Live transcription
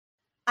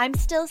I'm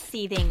still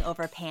seething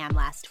over Pam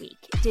last week.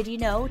 Did you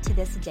know to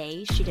this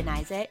day she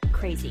denies it?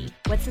 Crazy.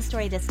 What's the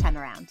story this time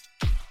around?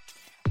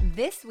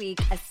 This week,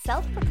 a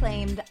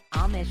self-proclaimed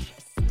Amish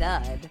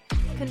stud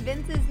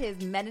convinces his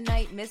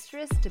Mennonite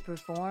mistress to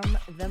perform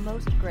the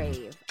most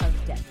grave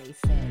of deadly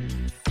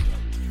sins.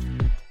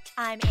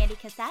 I'm Andy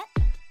Cassette.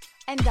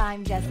 And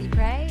I'm Jessie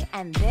Prey,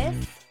 and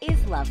this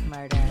is Love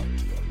Murder.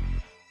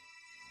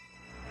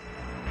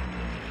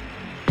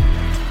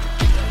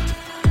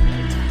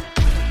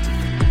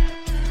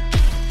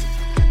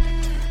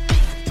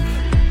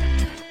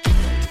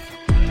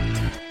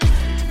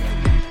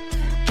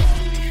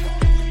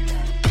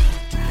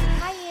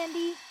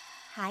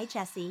 Hi,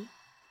 Jessie.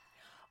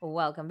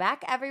 Welcome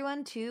back,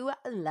 everyone, to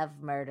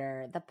Love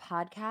Murder, the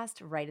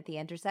podcast right at the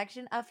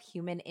intersection of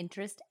human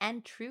interest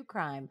and true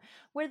crime,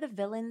 where the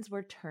villains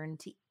were turned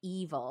to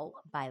evil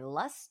by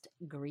lust,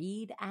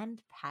 greed,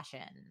 and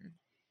passion.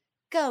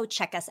 Go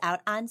check us out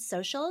on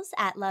socials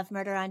at Love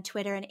Murder on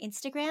Twitter and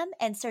Instagram,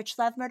 and search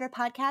Love Murder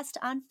Podcast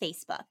on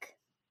Facebook.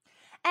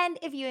 And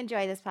if you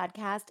enjoy this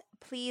podcast,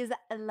 please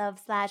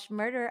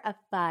love/murder a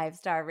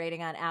 5-star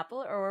rating on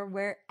Apple or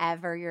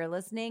wherever you're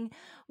listening.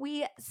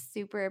 We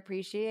super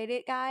appreciate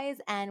it, guys.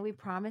 And we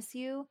promise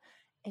you,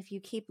 if you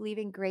keep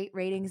leaving great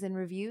ratings and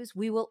reviews,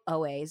 we will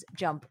always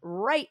jump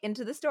right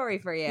into the story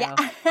for you. Yeah.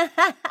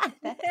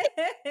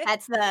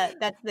 That's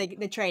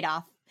the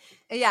trade-off.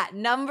 Yeah,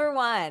 number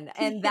one.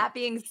 And that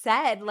being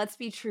said, let's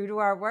be true to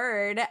our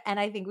word. And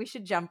I think we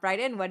should jump right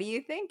in. What do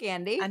you think,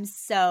 Andy? I'm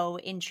so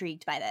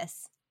intrigued by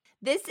this.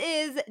 This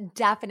is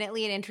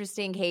definitely an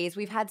interesting case.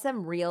 We've had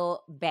some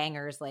real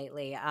bangers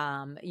lately.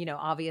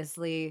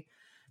 Obviously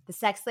the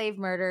sex slave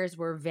murders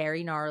were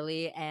very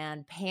gnarly,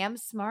 and Pam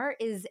Smart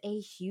is a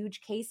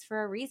huge case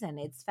for a reason.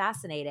 It's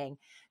fascinating.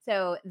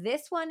 So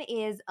this one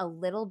is a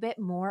little bit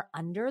more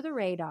under the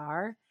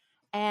radar,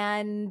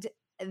 and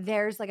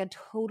there's like a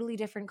totally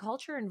different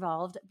culture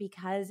involved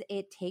because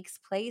it takes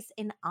place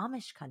in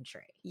Amish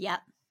country.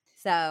 Yep.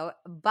 So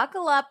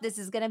buckle up. This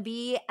is going to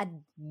be a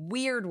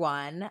weird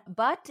one,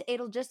 but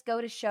it'll just go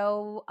to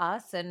show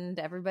us and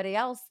everybody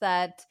else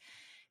that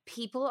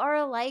people are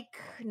alike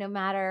no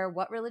matter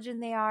what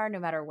religion they are,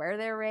 no matter where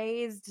they're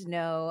raised,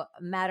 no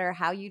matter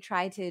how you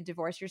try to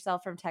divorce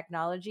yourself from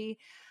technology.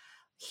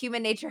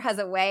 Human nature has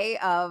a way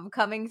of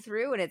coming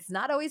through, and it's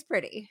not always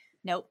pretty.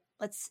 Nope.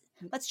 Let's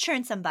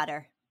churn some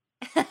butter.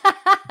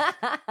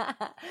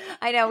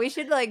 I know, we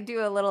should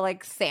do a little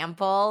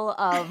sample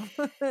of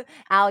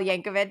Al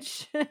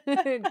Yankovic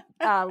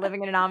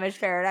living in an Amish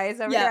paradise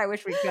over here. I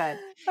wish we could.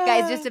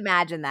 Guys, just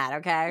imagine that,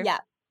 okay? Yeah.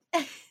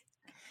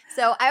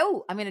 So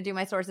I'm going to do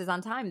my sources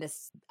on time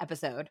this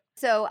episode.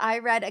 So I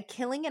read A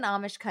Killing in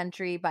Amish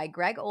Country by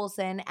Greg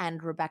Olson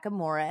and Rebecca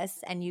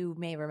Morris. And you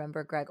may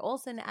remember Greg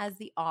Olson as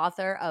the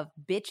author of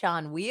Bitch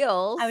on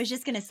Wheels. I was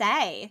just going to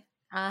say.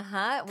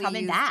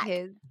 Coming back.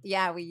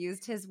 We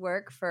used his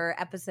work for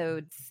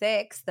episode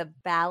 6, The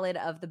Ballad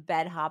of the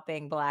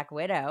Bed-Hopping Black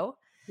Widow.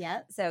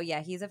 Yep. So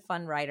he's a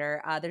fun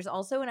writer. There's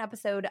also an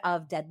episode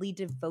of Deadly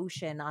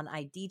Devotion on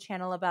ID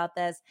channel about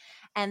this.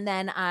 And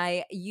then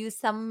I used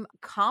some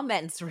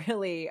comments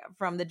really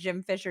from the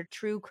Jim Fisher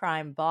True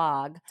Crime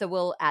blog. So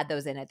we'll add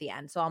those in at the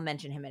end. So I'll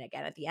mention him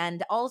again at the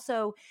end.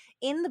 Also,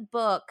 in the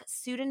book,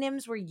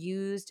 pseudonyms were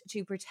used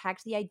to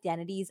protect the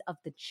identities of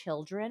the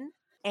children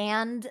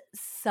and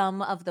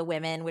some of the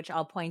women, which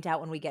I'll point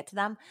out when we get to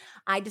them.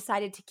 I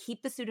decided to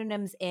keep the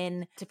pseudonyms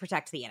in to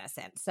protect the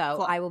innocent. So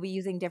cool. I will be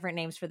using different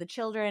names for the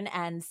children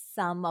and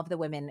some of the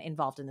women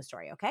involved in the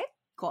story, okay?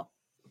 Cool.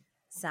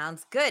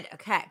 Sounds good.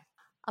 Okay.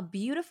 A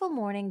beautiful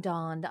morning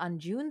dawned on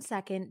June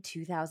 2nd,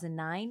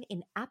 2009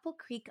 in Apple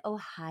Creek,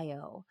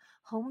 Ohio,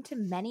 home to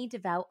many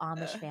devout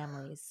Amish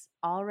families,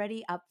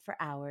 already up for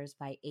hours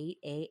by 8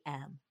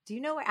 a.m. Do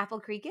you know where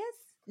Apple Creek is?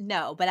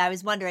 No, but I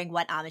was wondering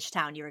what Amish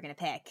town you were going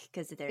to pick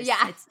because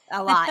it's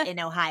a lot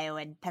in Ohio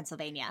and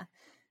Pennsylvania.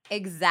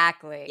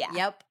 Exactly. Yeah.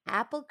 Yep.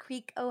 Apple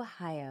Creek,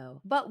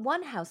 Ohio. But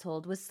one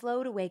household was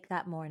slow to wake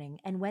that morning,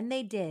 and when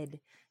they did,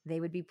 they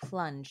would be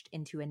plunged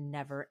into a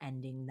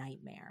never-ending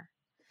nightmare.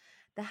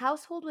 The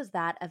household was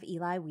that of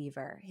Eli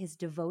Weaver, his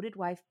devoted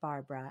wife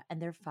Barbara,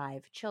 and their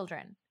 5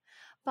 children.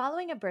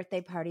 Following a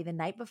birthday party the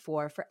night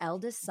before for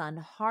eldest son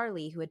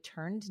Harley, who had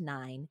turned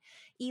 9,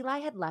 Eli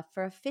had left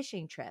for a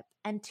fishing trip,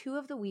 and 2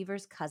 of the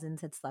Weavers'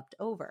 cousins had slept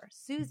over.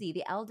 Susie,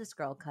 the eldest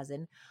girl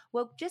cousin,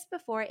 woke just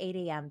before 8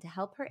 a.m. to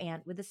help her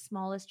aunt with the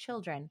smallest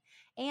children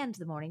and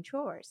the morning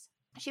chores.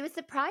 She was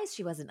surprised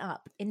she wasn't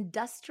up.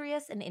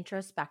 Industrious and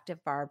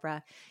introspective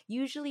Barbara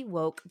usually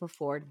woke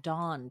before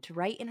dawn to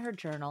write in her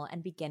journal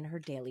and begin her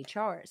daily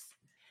chores.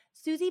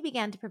 Susie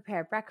began to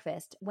prepare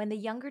breakfast when the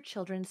younger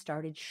children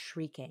started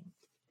shrieking.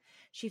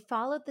 She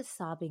followed the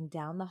sobbing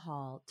down the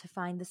hall to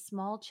find the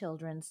small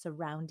children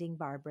surrounding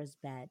Barbara's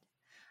bed,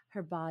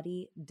 her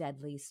body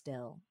deadly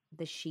still,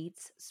 the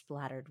sheets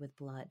splattered with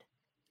blood.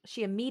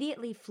 She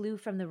immediately flew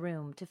from the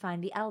room to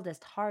find the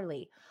eldest,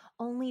 Harley,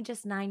 only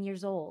just 9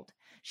 years old.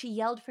 She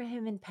yelled for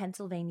him in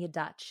Pennsylvania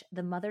Dutch,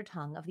 the mother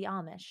tongue of the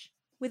Amish.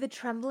 With a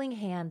trembling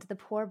hand, the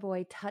poor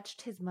boy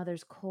touched his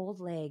mother's cold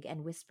leg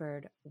and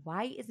whispered,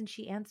 "Why isn't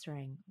she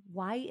answering?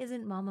 Why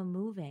isn't Mama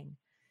moving?"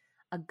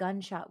 A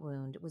gunshot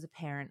wound was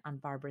apparent on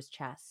Barbara's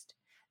chest.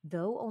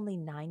 Though only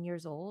 9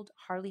 years old,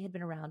 Harley had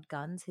been around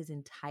guns his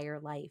entire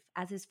life,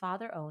 as his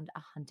father owned a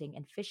hunting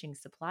and fishing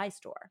supply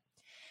store.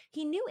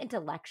 He knew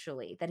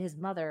intellectually that his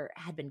mother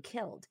had been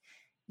killed,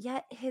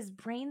 yet his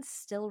brain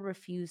still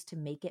refused to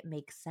make it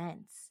make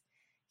sense.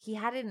 He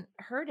hadn't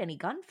heard any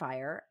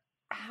gunfire.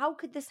 How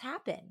could this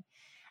happen?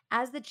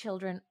 As the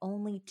children,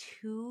 only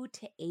 2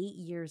 to 8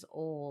 years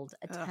old,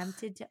 Ugh.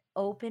 attempted to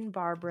open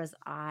Barbara's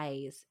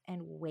eyes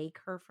and wake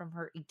her from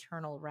her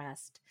eternal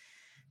rest,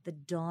 the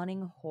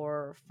dawning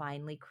horror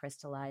finally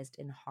crystallized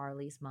in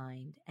Harley's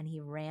mind, and he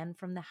ran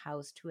from the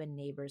house to a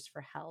neighbor's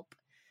for help.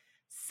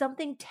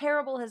 "Something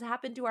terrible has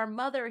happened to our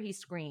mother," he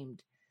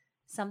screamed.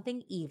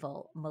 Something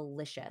evil,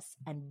 malicious,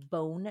 and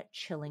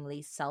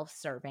bone-chillingly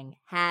self-serving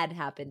had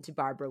happened to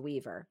Barbara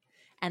Weaver.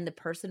 And the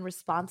person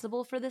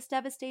responsible for this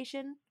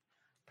devastation?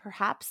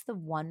 Perhaps the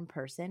one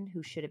person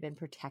who should have been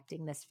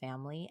protecting this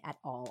family at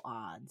all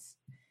odds.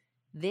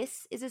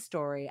 This is a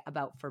story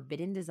about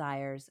forbidden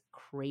desires,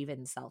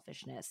 craven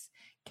selfishness,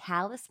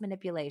 callous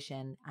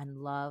manipulation, and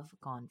love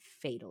gone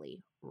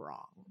fatally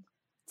wrong.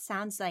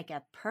 Sounds like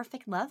a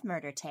perfect love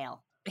murder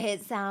tale.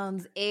 It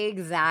sounds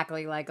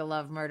exactly like a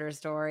love murder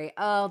story.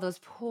 Oh, those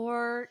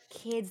poor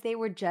kids. They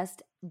were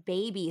just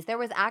babies. There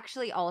was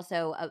actually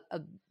also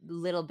a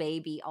little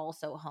baby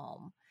also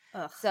home.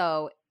 Ugh.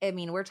 So, I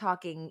mean, we're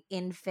talking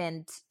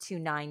infant to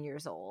 9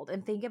 years old.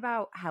 And think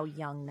about how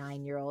young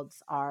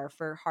 9-year-olds are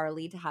for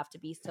Harley to have to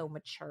be so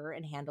mature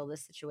and handle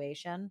this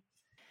situation.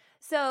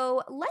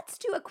 So, let's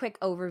do a quick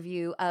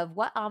overview of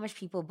what Amish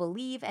people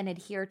believe and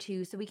adhere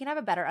to so we can have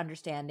a better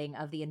understanding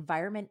of the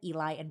environment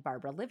Eli and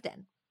Barbara lived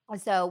in.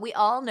 So, we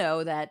all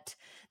know that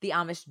the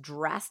Amish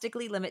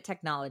drastically limit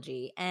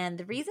technology, and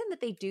the reason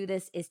that they do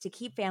this is to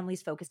keep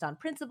families focused on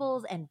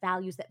principles and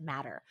values that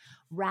matter,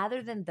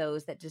 rather than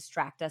those that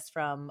distract us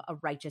from a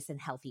righteous and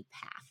healthy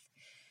path.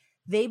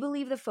 They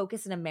believe the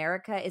focus in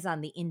America is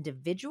on the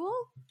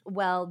individual,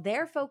 while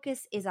their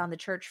focus is on the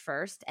church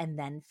first and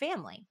then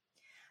family.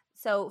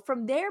 So,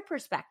 from their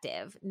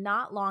perspective,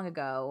 not long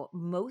ago,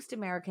 most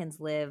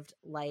Americans lived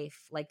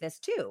life like this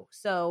too.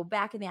 So,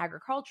 back in the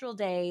agricultural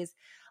days,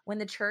 when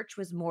the church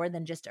was more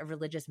than just a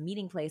religious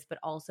meeting place, but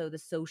also the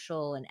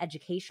social and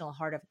educational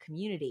heart of a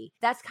community,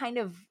 that's kind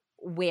of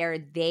where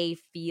they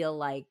feel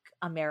like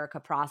America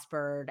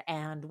prospered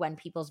and when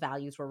people's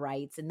values were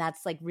rights. And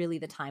that's like really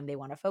the time they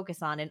want to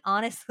focus on. And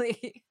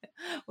honestly,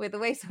 with the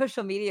way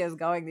social media is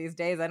going these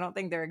days, I don't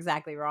think they're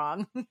exactly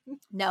wrong.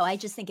 No, I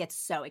just think it's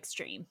so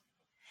extreme.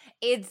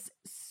 It's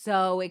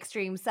so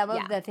extreme. Some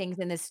Yeah. of the things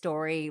in this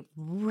story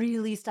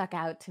really stuck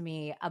out to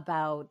me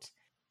about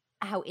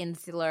how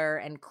insular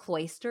and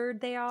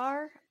cloistered they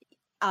are.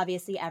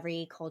 Obviously,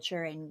 every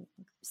culture and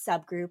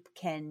subgroup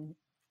can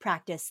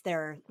practice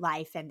their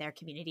life and their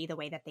community the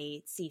way that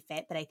they see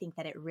fit. But I think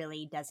that it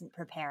really doesn't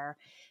prepare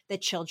the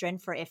children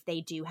for if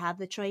they do have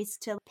the choice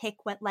to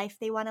pick what life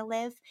they want to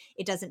live.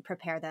 It doesn't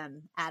prepare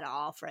them at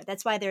all for it.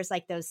 That's why there's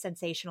like those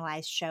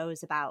sensationalized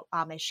shows about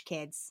Amish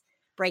kids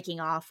breaking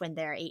off when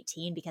they're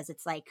 18, because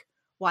it's like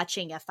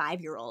watching a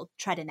 5-year-old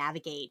try to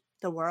navigate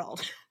the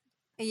world.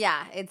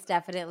 Yeah, it's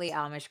definitely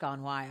Amish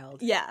gone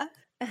wild. Yeah.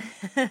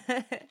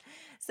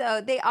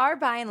 So they are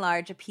by and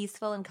large a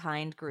peaceful and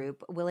kind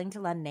group willing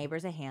to lend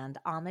neighbors a hand,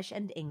 Amish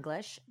and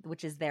English,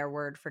 which is their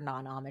word for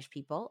non-Amish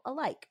people,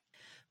 alike.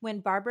 When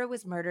Barbara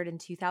was murdered in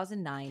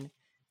 2009,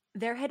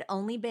 there had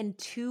only been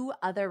 2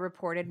 other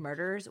reported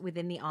murders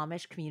within the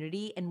Amish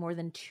community in more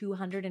than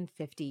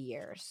 250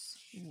 years.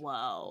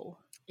 Whoa.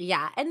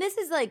 Yeah, and this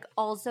is like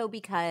also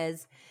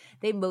because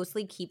they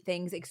mostly keep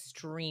things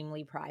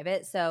extremely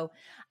private. So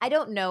I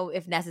don't know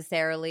if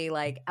necessarily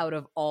like out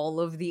of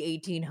all of the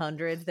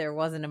 1800s there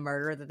wasn't a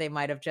murder that they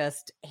might have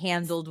just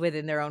handled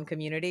within their own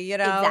community, you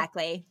know?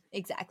 Exactly.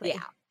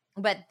 Yeah.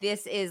 But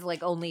this is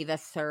like only the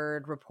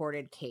 3rd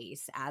reported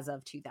case as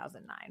of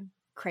 2009.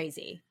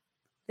 Crazy.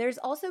 There's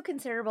also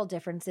considerable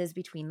differences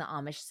between the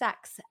Amish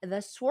sects. The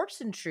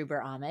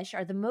Schwarzentruber Amish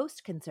are the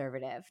most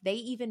conservative. They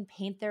even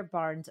paint their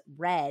barns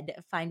red,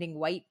 finding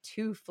white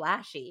too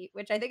flashy,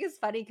 which I think is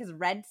funny because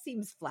red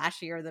seems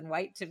flashier than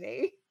white to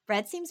me.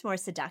 Red seems more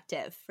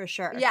seductive, for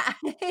sure. Yeah,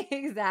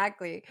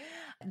 exactly.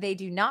 They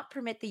do not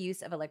permit the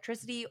use of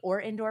electricity or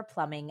indoor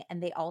plumbing,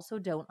 and they also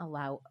don't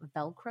allow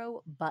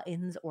Velcro,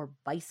 buttons, or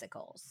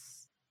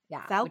bicycles.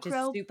 Yeah, which is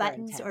Velcro, super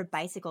buttons, or intense.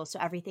 bicycles. So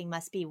everything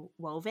must be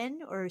woven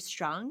or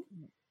strung.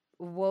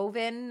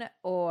 Woven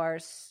or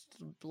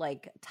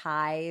like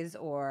ties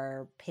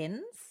or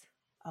pins.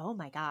 Oh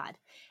my God.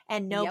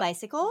 And no Yep.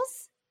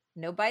 bicycles?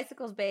 No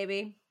bicycles,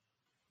 baby.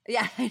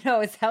 Yeah, I know.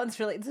 It sounds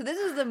really. So, this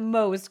is the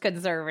most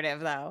conservative,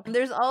 though.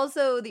 There's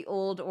also the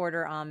Old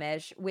Order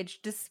Amish,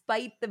 which,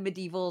 despite the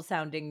medieval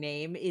sounding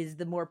name, is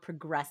the more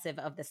progressive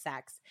of the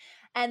sects.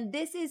 And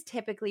this is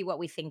typically what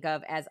we think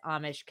of as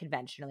Amish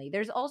conventionally.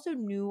 There's also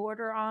New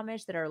Order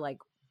Amish that are like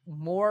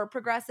more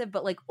progressive,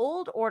 but like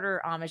old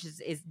order Amish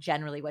is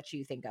generally what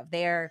you think of.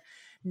 They're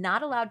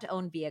not allowed to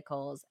own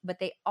vehicles, but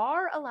they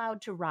are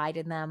allowed to ride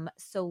in them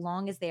so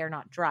long as they are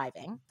not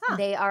driving. Huh.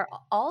 They are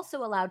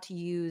also allowed to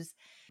use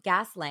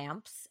gas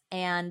lamps,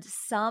 and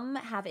some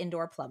have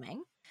indoor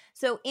plumbing.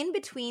 So in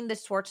between the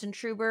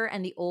Schwarzentroober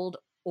and the Old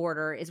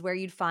Order is where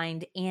you'd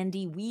find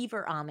Andy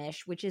Weaver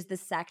Amish, which is the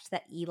sect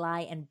that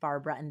Eli and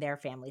Barbara and their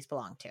families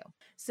belong to.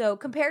 So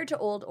compared to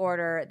Old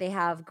Order, they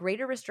have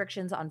greater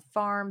restrictions on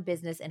farm,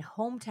 business, and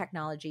home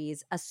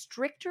technologies, a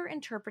stricter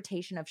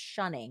interpretation of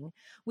shunning,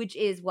 which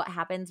is what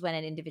happens when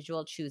an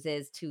individual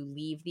chooses to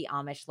leave the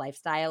Amish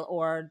lifestyle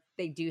or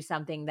they do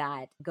something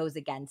that goes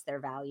against their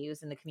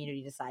values and the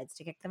community decides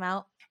to kick them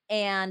out.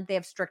 And they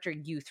have stricter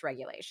youth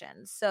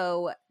regulations.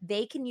 So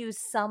they can use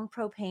some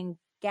propane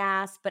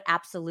gas, but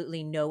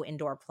absolutely no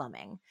indoor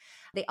plumbing.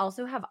 They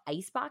also have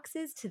ice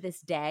boxes to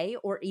this day,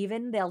 or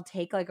even they'll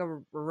take like a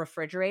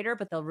refrigerator,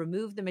 but they'll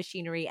remove the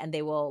machinery and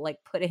they will like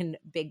put in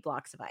big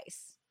blocks of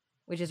ice,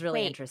 which is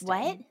really Wait, interesting.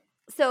 what?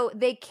 So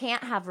they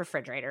can't have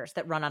refrigerators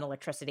that run on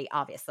electricity,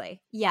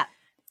 obviously. Yeah.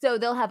 So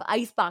they'll have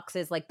ice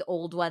boxes like the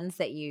old ones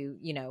that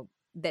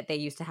that they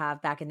used to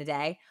have back in the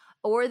day.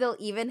 Or they'll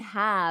even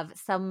have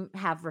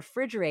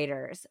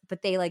refrigerators,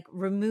 but they like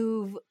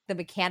remove the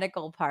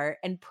mechanical part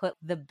and put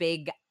the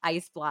big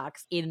ice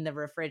blocks in the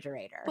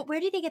refrigerator. But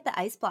where do they get the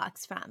ice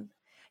blocks from?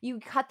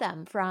 You cut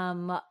them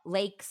from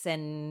lakes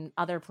and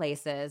other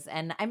places.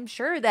 And I'm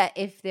sure that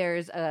if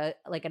there's an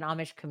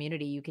Amish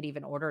community, you could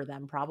even order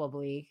them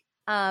probably.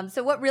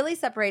 So what really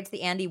separates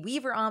the Andy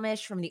Weaver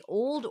Amish from the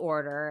Old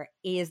Order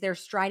is their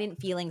strident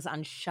feelings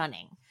on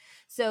shunning.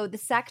 So the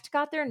sect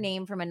got their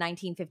name from a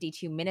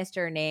 1952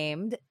 minister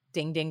named,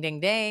 ding, ding, ding,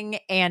 ding,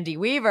 Andy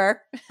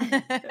Weaver,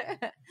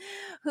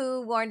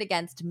 who warned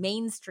against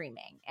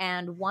mainstreaming.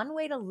 And one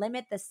way to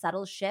limit the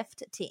subtle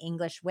shift to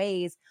English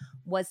ways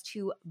was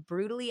to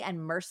brutally and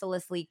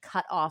mercilessly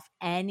cut off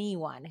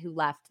anyone who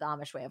left the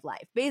Amish way of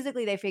life.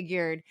 Basically, they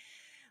figured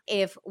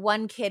if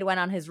one kid went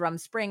on his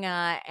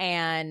Rumspringa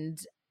and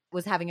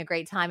was having a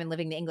great time and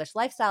living the English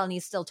lifestyle and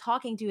he's still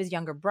talking to his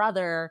younger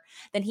brother,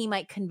 then he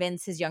might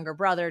convince his younger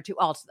brother to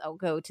also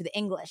go to the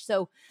English.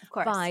 So Of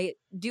course. by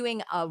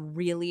doing a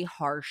really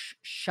harsh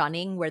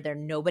shunning where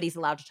nobody's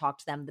allowed to talk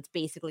to them, that's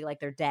basically like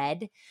they're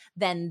dead,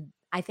 then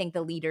I think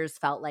the leaders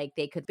felt like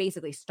they could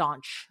basically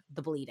staunch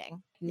the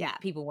bleeding. Yeah.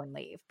 People wouldn't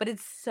leave. But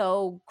it's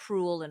so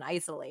cruel and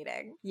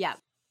isolating. Yeah.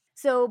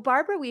 So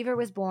Barbara Weaver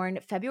was born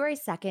February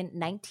 2nd,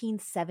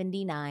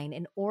 1979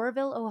 in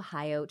Oroville,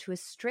 Ohio, to a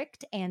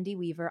strict Andy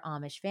Weaver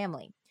Amish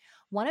family.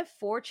 One of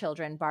 4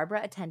 children,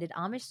 Barbara attended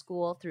Amish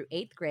school through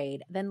 8th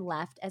grade, then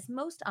left, as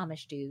most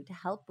Amish do, to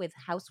help with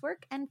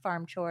housework and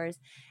farm chores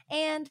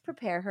and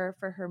prepare her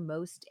for her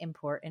most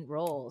important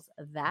roles,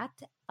 that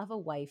of a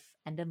wife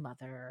and a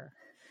mother.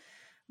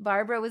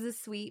 Barbara was a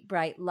sweet,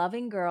 bright,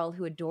 loving girl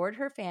who adored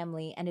her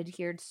family and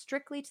adhered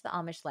strictly to the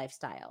Amish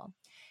lifestyle.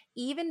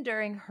 Even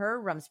during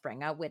her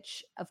Rumspringa,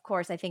 which, of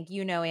course, I think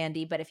you know,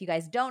 Andy, but if you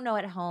guys don't know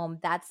at home,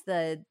 that's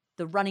the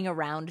running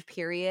around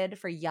period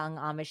for young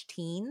Amish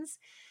teens.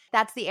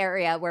 That's the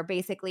area where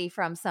basically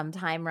from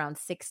sometime around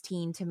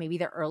 16 to maybe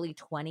their early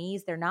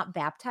 20s, they're not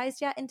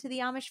baptized yet into the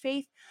Amish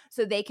faith.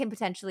 So they can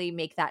potentially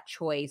make that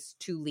choice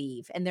to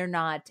leave, and they're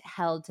not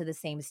held to the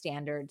same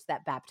standards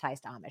that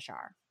baptized Amish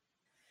are.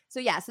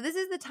 So this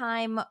is the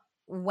time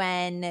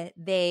when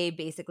they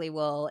basically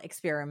will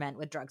experiment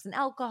with drugs and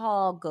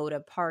alcohol, go to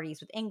parties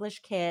with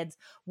English kids,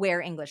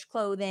 wear English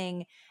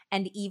clothing,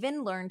 and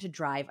even learn to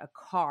drive a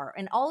car.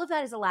 And all of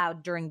that is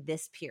allowed during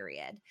this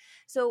period.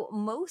 So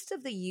most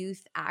of the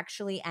youth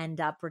actually end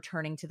up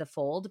returning to the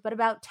fold, but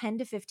about 10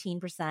 to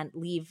 15%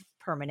 leave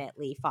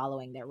permanently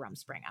following their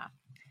Rumspringa.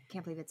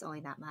 Can't believe it's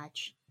only that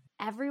much.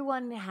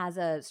 Everyone has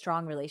a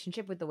strong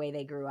relationship with the way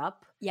they grew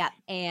up. Yeah.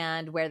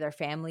 And where their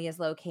family is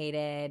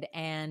located.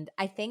 And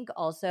I think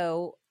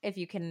also, if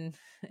you can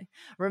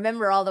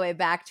remember all the way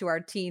back to our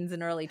teens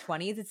and early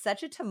 20s, it's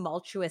such a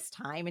tumultuous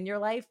time in your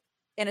life.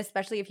 And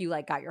especially if you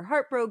got your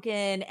heart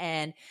broken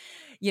and,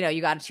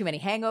 you got too many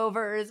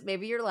hangovers,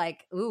 maybe you're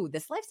like, ooh,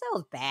 this lifestyle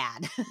is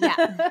bad.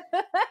 Yeah.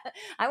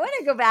 I want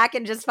to go back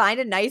and just find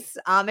a nice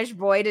Amish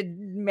boy to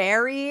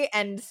marry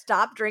and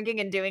stop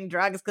drinking and doing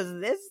drugs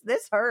because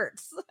this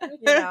hurts,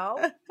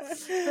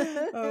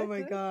 Oh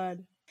my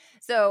God.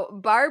 So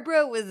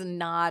Barbara was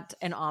not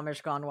an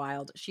Amish gone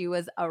wild. She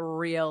was a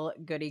real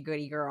goody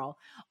girl.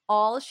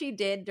 All she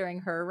did during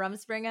her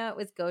Rumspringa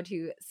was go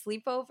to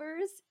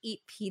sleepovers,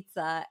 eat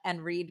pizza,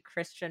 and read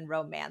Christian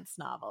romance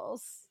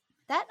novels.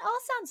 That all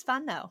sounds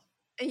fun, though.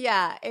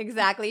 Yeah,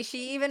 exactly.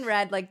 She even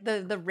read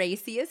the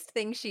raciest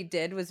thing she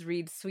did was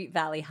read Sweet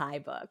Valley High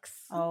books.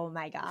 Oh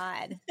my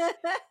God.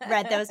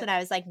 Read those when I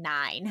was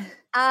 9.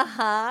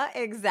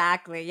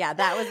 Exactly. Yeah,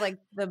 that was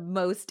the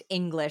most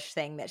English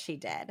thing that she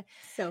did.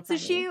 So funny.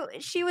 So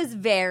she was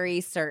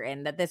very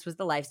certain that this was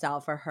the lifestyle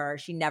for her.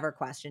 She never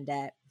questioned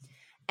it.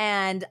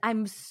 And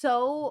I'm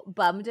so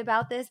bummed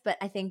about this, but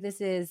I think this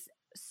is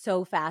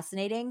so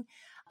fascinating.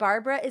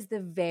 Barbara is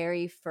the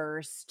very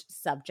first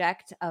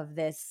subject of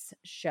this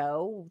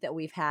show that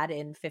we've had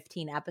in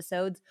 15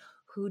 episodes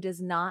who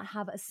does not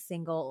have a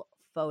single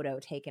photo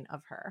taken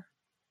of her.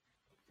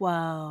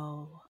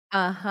 Whoa.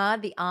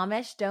 The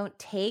Amish don't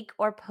take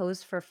or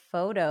pose for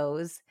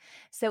photos.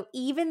 So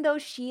even though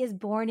she is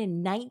born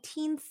in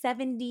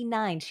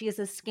 1979, she is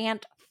a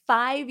scant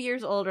 5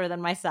 years older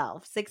than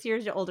myself, 6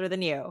 years older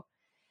than you.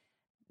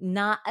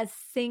 Not a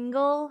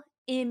single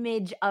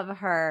image of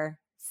her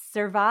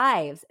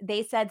survives.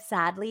 They said,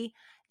 sadly,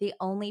 the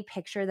only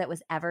picture that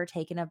was ever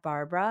taken of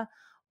Barbara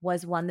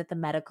was one that the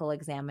medical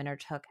examiner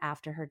took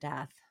after her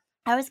death.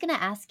 I was going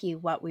to ask you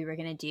what we were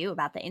going to do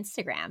about the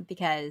Instagram,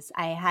 because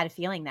I had a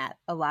feeling that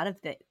a lot of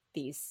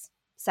these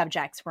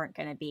subjects weren't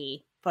going to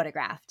be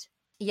photographed.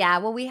 Yeah,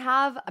 well, we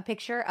have a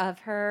picture of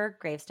her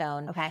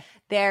gravestone. Okay.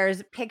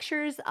 There's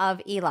pictures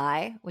of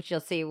Eli, which you'll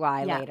see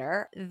why Yeah.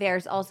 later.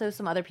 There's also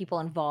some other people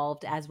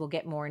involved, as we'll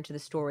get more into the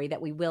story,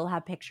 that we will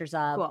have pictures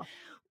of. Cool.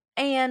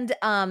 And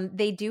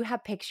they do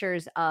have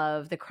pictures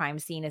of the crime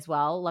scene as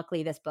well.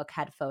 Luckily, this book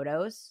had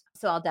photos.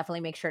 So I'll definitely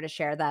make sure to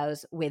share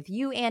those with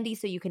you, Andy,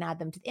 so you can add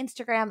them to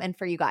Instagram and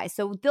for you guys.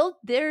 So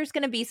there's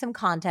going to be some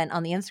content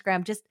on the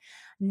Instagram, just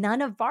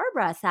none of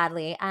Barbara,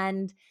 sadly.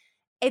 And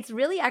it's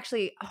really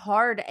actually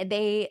hard.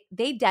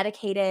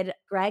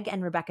 Greg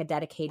and Rebecca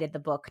dedicated the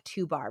book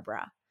to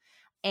Barbara.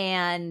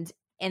 And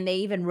they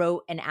even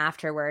wrote an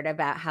afterword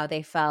about how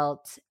they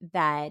felt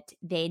that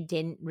they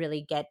didn't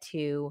really get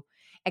to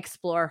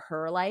explore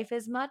her life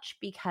as much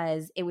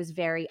because it was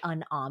very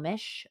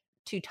un-Amish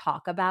to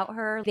talk about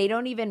her. They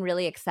don't even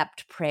really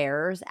accept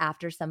prayers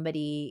after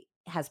somebody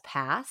has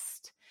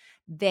passed.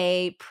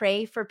 They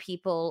pray for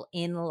people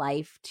in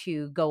life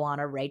to go on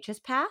a righteous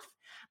path,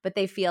 but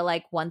they feel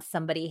like once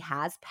somebody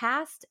has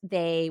passed,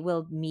 they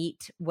will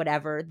meet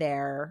whatever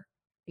their,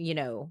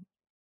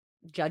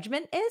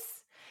 judgment is.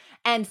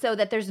 And so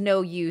that there's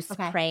no use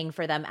praying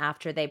for them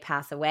after they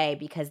pass away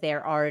because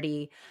they're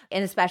already,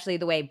 and especially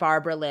the way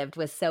Barbara lived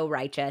was so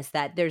righteous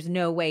that there's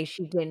no way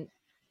she didn't.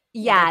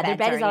 Yeah, their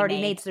bed is already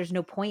made, so there's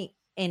no point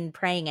in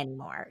praying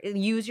anymore.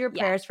 Use your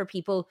prayers for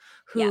people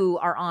who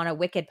are on a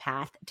wicked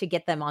path to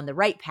get them on the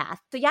right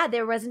path. So yeah,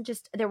 there wasn't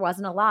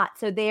a lot.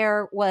 So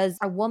there was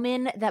a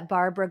woman that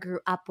Barbara grew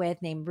up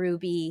with named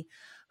Ruby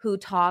who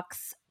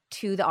talks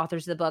to the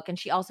authors of the book. And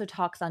she also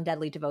talks on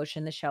Deadly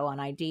Devotion, the show on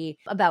ID,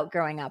 about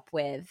growing up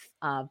with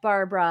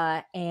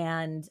Barbara.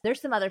 And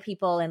there's some other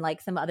people and like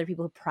some other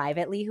people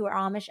privately who are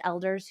Amish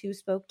elders who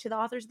spoke to the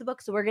authors of the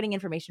book. So we're getting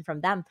information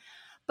from them.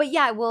 But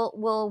yeah,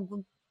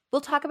 we'll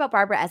talk about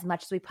Barbara as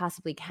much as we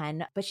possibly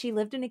can. But she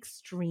lived an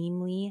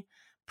extremely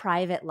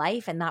private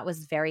life, and that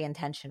was very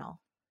intentional.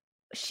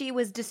 She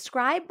was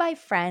described by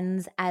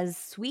friends as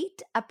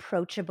sweet,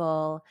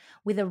 approachable,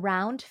 with a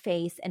round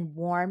face and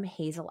warm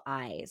hazel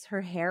eyes.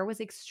 Her hair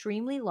was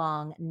extremely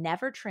long,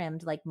 never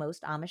trimmed like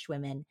most Amish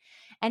women,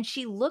 and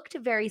she looked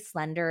very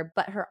slender,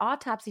 but her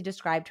autopsy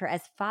described her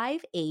as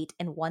 5'8"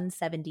 and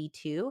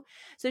 172.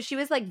 So she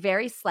was like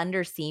very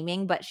slender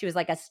seeming, but she was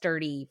like a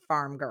sturdy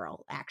farm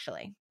girl,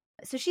 actually.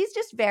 So she's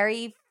just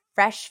very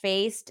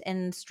fresh-faced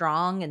and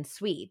strong and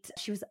sweet.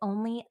 She was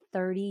only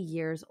 30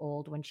 years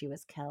old when she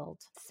was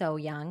killed. So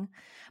young.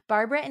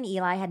 Barbara and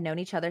Eli had known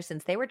each other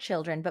since they were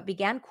children, but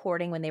began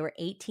courting when they were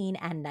 18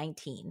 and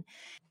 19.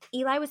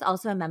 Eli was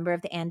also a member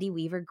of the Andy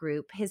Weaver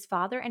group, his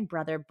father and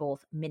brother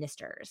both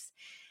ministers.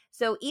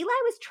 So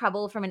Eli was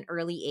troubled from an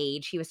early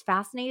age. He was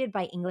fascinated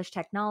by English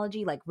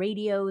technology like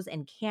radios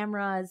and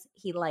cameras.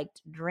 He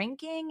liked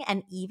drinking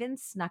and even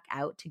snuck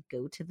out to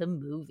go to the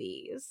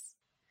movies.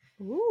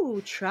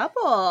 Ooh,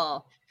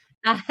 trouble.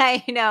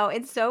 I know.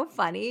 It's so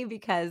funny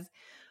because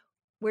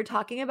we're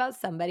talking about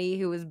somebody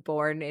who was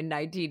born in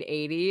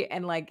 1980.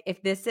 And like,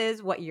 if this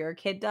is what your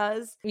kid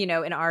does, in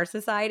our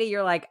society,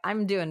 you're like,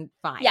 I'm doing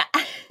fine. Yeah.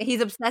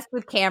 He's obsessed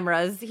with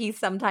cameras. He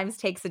sometimes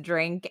takes a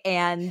drink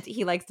and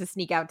he likes to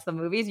sneak out to the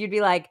movies. You'd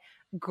be like,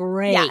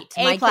 great. Yeah,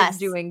 My A+. kid's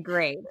doing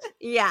great.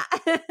 Yeah.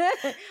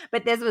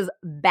 But this was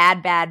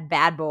bad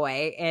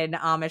boy in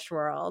Amish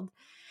world.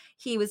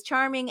 He was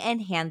charming and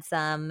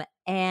handsome,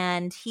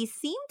 and he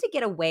seemed to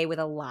get away with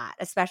a lot,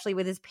 especially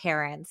with his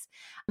parents.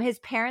 His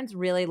parents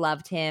really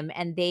loved him,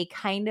 and they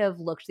kind of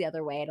looked the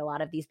other way at a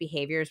lot of these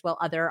behaviors, while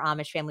other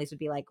Amish families would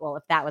be like, well,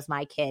 if that was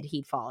my kid,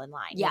 he'd fall in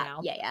line. Yeah,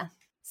 yeah.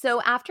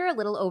 So after a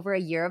little over a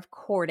year of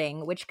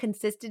courting, which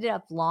consisted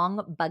of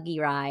long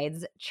buggy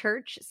rides,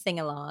 church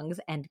sing-alongs,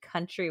 and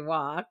country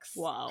walks.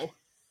 Whoa.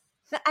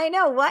 I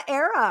know. What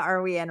era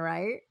are we in,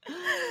 right?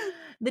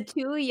 The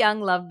two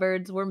young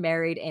lovebirds were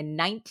married in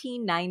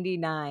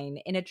 1999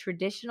 in a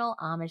traditional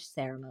Amish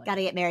ceremony. Got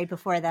to get married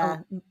before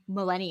the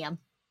millennium.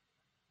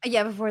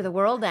 Yeah, before the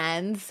world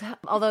ends.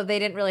 Although they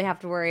didn't really have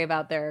to worry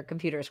about their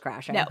computers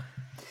crashing. No.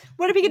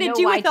 What are we going to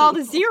do with all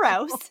the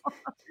zeros?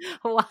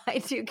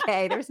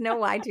 Y2K. There's no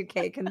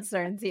Y2K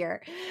concerns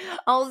here.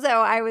 Also,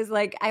 I was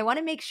like, I want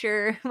to make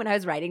sure when I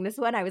was writing this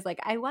one, I was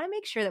like, I want to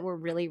make sure that we're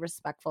really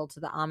respectful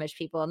to the Amish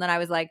people. And then I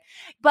was like,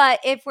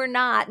 but if we're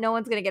not, no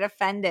one's going to get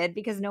offended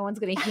because no one's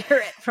going to hear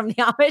it from the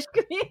Amish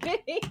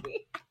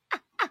community.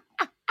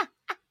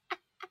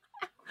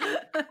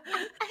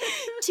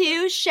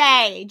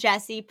 Touche,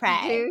 Jesse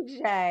Prey. Touche.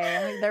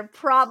 They're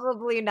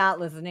probably not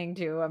listening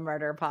to a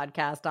murder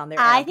podcast on their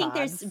I AirPods. think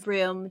there's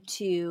room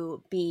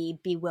to be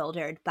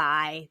bewildered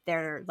by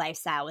their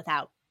lifestyle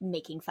without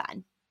making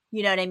fun.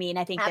 You know what I mean?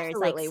 I think there's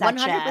like Absolutely,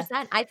 such a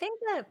 100%. I think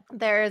that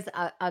there's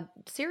a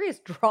serious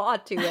draw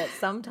to it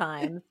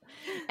sometimes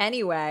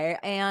anyway.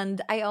 And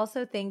I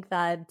also think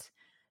that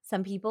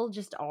some people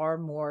just are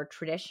more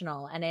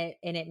traditional and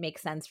it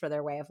makes sense for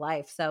their way of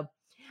life. So,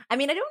 I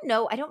mean, I don't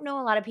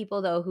know a lot of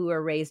people though who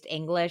are raised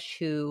English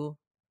who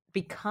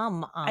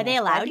become Are they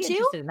Amish, but I'd allowed be to?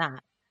 interested in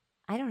that.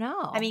 I don't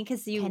know. I mean,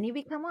 because Can you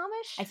become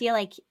Amish? I feel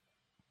like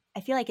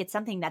it's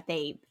something that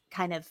they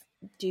kind of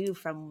do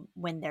from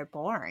when they're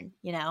born,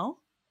 you know?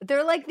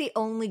 They're like the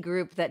only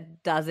group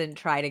that doesn't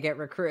try to get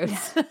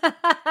recruits. They're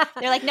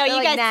like, no, They're you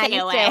like, guys nah, stay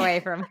you away. stay away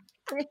from.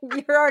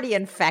 You're already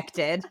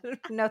infected.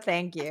 No,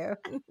 thank you.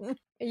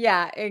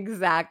 Yeah,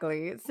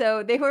 exactly.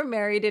 So they were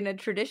married in a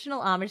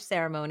traditional Amish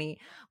ceremony,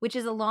 which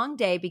is a long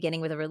day beginning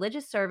with a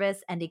religious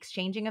service and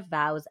exchanging of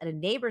vows at a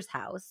neighbor's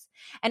house.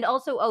 And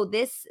also,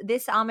 this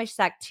Amish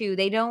sect too,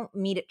 they don't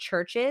meet at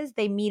churches,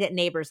 they meet at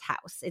neighbor's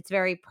house. It's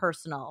very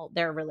personal,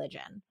 their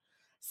religion.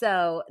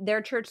 So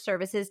their church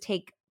services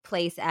take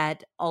place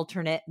at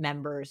alternate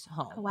members'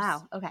 homes. Oh,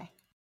 wow. Okay.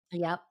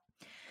 Yep.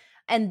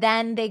 And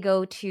then they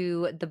go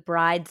to the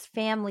bride's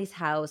family's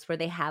house where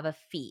they have a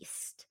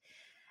feast.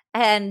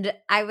 And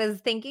I was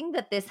thinking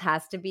that this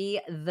has to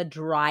be the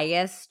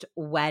driest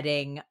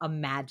wedding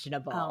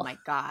imaginable. Oh my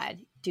God.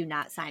 Do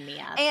not sign me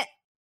up. And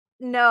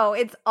no,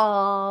 it's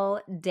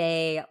all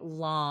day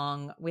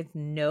long with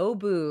no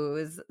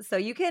booze. So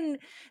you can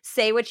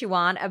say what you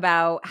want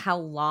about how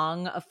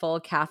long a full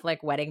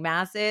Catholic wedding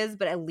mass is,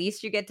 but at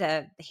least you get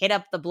to hit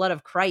up the blood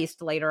of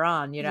Christ later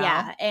on, you know?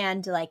 Yeah.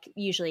 And like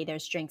usually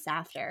there's drinks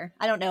after.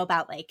 I don't know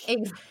about like,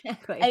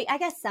 Exactly. I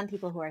guess some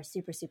people who are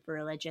super, super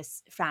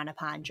religious frown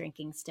upon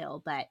drinking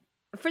still, but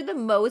For the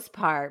most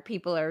part,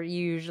 people are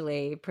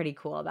usually pretty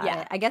cool about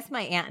Yeah. it. I guess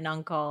my aunt and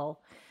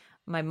uncle,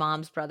 my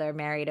mom's brother,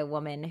 married a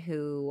woman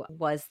who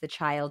was the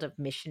child of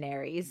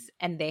missionaries,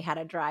 and they had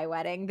a dry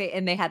wedding.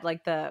 They had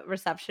like the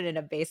reception in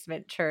a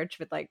basement church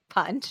with like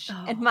punch.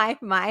 And Oh.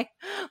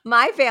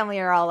 my family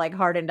are all like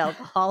hardened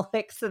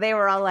alcoholics, so they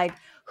were all like,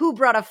 "Who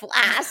brought a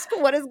flask?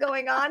 What is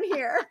going on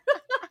here?"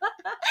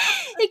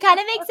 It kind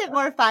of makes it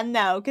more fun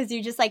though, because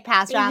you just like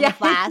pass around Yeah. the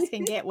flask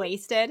and get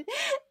wasted.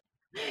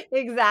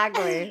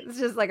 Exactly. It's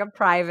just like a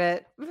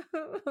private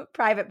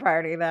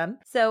party then.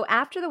 So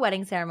after the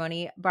wedding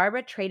ceremony,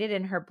 Barbara traded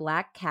in her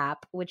black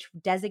cap, which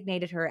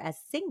designated her as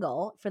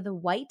single, for the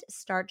white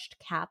starched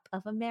cap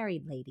of a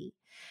married lady.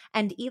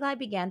 And Eli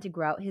began to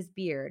grow out his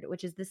beard,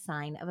 which is the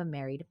sign of a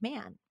married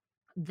man.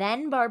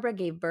 Then Barbara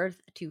gave birth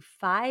to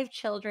 5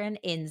 children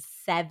in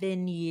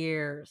 7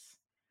 years.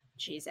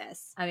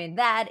 Jesus. I mean,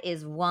 that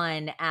is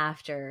one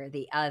after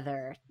the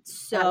other.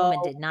 So That woman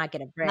did not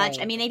get a break. much.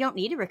 I mean, they don't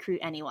need to recruit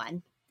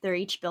anyone. They're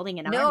each building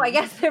an No, army. I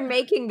guess they're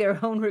making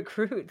their own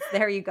recruits.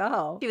 There you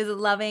go. She was a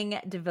loving,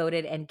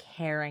 devoted, and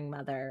caring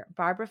mother.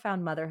 Barbara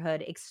found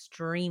motherhood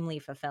extremely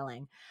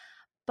fulfilling,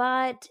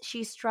 but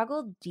she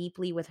struggled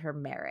deeply with her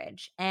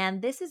marriage.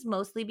 And this is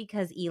mostly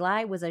because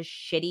Eli was a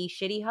shitty,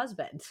 shitty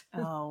husband.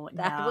 Oh,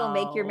 That will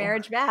make your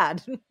marriage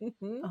bad.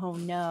 Oh,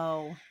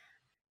 no.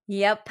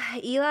 Yep.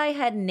 Eli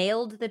had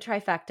nailed the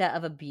trifecta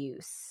of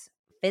abuse: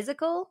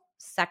 physical,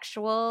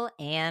 sexual,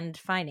 and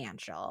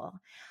financial.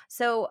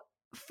 So,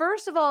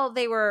 first of all,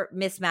 they were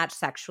mismatched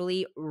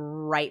sexually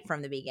right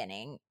from the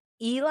beginning.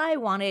 Eli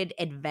wanted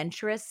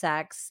adventurous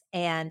sex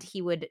and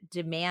he would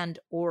demand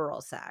oral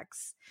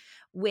sex,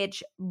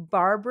 which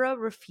Barbara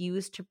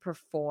refused to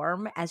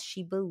perform as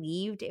she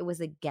believed it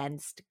was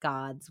against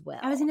God's will.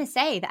 I was going to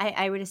say,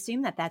 I would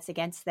assume that that's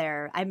against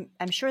their, I'm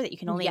sure that you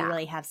can only Yeah.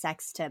 really have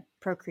sex to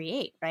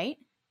procreate, right?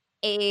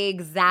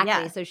 Exactly.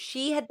 Yeah. So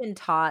she had been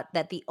taught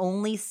that the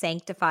only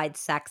sanctified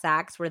sex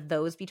acts were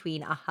those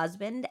between a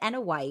husband and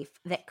a wife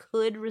that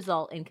could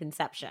result in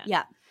conception.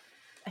 Yeah.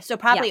 So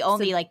probably Yeah,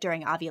 only so- like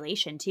during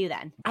ovulation too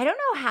then. I don't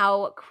know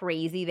how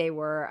crazy they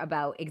were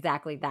about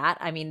exactly that.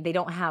 I mean, they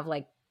don't have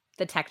like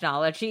the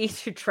technology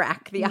to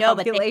track the No,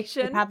 but they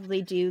ovulation.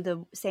 probably do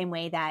the same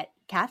way that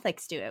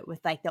Catholics do it with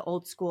like the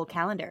old school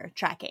calendar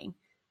tracking.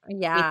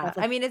 Yeah.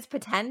 I mean, it's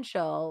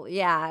potential.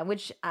 Yeah.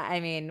 Which,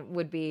 I mean,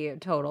 would be a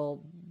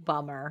total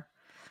bummer.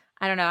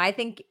 I don't know. I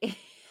think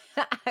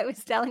I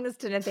was telling this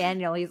to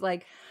Nathaniel. He's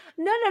like,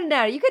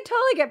 no. You could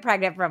totally get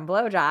pregnant from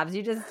blowjobs.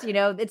 You just,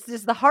 it's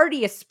just the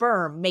hardiest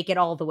sperm make it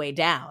all the way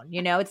down.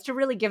 It's to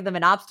really give them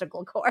an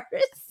obstacle course.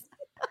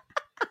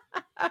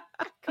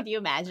 Could you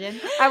imagine?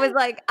 I was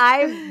like,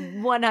 I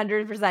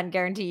 100%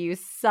 guarantee you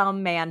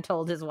some man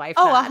told his wife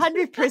Oh, that.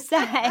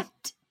 100%.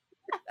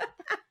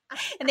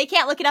 And they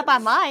can't look it up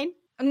online.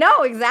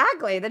 No,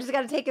 exactly. They just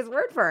got to take his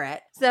word for it.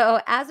 So,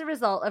 as a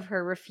result of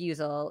her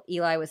refusal,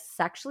 Eli was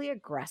sexually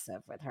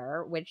aggressive with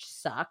her, which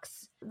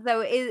sucks.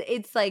 So,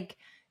 it's like,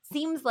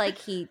 seems like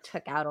he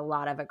took out a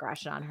lot of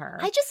aggression on her.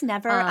 I just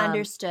never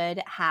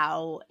understood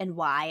how and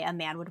why a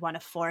man would want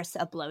to force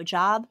a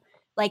blowjob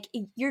Like,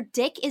 your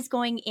dick is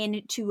going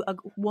into a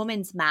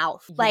woman's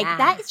mouth. Like, Yeah.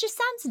 that just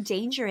sounds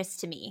dangerous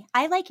to me.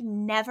 I like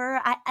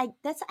never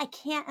I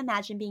can't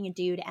imagine being a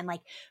dude and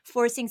like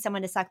forcing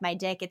someone to suck my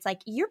dick. It's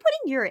like you're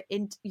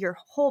putting your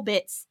whole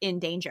bits in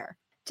danger.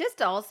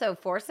 Just also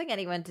forcing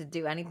anyone to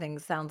do anything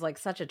sounds like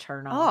such a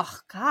turn off. Oh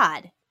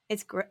God.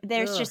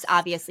 There's Ugh. just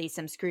obviously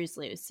some screws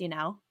loose, you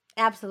know?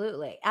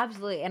 Absolutely.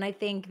 Absolutely. And I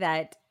think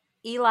that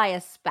Eli,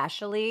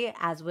 especially,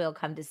 as we'll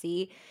come to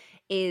see,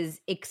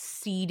 is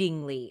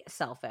exceedingly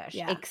selfish,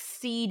 Yeah.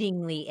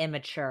 exceedingly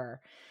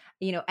immature.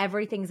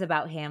 Everything's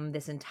about him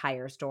this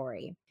entire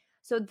story.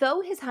 So,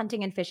 though his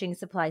hunting and fishing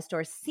supply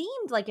store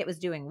seemed like it was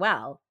doing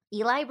well,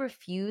 Eli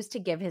refused to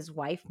give his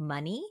wife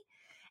money,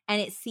 and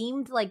it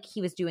seemed like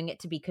he was doing it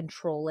to be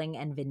controlling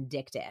and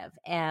vindictive.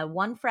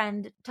 One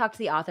friend talked to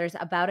the authors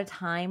about a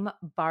time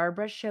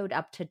Barbara showed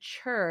up to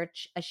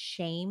church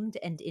ashamed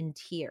and in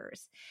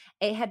tears.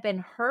 It had been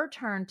her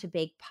turn to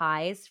bake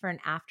pies for an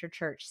after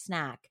church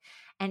snack,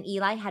 and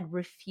Eli had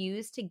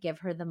refused to give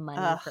her the money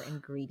Ugh. for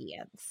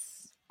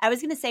ingredients. I was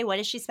going to say, what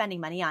is she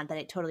spending money on? But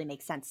it totally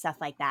makes sense. Stuff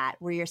like that,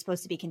 where you're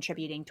supposed to be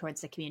contributing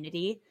towards the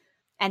community.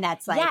 And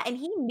that's Yeah, like, and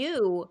he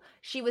knew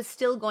she was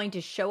still going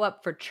to show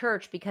up for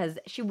church because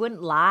she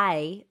wouldn't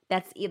lie.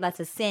 That's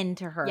a sin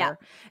to yeah, her.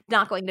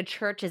 Not going to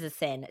church is a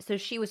sin. So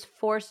she was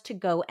forced to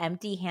go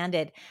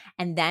empty-handed.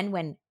 And then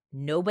when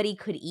nobody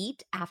could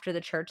eat after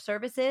the church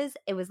services,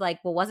 it was like,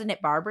 well, wasn't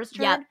it Barbara's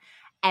yep, turn?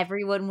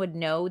 Everyone would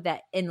know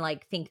that and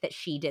like think that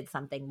she did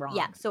something yeah.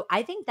 wrong. So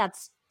I think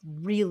that's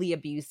really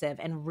abusive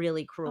and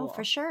really Oh, for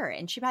cruel. sure.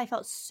 And she probably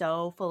felt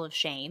so full of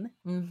shame.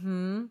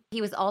 He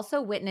was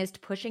also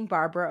witnessed pushing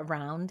Barbara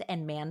around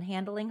and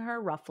manhandling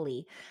her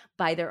roughly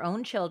by their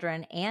own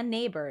children and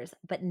neighbors,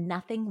 but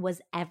nothing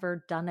was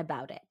ever done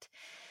about it.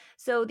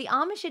 So the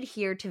Amish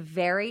adhere to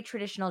very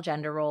traditional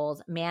gender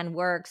roles. Man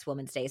works,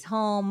 woman stays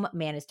home,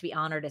 man is to be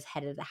honored as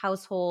head of the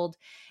household.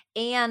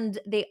 And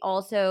they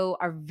also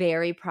are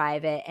very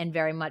private and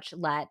very much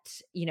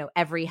let,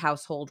 every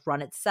household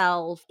run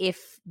itself.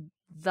 If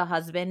the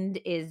husband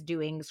is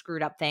doing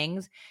screwed up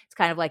things, it's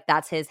kind of like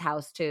that's his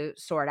house to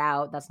sort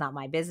out. That's not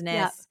my Yep.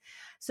 business.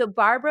 So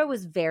Barbara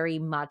was very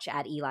much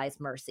at Eli's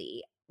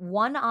mercy.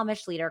 One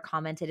Amish leader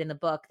commented in the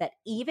book that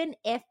even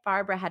if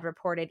Barbara had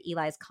reported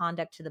Eli's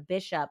conduct to the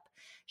bishop,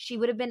 she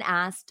would have been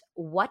asked,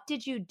 "What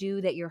did you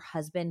do that your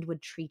husband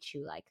would treat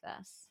you like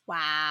this?"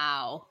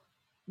 Wow.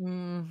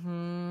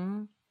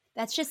 Mhm.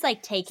 That's just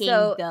like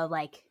So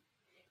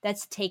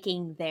that's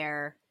taking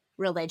their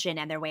religion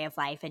and their way of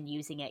life and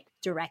using it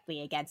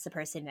directly against the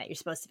person that you're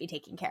supposed to be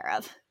taking care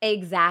of.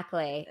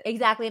 exactly.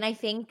 Exactly, and I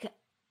think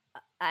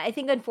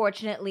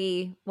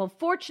unfortunately, well,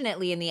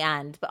 fortunately in the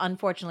end, but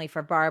unfortunately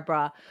for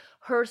Barbara,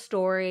 her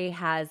story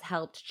has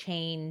helped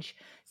change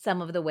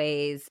some of the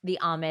ways the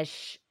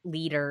Amish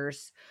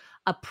leaders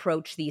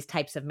approach these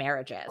types of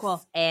marriages.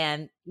 Cool.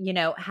 And,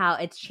 how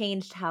it's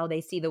changed how they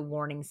see the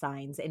warning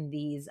signs in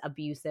these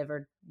abusive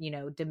or,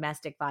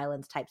 domestic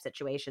violence type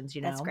situations.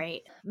 That's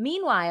great.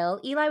 Meanwhile,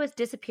 Eli was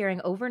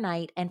disappearing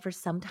overnight and for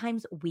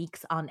sometimes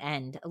weeks on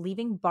end,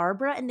 leaving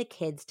Barbara and the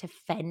kids to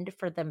fend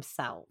for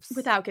themselves.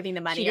 Without giving the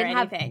She money or didn't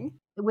have anything.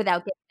 without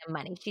giving him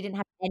money. She didn't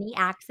have any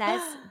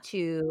access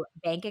to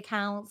bank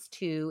accounts,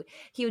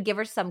 he would give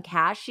her some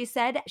cash. She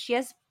said she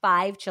has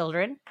 5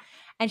 children,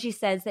 and she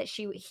says that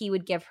he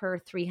would give her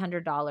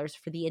 $300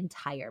 for the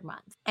entire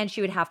month, and she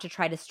would have to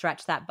try to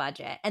stretch that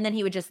budget, and then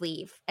he would just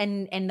leave,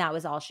 and that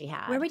was all she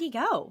had. Where would he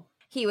go?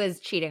 He was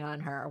cheating on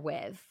her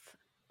with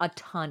a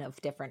ton of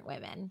different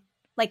women.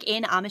 Like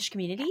in Amish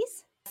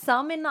communities?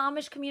 Some in the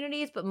Amish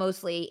communities, but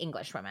mostly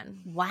English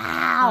women.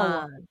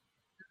 Wow.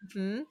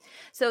 Mhm.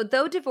 So,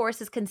 though divorce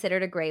is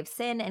considered a grave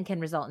sin and can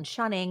result in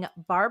shunning,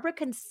 Barbara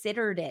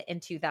considered it in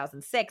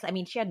 2006. I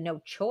mean, she had no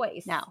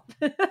choice. No.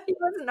 He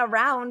wasn't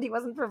around, he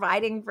wasn't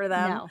providing for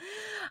them. No.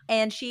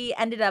 And she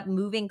ended up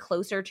moving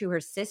closer to her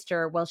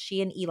sister while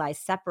she and Eli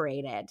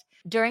separated.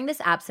 During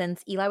this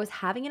absence, Eli was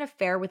having an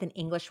affair with an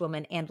English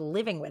woman and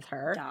living with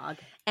her. Dog.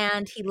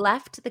 And he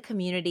left the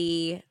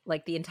community,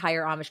 like the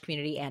entire Amish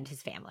community and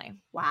his family.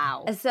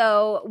 Wow.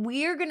 So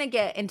we're going to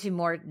get into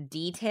more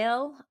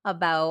detail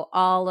about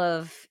all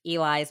of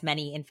Eli's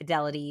many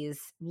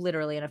infidelities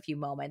literally in a few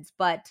moments.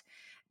 But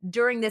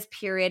during this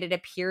period, it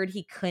appeared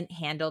he couldn't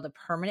handle the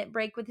permanent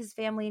break with his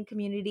family and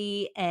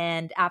community.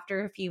 And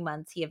after a few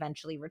months, he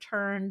eventually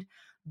returned,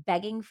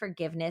 begging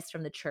forgiveness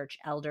from the church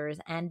elders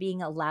and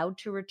being allowed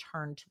to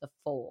return to the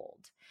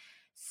fold.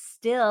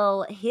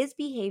 Still, his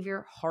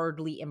behavior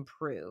hardly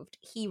improved.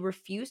 He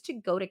refused to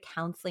go to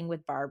counseling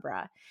with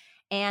Barbara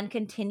and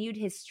continued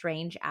his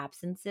strange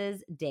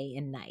absences day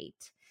and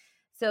night.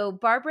 So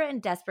Barbara, in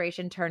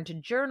desperation, turned to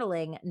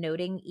journaling,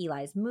 noting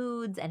Eli's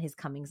moods and his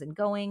comings and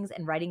goings,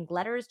 and writing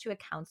letters to a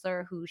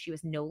counselor who she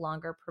was no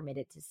longer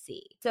permitted to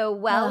see. So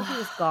while he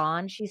was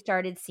gone, she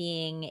started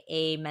seeing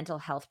a mental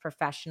health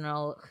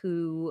professional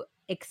who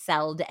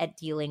excelled at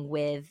dealing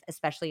with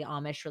especially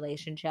Amish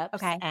relationships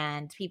Okay.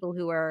 and people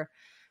who were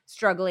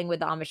struggling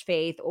with the Amish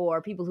faith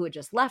or people who had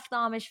just left the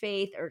Amish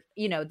faith or,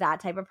 that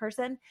type of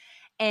person.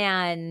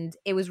 And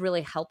it was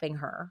really helping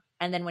her.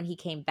 And then when he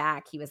came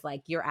back, he was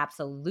like, you're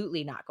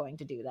absolutely not going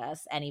to do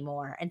this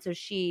anymore. And so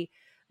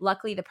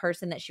luckily the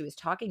person that she was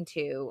talking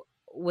to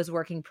was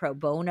working pro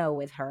bono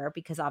with her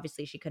because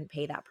obviously she couldn't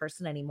pay that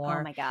person Oh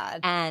anymore. my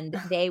God. And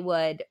they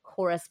would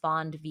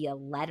correspond via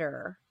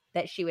letter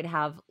that she would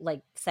have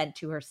like sent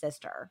to her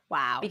sister.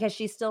 Wow. Because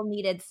she still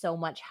needed so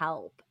much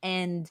help.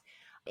 And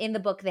in the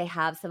book, they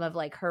have some of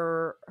like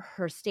her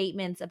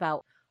statements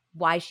about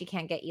why she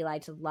can't get Eli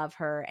to love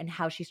her and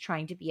how she's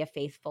trying to be a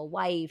faithful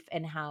wife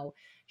and how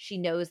she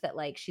knows that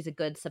like she's a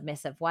good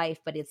submissive wife,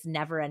 but it's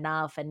never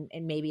enough. And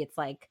maybe it's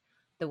like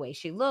the way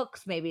she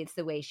looks, maybe it's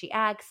the way she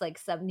acts, like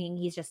something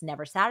he's just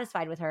never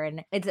satisfied with her.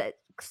 And it's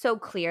so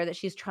clear that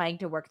she's trying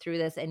to work through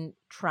this and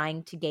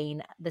trying to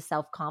gain the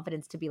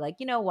self-confidence to be like,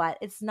 you know what,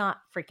 it's not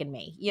freaking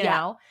me, you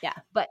know? Yeah.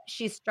 But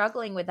she's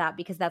struggling with that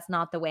because that's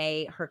not the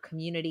way her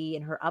community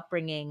and her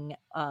upbringing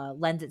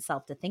lends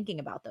itself to thinking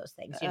about those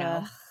things, you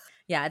know?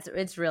 Yeah,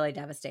 it's really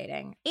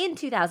devastating. In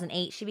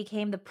 2008, she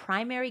became the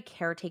primary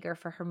caretaker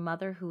for her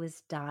mother who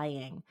was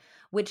dying,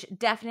 which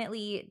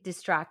definitely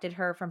distracted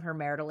her from her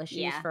marital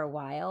issues for a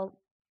while.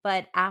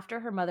 But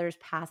after her mother's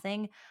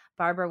passing,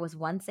 Barbara was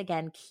once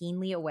again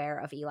keenly aware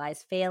of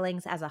Eli's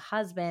failings as a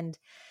husband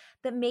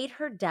that made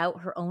her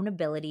doubt her own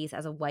abilities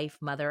as a wife,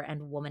 mother,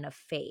 and woman of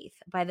faith.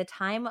 By the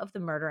time of the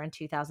murder in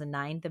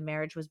 2009, the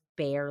marriage was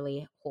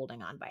barely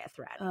holding on by a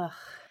thread. Ugh.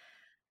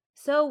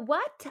 So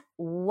what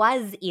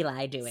was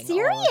Eli doing all of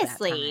that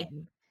Seriously?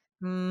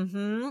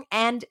 time?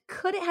 And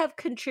could it have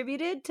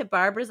contributed to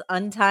Barbara's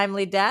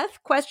untimely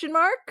death? Question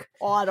mark.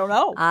 Oh, I don't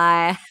know.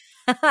 I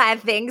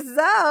think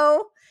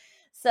so.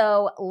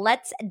 So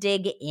let's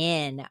dig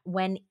in.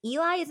 When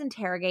Eli is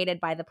interrogated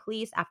by the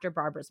police after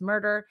Barbara's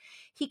murder,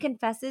 he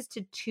confesses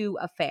to 2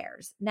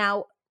 affairs.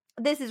 Now,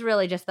 this is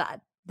really just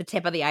the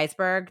tip of the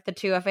iceberg. The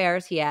 2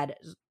 affairs, he had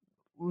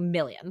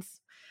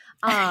millions.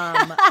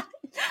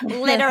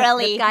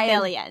 Literally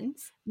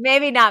millions.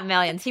 Maybe not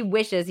millions. He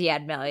wishes he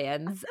had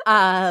millions.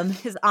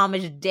 His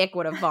Amish dick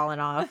would have fallen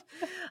off.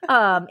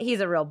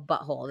 He's a real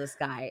butthole, this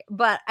guy.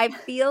 But I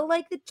feel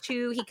like the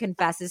 2 he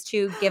confesses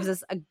to gives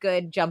us a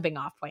good jumping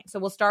off point. So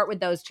we'll start with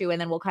those 2 and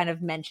then we'll kind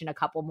of mention a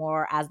couple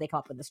more as they come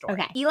up in the story.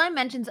 Okay. Eli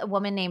mentions a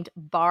woman named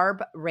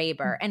Barb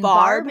Raber. And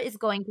Barb? Barb is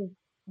going to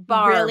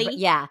Really?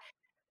 Yeah.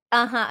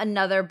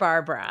 Another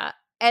Barbara.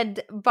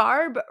 And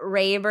Barb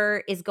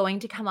Raber is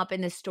going to come up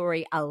in this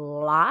story a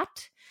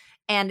lot.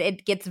 And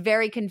it gets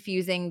very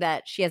confusing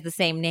that she has the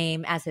same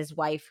name as his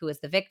wife, who is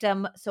the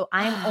victim. So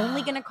I'm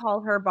only going to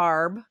call her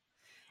Barb.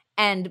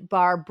 And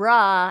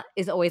Barbara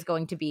is always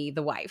going to be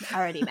the wife.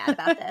 Already mad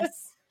about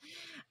this.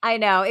 I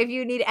know. If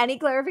you need any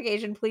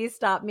clarification, please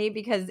stop me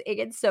because it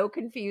gets so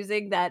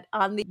confusing that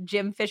on the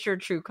Jim Fisher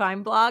True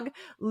Crime blog,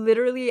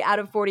 literally out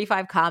of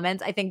 45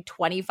 comments, I think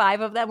 25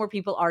 of them were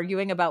people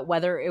arguing about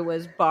whether it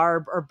was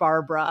Barb or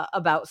Barbara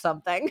about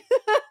something.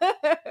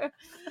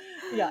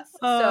 Yes.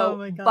 Oh So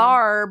my God.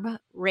 Barb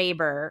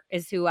Raber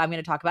is who I'm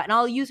going to talk about. And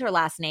I'll use her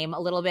last name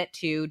a little bit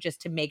too,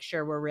 just to make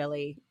sure we're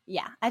really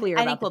clear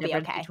I about think the we'll be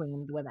difference okay.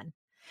 between the women.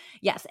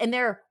 Yes. And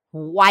they're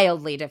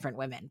wildly different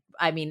women.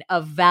 I mean,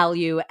 of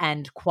value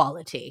and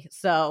quality.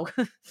 So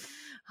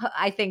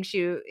I think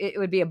it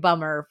would be a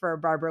bummer for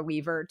Barbara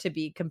Weaver to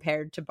be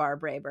compared to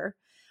Barb Raber.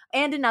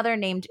 And another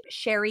named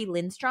Sherry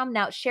Lindstrom.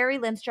 Now, Sherry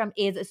Lindstrom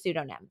is a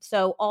pseudonym.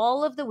 So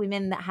all of the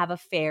women that have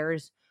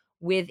affairs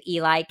with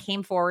Eli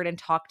came forward and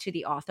talked to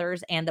the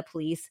authors and the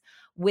police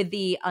with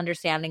the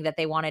understanding that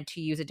they wanted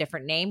to use a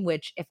different name,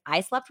 which if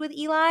I slept with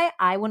Eli,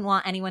 I wouldn't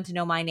want anyone to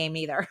know my name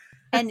either.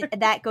 And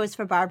that goes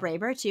for Barb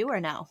Raber too,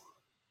 or no?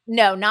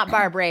 No, not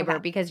Barb Raber, Okay.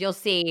 because you'll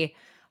see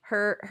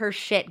her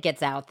shit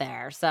gets out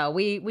there. So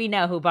we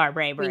know who Barb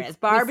Raber is.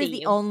 Barb is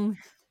the only.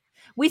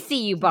 We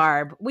see you,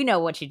 Barb. We know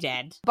what you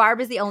did. Barb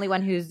is the only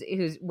one who's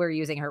we're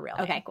using her real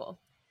name. Okay, cool.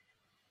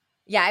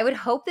 Yeah, I would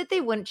hope that they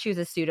wouldn't choose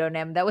a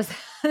pseudonym that was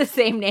the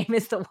same name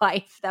as the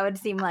wife. That would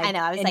seem like I know.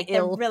 I was like,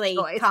 they're really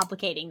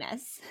complicating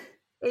this.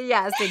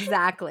 Yes,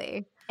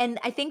 exactly. And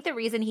I think the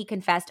reason he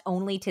confessed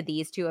only to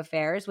these 2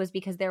 affairs was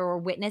because there were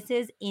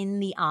witnesses in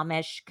the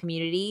Amish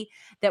community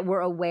that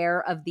were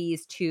aware of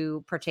these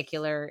 2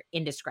 particular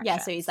indiscretions. Yeah,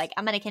 so he's like,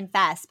 I'm going to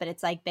confess, but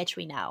it's like, bitch,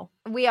 we know.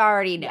 We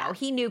already know. Yeah.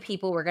 He knew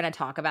people were going to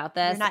talk about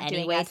this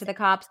anyway to the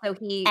cops. So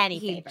he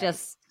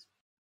just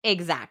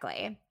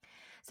exactly.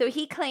 So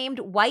he claimed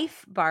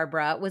wife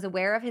Barbara was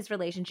aware of his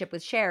relationship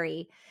with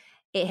Sherry.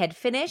 It had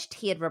finished,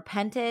 he had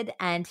repented,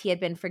 and he had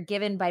been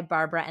forgiven by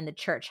Barbara and the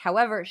church.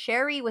 However,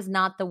 Sherry was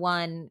not the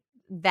one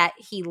that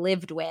he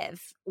lived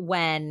with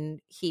when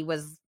he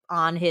was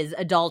on his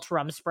adult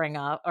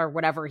Rumspringa or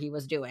whatever he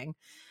was doing.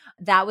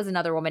 That was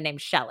another woman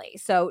named Shelley.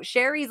 So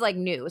Sherry's like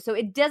new. So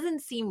it doesn't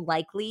seem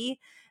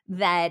likely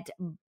that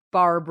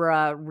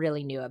Barbara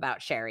really knew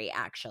about Sherry,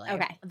 actually.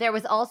 Okay. There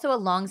was also a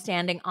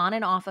longstanding on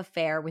and off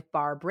affair with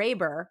Barb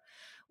Raber,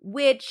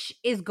 which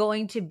is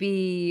going to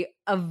be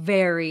a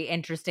very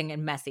interesting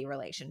and messy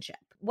relationship.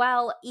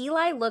 While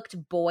Eli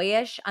looked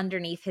boyish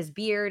underneath his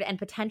beard and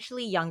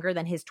potentially younger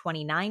than his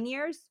 29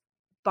 years,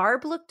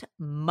 Barb looked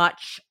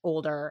much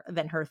older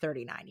than her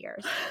 39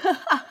 years.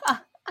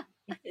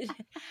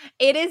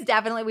 It is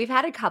definitely, we've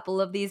had a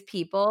couple of these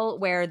people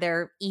where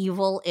their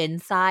evil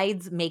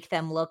insides make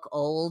them look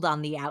old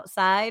on the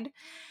outside.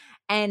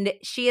 And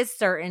she is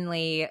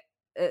certainly,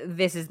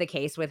 this is the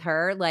case with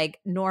her. Like,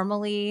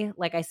 normally,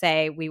 like I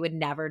say, we would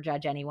never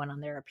judge anyone on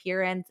their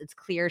appearance. It's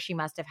clear she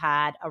must have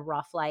had a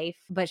rough life,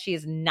 but she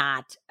is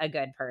not a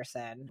good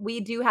person. We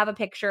do have a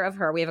picture of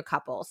her. We have a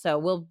couple. So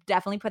we'll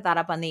definitely put that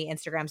up on the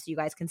Instagram so you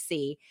guys can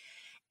see.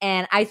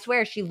 And I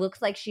swear she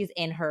looks like she's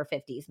in her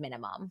 50s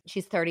minimum.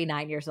 She's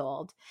 39 years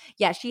old.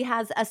 Yeah, she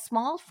has a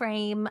small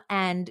frame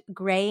and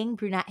graying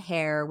brunette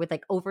hair with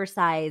like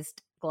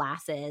oversized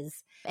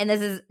glasses. And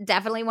this is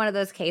definitely one of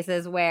those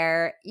cases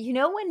where, you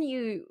know, when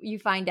you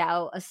find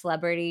out a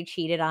celebrity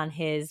cheated on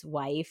his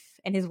wife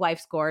and his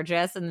wife's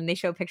gorgeous, and then they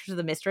show pictures of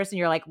the mistress and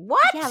you're like,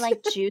 what? Yeah,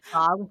 like Jude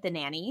Law with the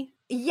nanny.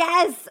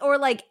 Yes, or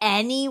like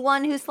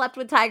anyone who slept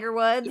with Tiger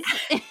Woods.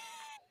 Yeah.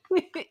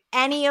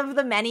 Any of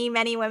the many,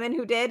 many women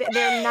who did,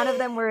 none of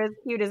them were as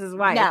cute as his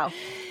wife. No.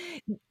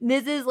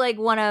 This is like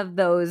one of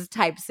those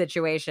type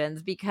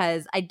situations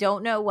because I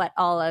don't know what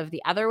all of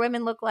the other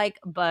women look like,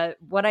 but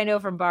what I know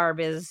from Barb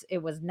is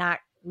it was not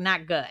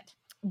good.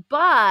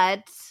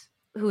 But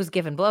who's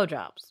giving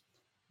blowjobs?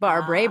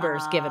 Barb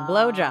Raber's giving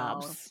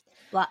blowjobs.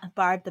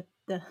 Barb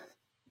the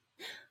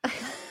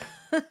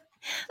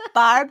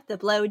Barb the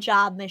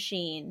blowjob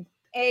machine.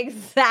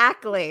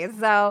 Exactly.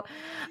 So,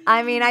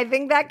 I mean, I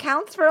think that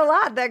counts for a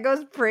lot. That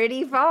goes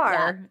pretty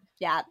far.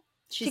 Yeah.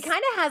 She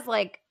kind of has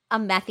like a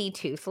methy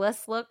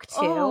toothless look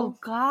too. Oh,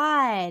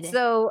 God.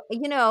 So,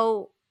 you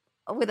know,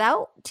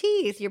 without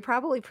teeth, you're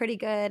probably pretty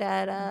good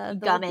at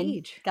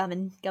gumming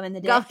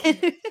the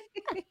dick.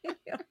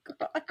 Oh,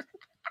 God.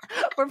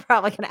 We're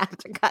probably going to have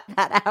to cut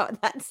that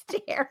out. That's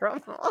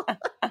terrible.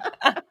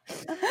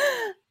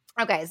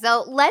 Okay,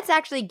 so let's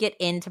actually get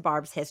into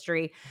Barb's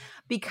history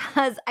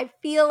because I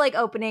feel like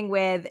opening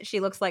with she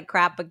looks like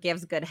crap but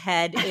gives good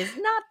head is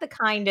not the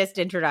kindest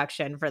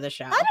introduction for the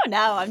show. I don't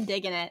know. I'm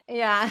digging it.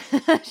 Yeah.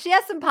 She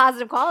has some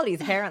positive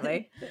qualities,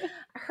 apparently.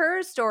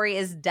 Her story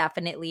is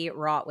definitely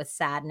wrought with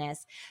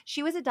sadness.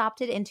 She was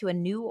adopted into a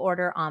New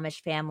Order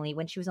Amish family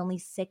when she was only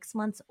 6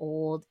 months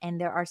old, and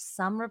there are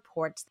some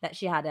reports that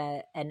she had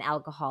an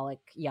alcoholic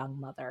young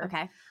mother.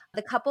 Okay.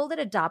 The couple that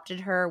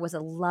adopted her was a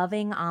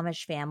loving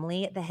Amish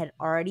family that had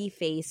already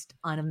faced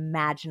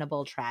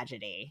unimaginable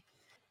tragedy.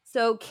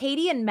 So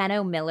Katie and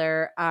Menno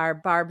Miller are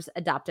Barb's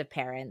adoptive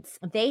parents.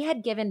 They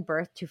had given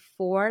birth to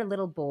 4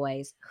 little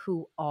boys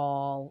who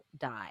all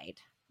died.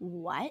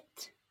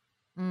 What?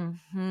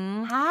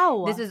 Mm-hmm.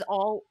 How? This is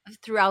all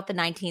throughout the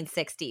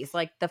 1960s.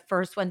 Like the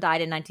first one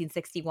died in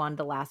 1961.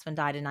 The last one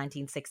died in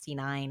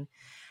 1969.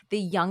 The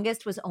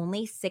youngest was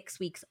only 6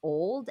 weeks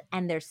old,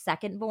 and their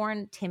second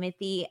born,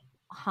 Timothy,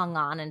 hung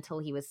on until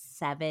he was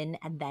 7,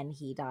 and then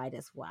he died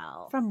as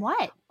well. From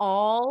what?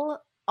 All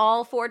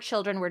 4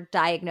 children were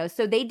diagnosed.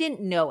 So they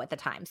didn't know at the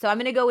time. So I'm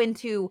going to go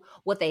into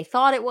what they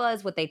thought it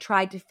was, what they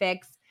tried to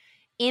fix.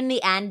 In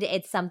the end,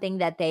 it's something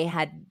that they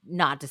had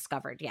not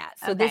discovered yet.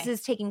 So This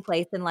is taking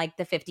place in like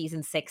the 50s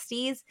and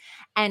 60s.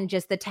 And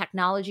just the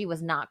technology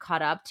was not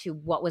caught up to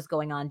what was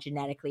going on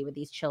genetically with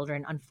these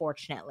children,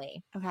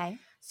 unfortunately. Okay.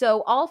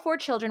 So all 4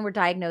 children were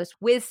diagnosed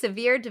with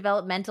severe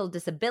developmental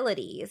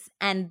disabilities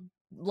and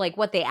like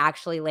what they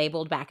actually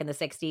labeled back in the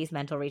 60s,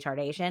 mental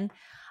retardation,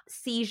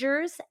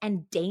 seizures,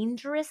 and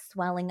dangerous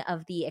swelling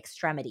of the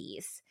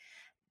extremities.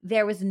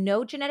 There was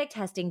no genetic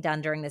testing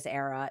done during this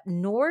era,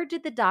 nor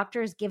did the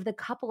doctors give the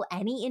couple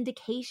any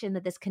indication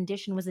that this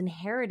condition was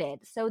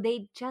inherited. So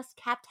they just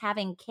kept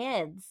having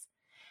kids,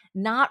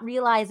 not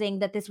realizing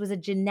that this was a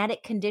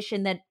genetic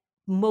condition that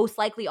most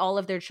likely all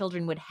of their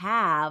children would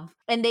have.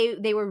 And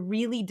they were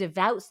really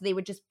devout, so they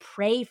would just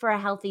pray for a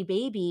healthy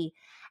baby.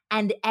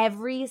 And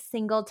every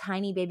single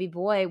tiny baby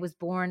boy was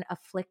born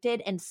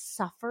afflicted and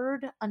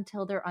suffered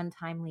until their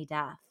untimely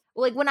death.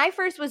 Like when I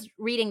first was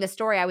reading the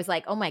story, I was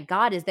like, oh my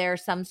God, is there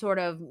some sort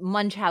of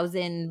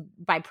Munchausen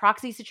by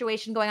proxy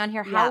situation going on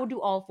here? Yeah. How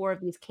do all 4 of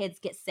these kids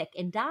get sick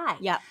and die?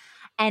 Yeah.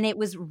 And it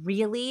was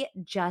really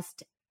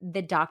just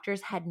the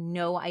doctors had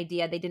no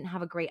idea. They didn't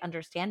have a great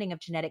understanding of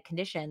genetic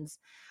conditions.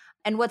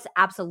 And what's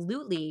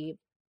absolutely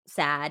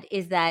sad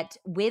is that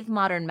with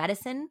modern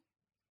medicine,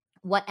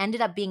 what ended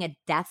up being a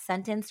death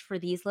sentence for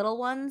these little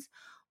ones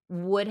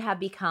would have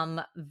become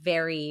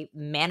very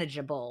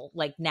manageable,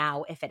 like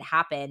now if it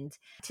happened.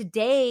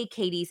 Today,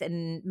 Katie's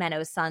and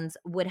Menno's sons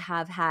would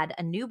have had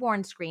a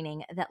newborn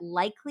screening that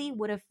likely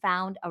would have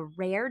found a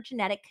rare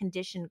genetic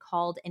condition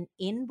called an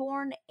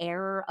inborn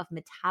error of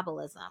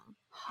metabolism.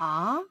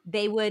 Huh?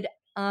 They would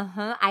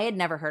I had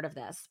never heard of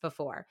this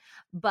before,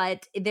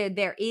 but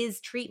there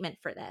is treatment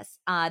for this.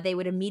 They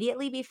would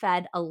immediately be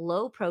fed a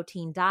low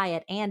protein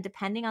diet and,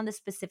 depending on the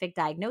specific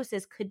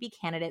diagnosis, could be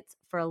candidates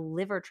for a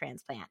liver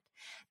transplant.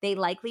 They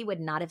likely would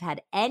not have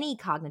had any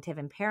cognitive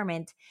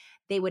impairment.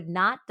 They would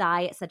not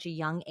die at such a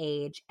young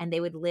age, and they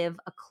would live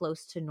a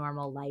close to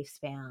normal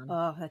lifespan.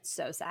 Oh, that's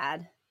so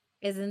sad.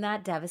 Isn't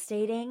that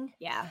devastating?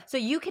 Yeah. So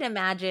you can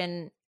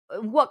imagine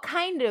what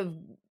kind of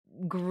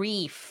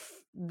grief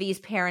these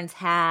parents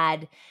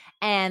had,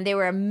 and they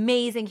were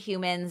amazing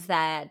humans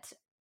that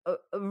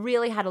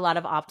really had a lot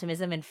of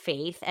optimism and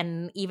faith.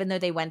 And even though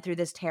they went through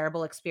this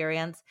terrible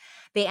experience,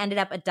 they ended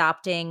up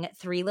adopting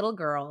 3 little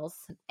girls,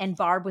 and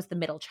Barb was the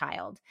middle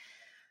child.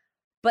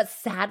 But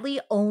sadly,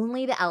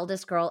 only the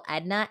eldest girl,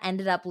 Edna,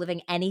 ended up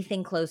living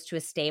anything close to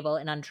a stable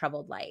and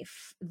untroubled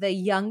life. The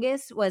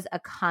youngest was a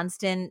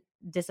constant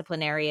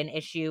disciplinarian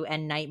issue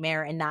and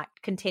nightmare, and that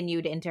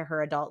continued into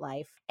her adult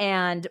life.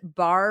 And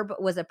Barb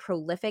was a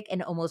prolific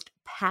and almost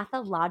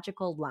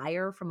pathological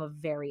liar from a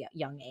very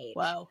young age.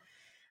 Whoa.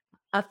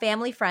 A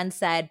family friend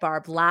said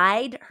Barb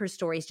lied. Her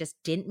stories just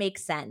didn't make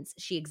sense.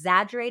 She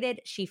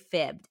exaggerated, she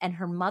fibbed, and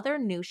her mother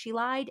knew she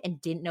lied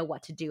and didn't know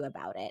what to do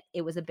about it.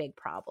 It was a big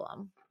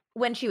problem.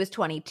 When she was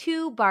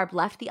 22, Barb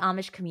left the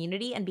Amish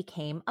community and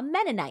became a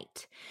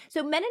Mennonite.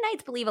 So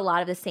Mennonites believe a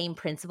lot of the same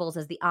principles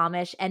as the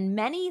Amish, and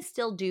many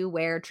still do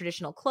wear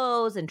traditional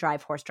clothes and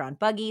drive horse-drawn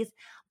buggies,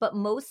 but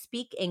most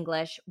speak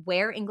English,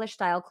 wear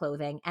English-style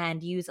clothing,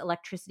 and use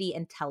electricity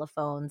and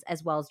telephones,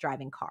 as well as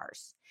driving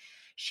cars.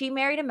 She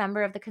married a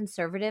member of the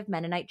conservative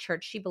Mennonite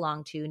church she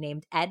belonged to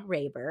named Ed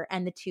Raber,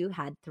 and the two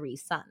had 3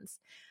 sons.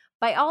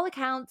 By all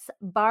accounts,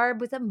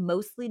 Barb was a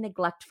mostly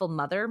neglectful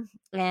mother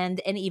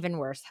and an even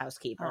worse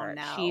housekeeper. Oh,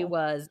 no. She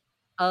was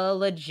a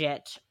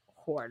legit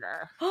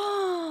hoarder.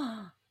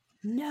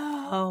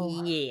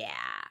 No. Yeah.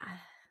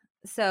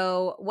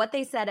 So what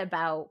they said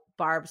about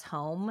Barb's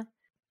home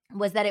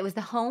was that it was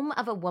the home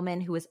of a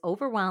woman who was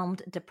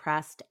overwhelmed,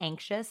 depressed,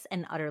 anxious,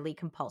 and utterly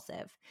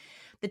compulsive.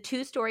 The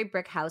 2-story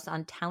brick house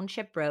on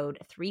Township Road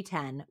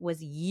 310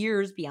 was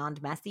years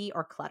beyond messy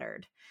or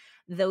cluttered.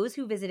 Those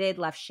who visited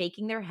left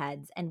shaking their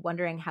heads and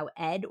wondering how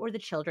Ed or the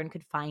children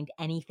could find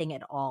anything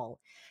at all.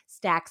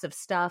 Stacks of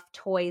stuff,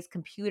 toys,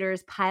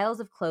 computers, piles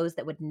of clothes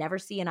that would never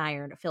see an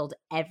iron filled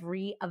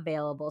every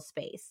available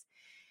space.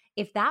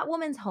 If that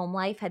woman's home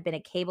life had been a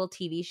cable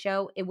TV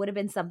show, it would have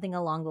been something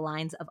along the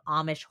lines of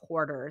Amish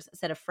hoarders,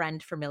 said a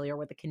friend familiar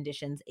with the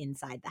conditions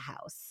inside the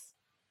house.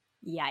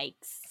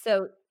 Yikes.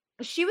 So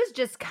she was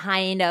just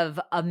kind of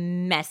a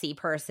messy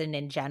person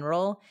in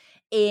general.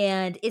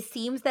 And it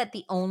seems that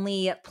the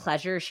only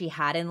pleasure she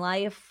had in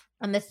life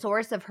and the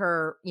source of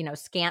her,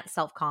 scant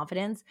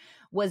self-confidence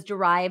was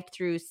derived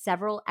through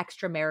several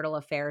extramarital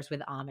affairs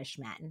with Amish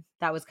men.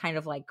 That was kind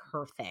of like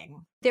her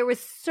thing. There was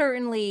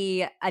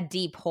certainly a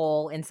deep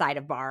hole inside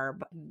of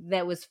Barb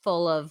that was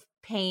full of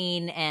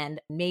pain,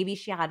 and maybe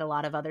she had a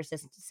lot of other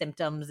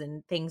symptoms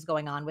and things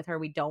going on with her.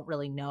 We don't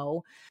really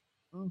know.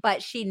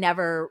 But she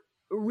never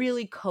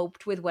really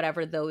coped with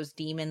whatever those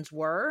demons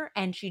were,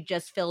 and she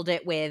just filled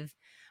it with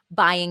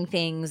buying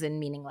things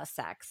and meaningless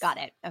sex. Got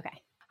it.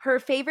 Okay. Her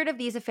favorite of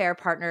these affair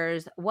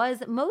partners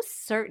was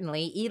most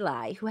certainly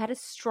Eli, who had a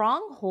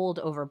strong hold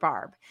over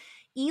Barb.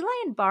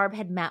 Eli and Barb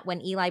had met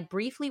when Eli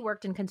briefly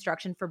worked in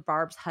construction for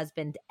Barb's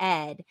husband,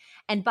 Ed,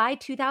 and by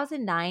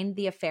 2009,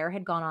 the affair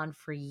had gone on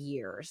for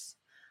years.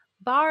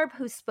 Barb,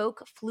 who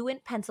spoke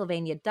fluent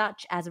Pennsylvania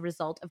Dutch as a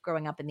result of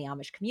growing up in the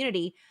Amish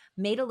community,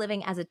 made a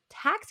living as a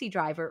taxi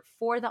driver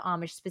for the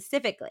Amish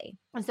specifically.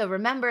 And so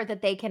remember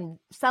that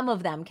some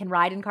of them can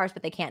ride in cars,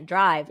 but they can't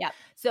drive. Yep.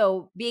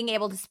 So being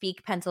able to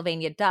speak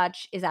Pennsylvania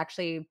Dutch is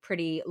actually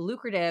pretty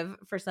lucrative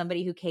for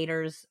somebody who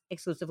caters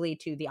exclusively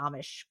to the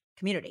Amish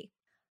community.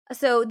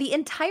 So the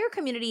entire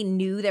community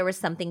knew there was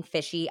something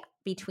fishy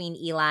between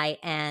Eli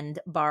and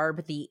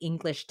Barb, the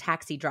English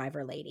taxi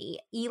driver lady.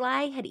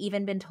 Eli had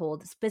even been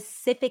told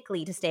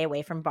specifically to stay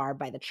away from Barb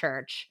by the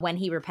church when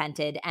he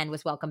repented and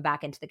was welcomed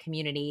back into the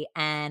community.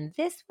 And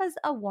this was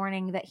a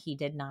warning that he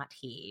did not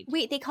heed.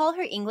 Wait, they call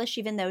her English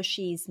even though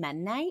she's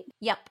Mennonite?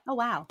 Yep. Oh,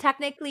 wow.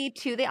 Technically,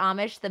 to the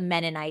Amish, the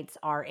Mennonites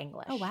are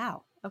English. Oh,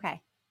 wow. Okay.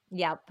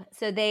 Yep.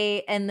 So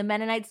the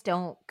Mennonites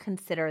don't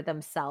consider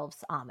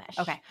themselves Amish.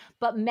 Okay.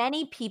 But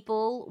many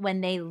people,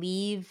 when they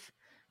leave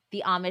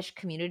the Amish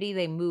community,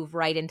 they move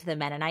right into the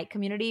Mennonite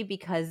community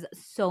because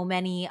so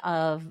many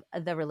of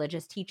the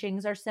religious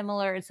teachings are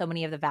similar and so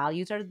many of the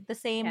values are the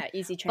same. Yeah,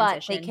 easy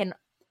transition.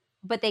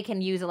 But they can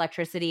use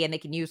electricity and they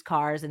can use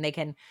cars and they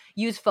can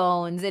use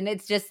phones, and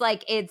it's just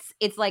like it's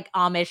like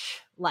Amish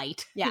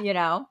light,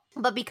 Yeah.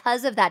 But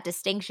because of that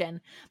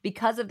distinction,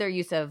 because of their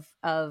use of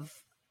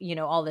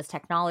all this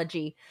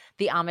technology,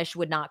 the Amish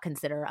would not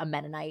consider a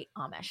Mennonite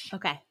Amish.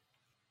 Okay.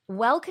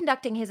 While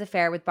conducting his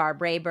affair with Barb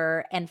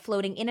Raber and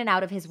floating in and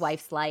out of his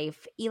wife's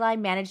life, Eli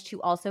managed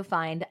to also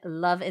find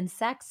love and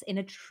sex in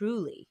a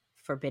truly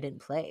forbidden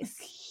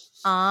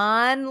place.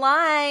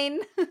 Online.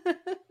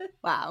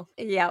 Wow.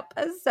 Yep.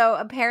 So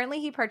apparently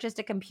he purchased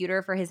a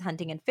computer for his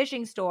hunting and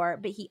fishing store,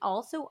 but he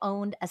also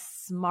owned a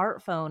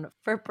smartphone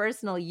for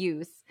personal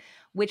use,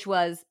 which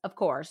was, of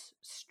course,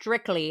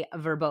 strictly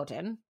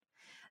verboten.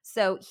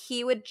 So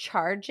he would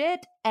charge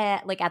it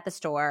at the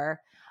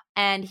store,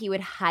 and he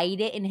would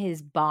hide it in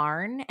his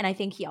barn. And I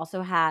think he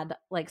also had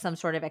some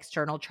sort of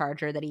external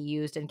charger that he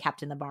used and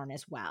kept in the barn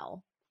as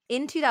well.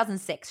 In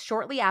 2006,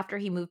 shortly after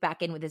he moved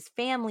back in with his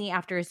family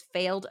after his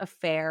failed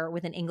affair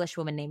with an English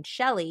woman named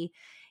Shelley,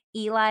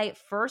 Eli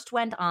first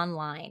went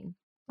online.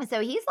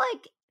 So he's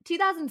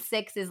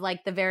 2006 is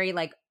like the very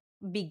like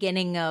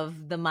beginning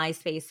of the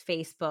MySpace,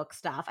 Facebook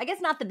stuff. I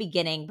guess not the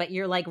beginning, but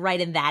you're like right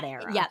in that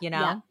era, Yep, you know?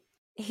 yep.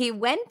 He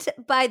went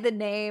by the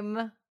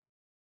name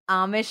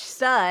Amish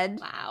Stud.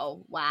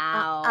 Wow.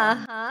 Wow.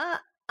 Uh-huh.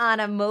 On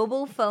a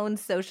mobile phone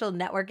social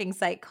networking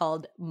site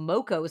called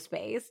Moco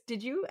Space.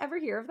 Did you ever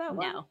hear of that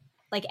one? No.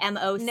 Like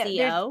No, there's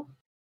MOCO?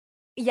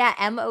 yeah,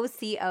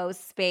 MOCO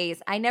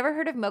Space. I never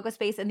heard of Moco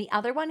Space, and the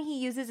other one he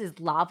uses is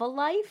Lava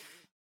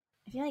Life.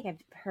 I feel like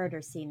I've heard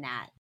or seen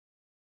that.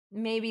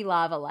 Maybe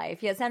Lava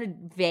Life. Yeah, it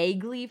sounded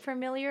vaguely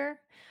familiar.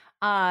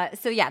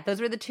 So yeah, those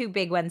were the two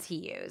big ones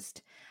he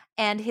used.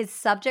 And his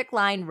subject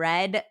line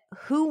read,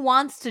 "Who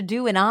wants to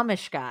do an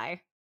Amish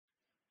guy?"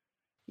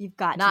 You've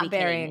got to Not be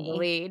kidding burying the me.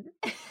 lead.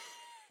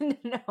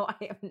 No, I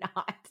am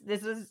not.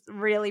 This was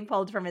really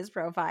pulled from his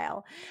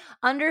profile.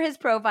 Under his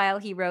profile,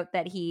 he wrote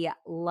that he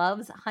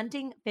loves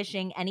hunting,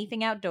 fishing,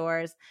 anything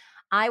outdoors.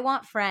 I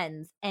want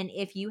friends, and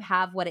if you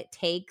have what it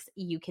takes,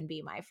 you can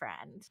be my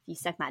friend. You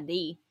suck my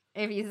D.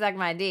 If you suck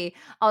my D.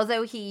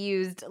 Also, he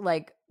used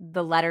like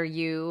the letter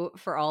U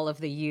for all of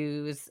the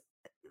U's,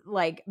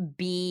 like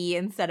B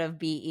instead of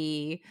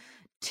BE,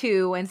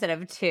 two instead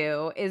of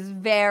two is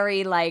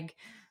very like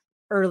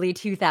early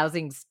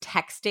 2000s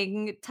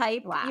texting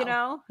type, Wow. you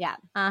know? Yeah.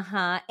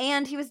 Uh-huh.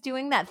 And he was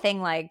doing that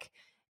thing like,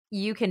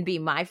 you can be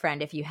my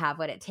friend if you have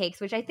what it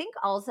takes, which I think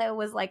also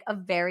was like a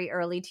very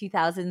early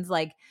 2000s,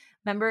 like,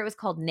 remember it was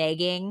called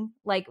negging?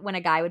 Like when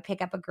a guy would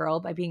pick up a girl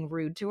by being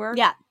rude to her?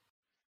 Yeah.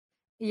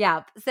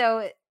 Yeah.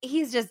 So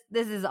he's just,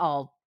 this is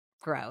all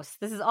gross.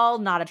 This is all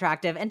not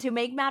attractive. And to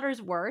make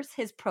matters worse,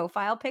 his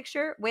profile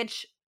picture,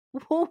 which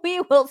we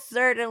will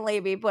certainly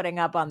be putting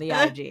up on the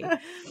IG,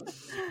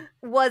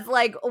 was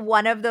like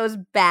one of those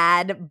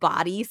bad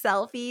body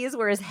selfies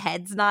where his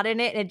head's not in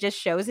it and it just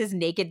shows his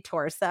naked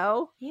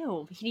torso.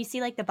 Ew. Can you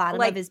see like the bottom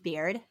Like, of his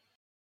beard?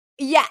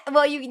 yeah,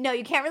 well, you know,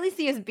 you can't really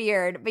see his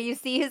beard, but you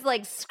see his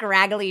like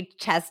scraggly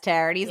chest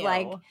hair, and he's Ew.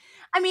 like,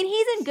 I mean,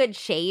 he's in good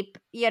shape,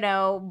 you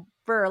know,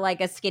 for like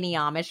a skinny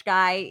Amish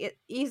guy.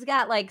 He's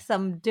got like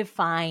some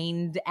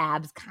defined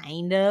abs,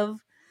 kind of,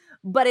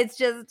 but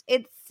it's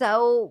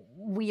so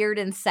weird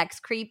and sex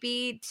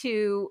creepy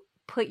to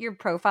put your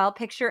profile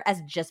picture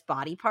as just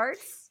body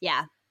parts.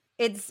 Yeah.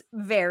 It's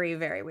very,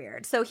 very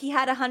weird. So he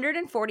had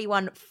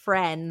 141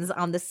 friends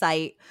on the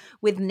site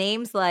with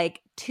names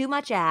like Too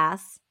Much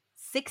Ass,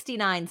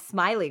 69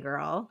 Smiley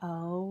Girl.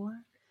 Oh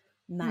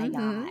my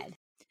Mhm. God.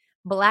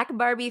 Black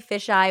Barbie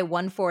Fisheye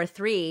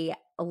 143,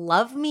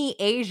 Love Me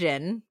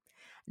Asian,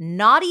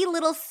 Naughty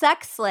Little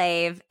Sex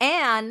Slave,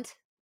 and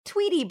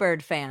Tweety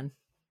Bird fan.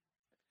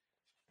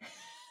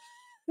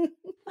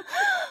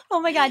 Oh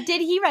my God.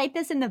 Did he write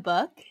this in the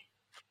book?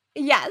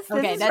 Yes, this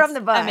Okay, is that's from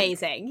the book.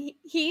 amazing.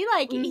 He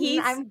like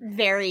he's I'm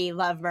very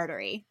love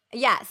murdery.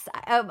 Yes,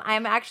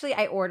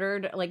 I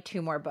ordered like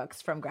 2 more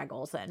books from Greg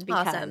Olson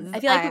because Awesome. I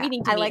feel like we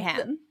need to meet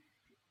him.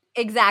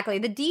 Exactly.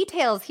 The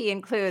details he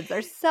includes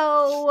are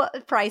so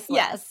priceless.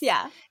 Yes,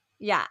 yeah.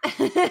 Yeah.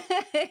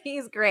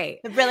 He's great.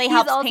 It really He's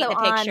helps also paint the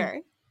on- picture.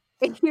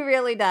 He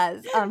really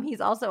does.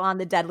 He's also on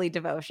the Deadly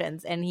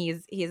Devotions, and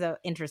he's an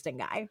interesting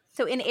guy.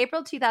 So in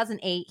April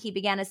 2008, he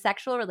began a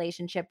sexual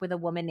relationship with a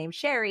woman named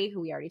Sherry, who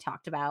we already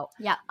talked about.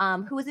 Yeah.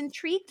 Who was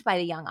intrigued by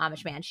the young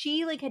Amish man.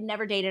 She like had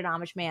never dated an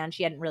Amish man.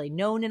 She hadn't really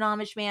known an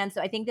Amish man.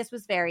 So I think this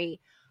was very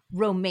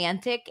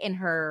romantic in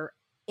her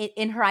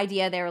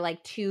idea. They were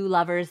like two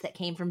lovers that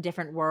came from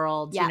different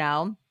worlds, Yeah. you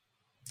know?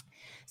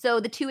 So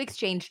the two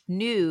exchanged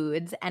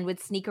nudes and would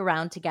sneak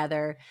around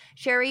together,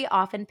 Sherry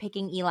often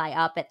picking Eli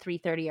up at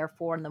 3:30 or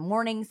 4 in the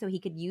morning so he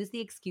could use the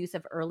excuse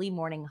of early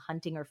morning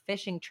hunting or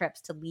fishing trips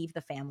to leave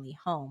the family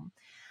home.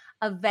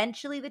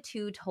 Eventually, the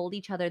two told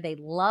each other they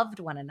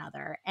loved one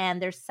another,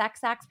 and their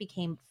sex acts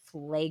became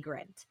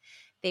flagrant.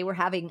 They were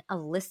having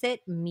illicit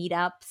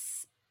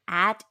meetups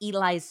at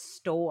Eli's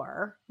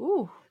store.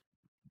 Ooh.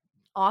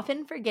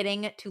 Often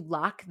forgetting to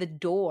lock the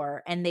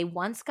door, and they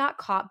once got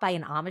caught by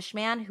an Amish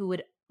man who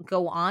would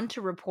go on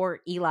to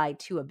report Eli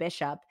to a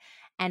bishop,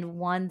 and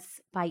once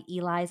by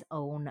Eli's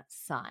own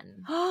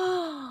son.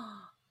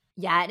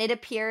 Yeah, and it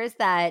appears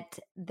that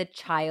the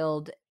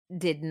child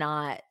did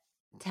not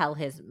tell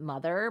his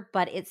mother,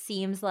 but it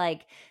seems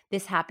like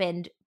this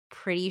happened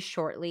pretty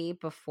shortly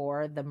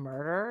before the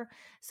murder.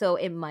 So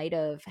it might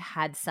have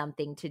had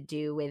something to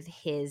do with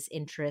his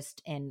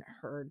interest in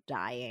her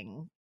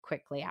dying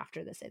quickly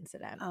after this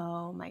incident.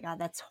 Oh my God,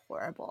 that's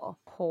horrible.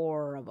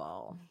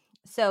 Horrible.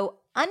 So,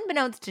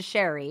 unbeknownst to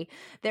Sherry,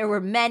 there were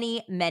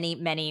many, many,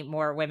 many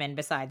more women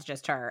besides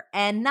just her,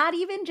 and not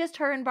even just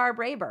her and Barb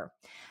Raber.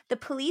 The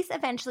police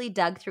eventually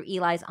dug through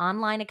Eli's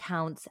online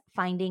accounts,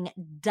 finding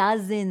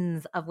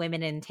dozens of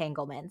women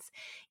entanglements.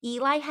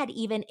 Eli had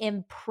even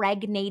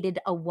impregnated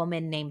a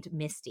woman named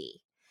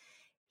Misty.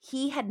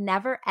 He had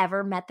never,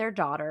 ever met their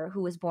daughter,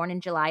 who was born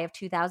in July of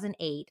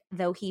 2008,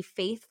 though he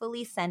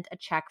faithfully sent a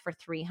check for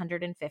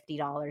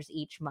 $350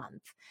 each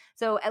month.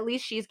 So at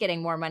least she's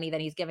getting more money than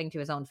he's giving to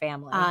his own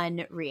family.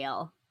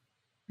 Unreal.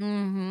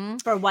 Mm-hmm.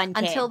 For one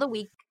kid. Until the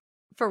week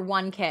for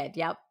one kid,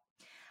 yep.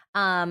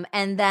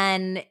 And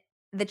then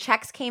The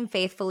checks came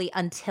faithfully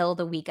until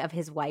the week of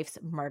his wife's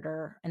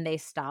murder, and they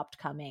stopped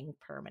coming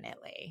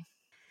permanently.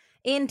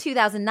 In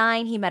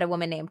 2009, he met a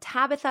woman named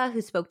Tabitha who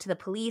spoke to the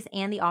police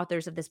and the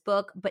authors of this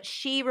book, but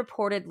she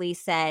reportedly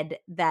said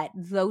that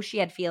though she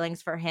had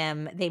feelings for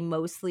him, they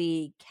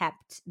mostly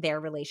kept their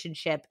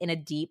relationship in a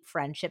deep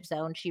friendship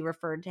zone. She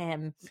referred to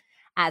him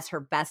as her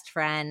best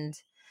friend.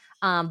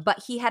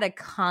 But he had a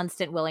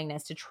constant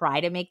willingness to try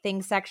to make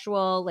things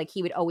sexual. Like,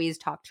 he would always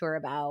talk to her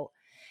about,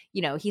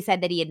 he said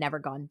that he had never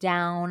gone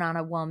down on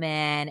a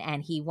woman,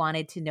 and he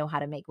wanted to know how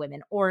to make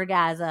women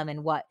orgasm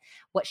and what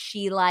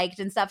she liked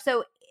and stuff.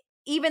 So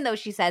even though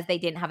she says they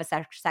didn't have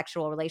a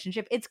sexual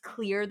relationship, it's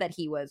clear that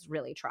he was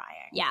really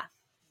trying. Yeah.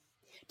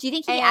 Do you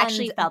think he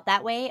actually felt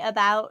that way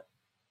about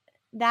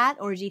that,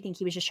 or do you think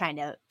he was just trying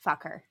to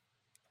fuck her?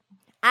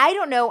 I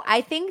don't know. I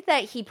think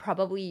that he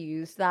probably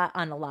used that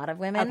on a lot of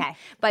women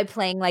by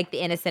playing like the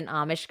innocent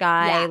Amish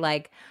guy. Yeah.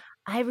 Like,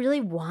 I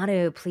really want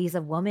to please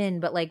a woman,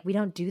 but like, we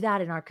don't do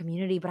that in our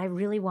community, but I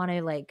really want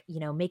to like,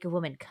 make a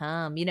woman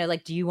come,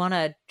 like, do you want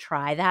to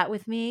try that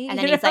with me? And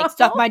then he's like,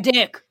 suck my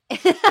dick.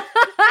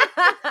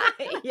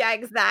 Yeah,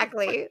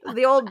 exactly.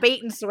 The old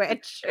bait and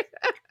switch.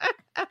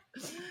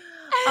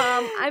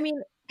 I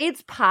mean,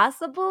 it's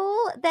possible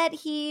that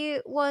he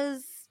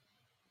was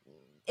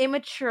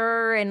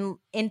immature and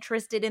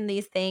interested in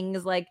these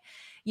things. Like,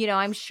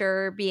 I'm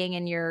sure being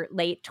in your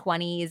late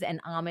 20s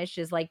and Amish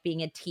is like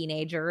being a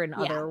teenager in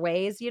other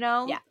ways,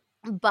 Yeah.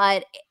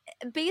 But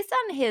based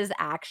on his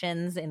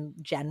actions in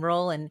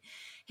general and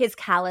his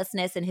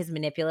callousness and his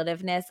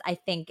manipulativeness, I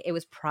think it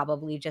was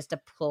probably just a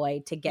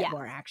ploy to get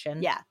more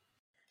action. Yeah.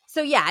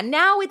 So yeah,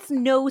 now it's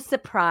no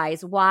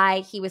surprise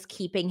why he was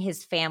keeping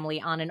his family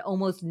on an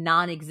almost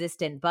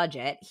non-existent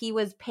budget. He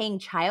was paying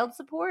child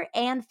support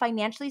and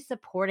financially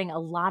supporting a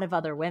lot of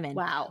other women.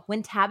 Wow.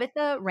 When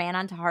Tabitha ran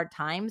onto hard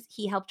times,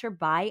 he helped her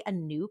buy a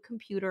new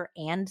computer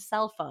and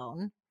cell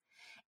phone.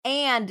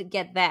 And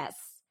get this,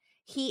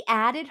 he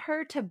added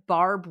her to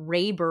Barb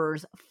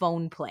Raber's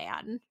phone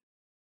plan.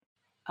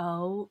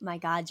 Oh my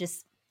God,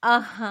 just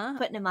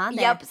putting him on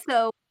there. Yep,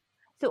 So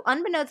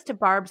unbeknownst to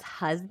Barb's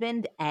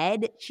husband,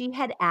 Ed, she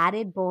had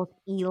added both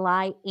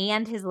Eli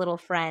and his little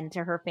friend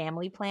to her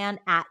family plan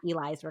at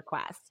Eli's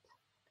request.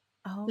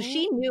 Oh. So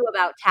she knew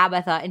about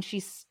Tabitha and she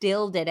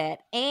still did it.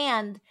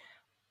 And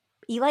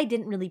Eli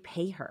didn't really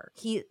pay her.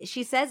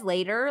 She says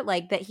later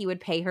like that he would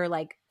pay her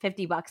like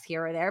 $50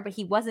 here or there, but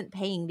he wasn't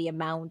paying the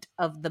amount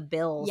of the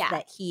bills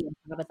that he and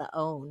Tabitha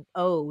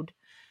owed.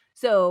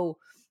 So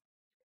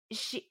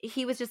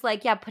he was just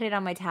like, yeah, put it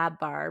on my tab,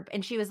 Barb.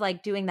 And she was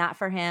like doing that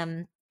for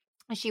him.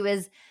 She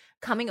was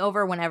coming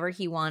over whenever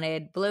he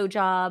wanted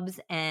blowjobs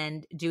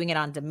and doing it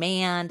on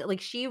demand.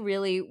 Like, she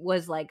really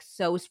was like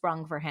so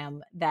sprung for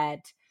him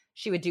that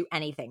she would do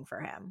anything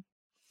for him.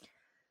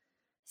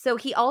 So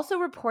he also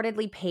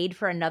reportedly paid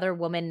for another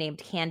woman named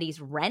Candy's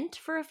rent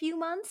for a few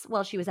months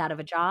while she was out of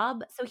a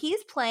job. So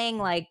he's playing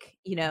like,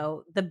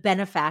 the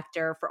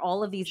benefactor for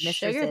all of these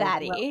mistresses. Sugar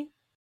daddy.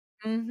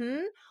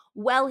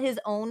 Well, his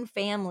own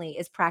family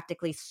is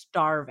practically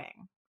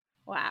starving.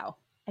 Wow.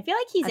 I feel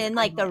like he's in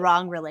like the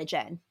wrong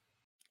religion.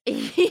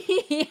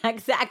 Yeah,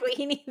 exactly.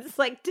 He needs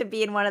like to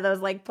be in one of those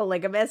like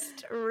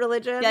polygamist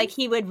religions. Like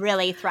he would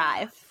really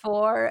thrive.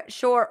 For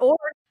sure. Or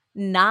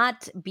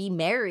not be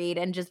married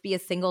and just be a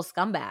single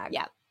scumbag.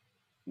 Yeah.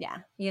 Yeah.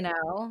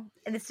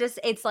 And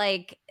it's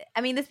like,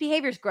 I mean, this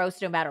behavior is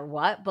gross no matter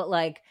what, but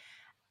like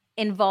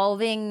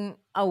involving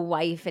a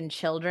wife and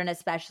children,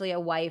 especially a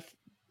wife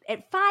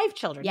at 5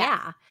 children.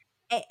 Yeah.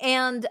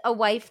 And a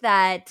wife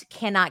that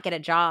cannot get a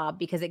job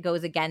because it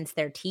goes against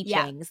their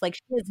teachings. Like,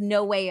 she has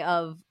no way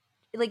of,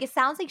 like, it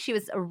sounds like she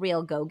was a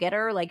real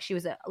go-getter. Like, she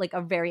was a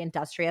very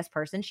industrious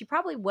person. She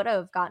probably would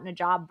have gotten a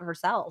job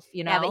herself,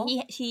 Yeah, but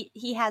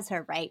he has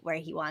her right where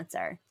he wants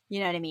her.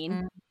 You know what I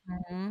mean?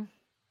 Mm-hmm.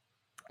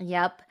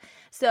 Yep.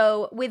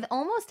 So with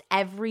almost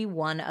every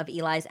one of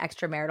Eli's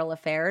extramarital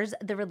affairs,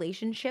 the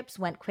relationships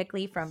went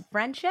quickly from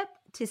friendship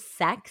to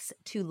sex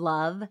to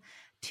love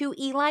to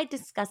Eli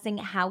discussing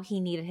how he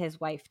needed his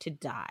wife to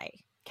die.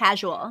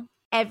 Casual.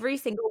 Every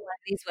single one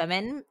of these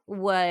women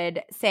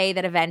would say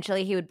that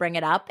eventually he would bring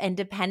it up, and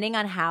depending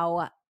on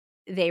how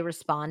they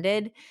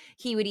responded,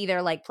 he would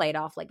either like play it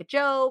off like a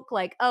joke,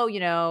 like, oh,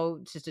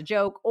 it's just a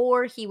joke,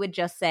 or he would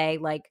just say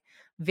like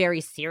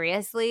very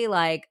seriously,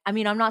 like, I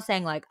mean, I'm not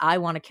saying like I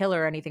want to kill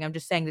her or anything. I'm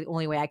just saying the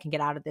only way I can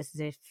get out of this is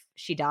if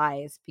she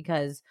dies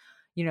because,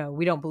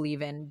 we don't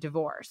believe in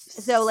divorce.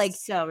 So like,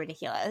 so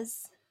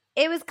ridiculous.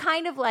 It was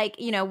kind of like,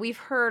 we've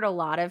heard a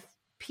lot of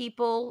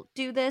people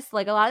do this,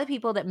 like a lot of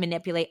people that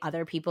manipulate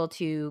other people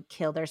to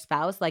kill their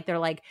spouse. Like, they're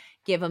like,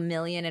 give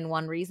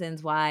 1,000,001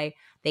 reasons why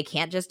they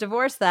can't just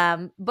divorce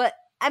them. But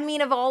I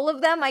mean, of all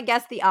of them, I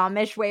guess the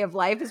Amish way of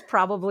life is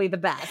probably the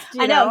best.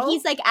 I know.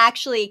 He's like,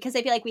 actually, because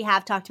I feel like we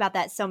have talked about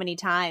that so many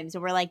times,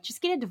 and we're like,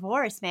 just get a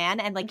divorce,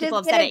 man. And like, people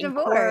have said it in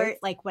court,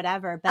 like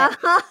whatever. But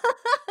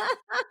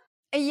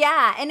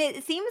Yeah, and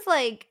it seems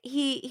like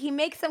he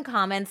makes some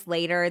comments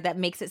later that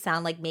makes it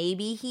sound like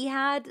maybe he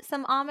had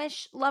some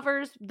Amish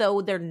lovers,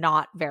 though they're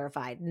not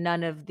verified.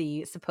 None of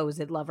the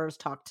supposed lovers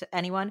talked to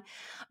anyone,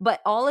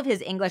 but all of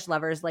his English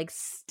lovers like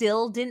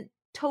still didn't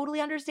totally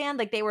understand.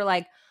 Like they were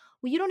like,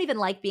 "Well, you don't even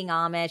like being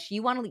Amish.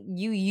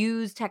 You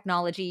use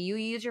technology, you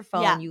use your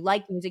phone, Yeah. you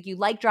like music, you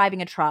like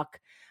driving a truck.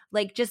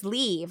 Like just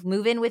leave,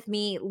 move in with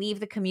me, leave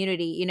the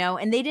community, you know?"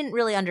 And they didn't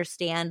really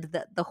understand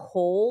the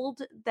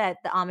hold that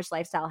the Amish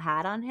lifestyle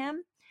had on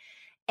him.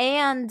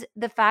 And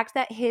the fact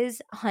that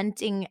his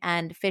hunting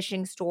and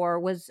fishing store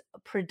was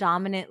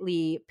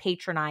predominantly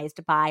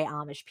patronized by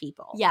Amish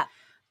people. Yeah.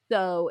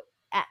 So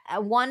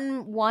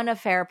one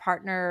affair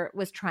partner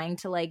was trying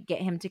to like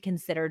get him to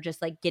consider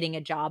just like getting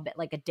a job at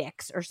like a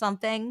Dick's or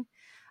something,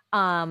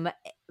 um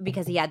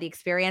because he had the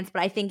experience,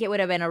 but I think it would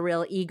have been a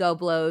real ego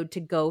blow to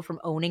go from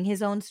owning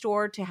his own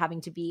store to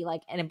having to be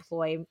like an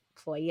employee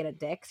at a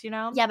Dick's, you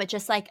know? Yeah, but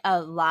just like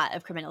a lot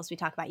of criminals we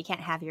talk about, you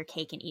can't have your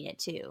cake and eat it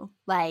too.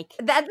 Like,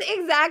 That's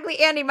exactly,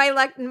 Andy.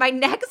 My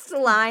next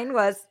line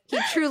was, he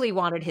truly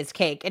wanted his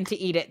cake and to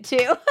eat it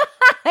too.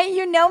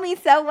 You know me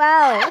so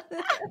well.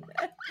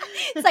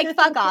 it's like,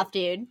 fuck off,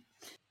 dude.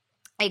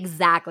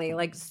 Exactly.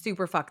 Like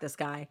super fuck this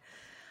guy.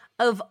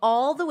 Of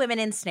all the women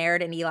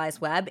ensnared in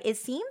Eli's web, it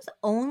seems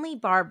only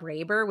Barb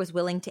Raber was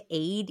willing to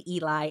aid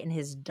Eli in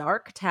his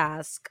dark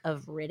task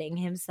of ridding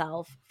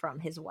himself from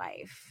his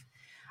wife.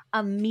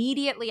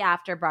 Immediately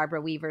after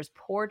Barbara Weaver's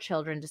poor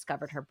children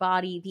discovered her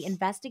body, the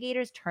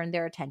investigators turned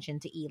their attention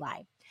to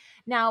Eli.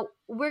 Now,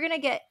 we're going to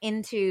get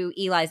into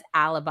Eli's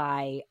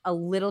alibi a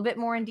little bit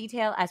more in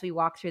detail as we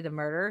walk through the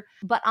murder,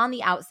 but on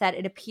the outset,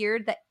 it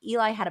appeared that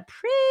Eli had a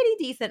pretty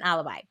decent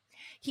alibi.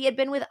 He had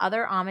been with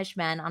other Amish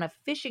men on a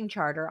fishing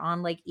charter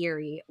on Lake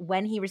Erie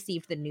when he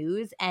received the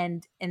news,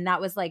 and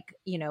that was like,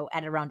 you know,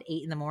 at around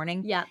 8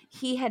 a.m. Yeah.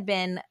 He had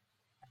been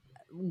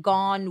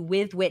gone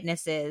with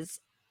witnesses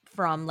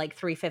from like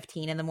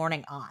 3:15 in the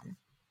morning on.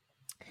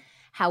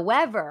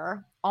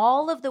 However,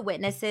 all of the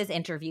witnesses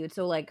interviewed,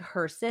 so like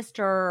her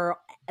sister,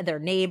 their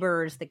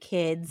neighbors, the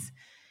kids,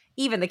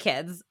 even the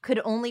kids,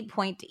 could only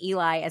point to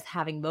Eli as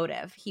having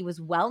motive. He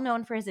was well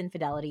known for his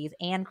infidelities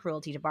and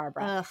cruelty to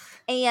Barbara. Ugh.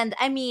 And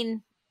I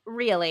mean,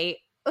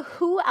 really,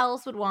 who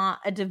else would want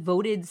a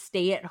devoted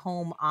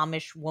stay-at-home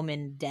Amish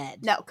woman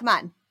dead? No, come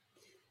on.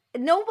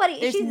 Nobody.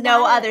 There's She's no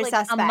not other a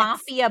suspects.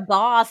 mafia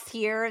boss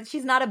here.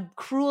 She's not a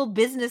cruel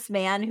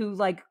businessman who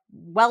like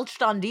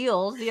welched on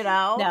deals, you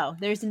know? No,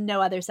 there's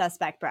no other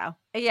suspect, bro.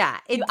 Yeah.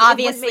 You It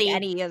obviously wouldn't make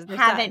any other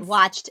haven't sense.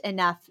 watched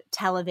enough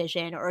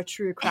television or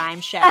true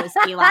crime shows,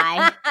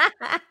 Eli.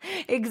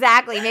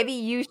 Exactly. Maybe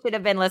you should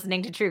have been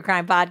listening to true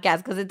crime podcasts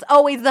because it's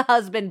always the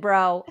husband,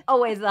 bro.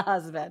 Always the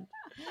husband.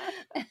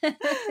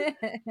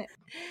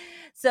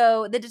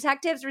 So the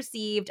detectives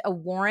received a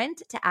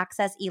warrant to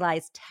access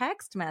Eli's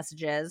text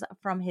messages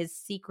from his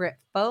secret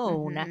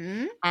phone,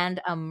 Mhm. and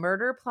a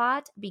murder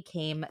plot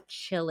became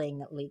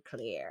chillingly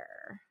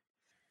clear.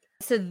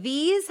 So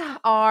these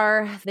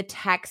are the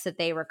texts that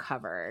they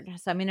recovered.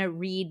 So I'm going to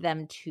read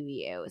them to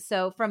you.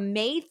 So from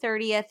May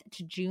 30th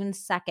to June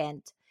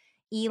 2nd,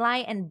 Eli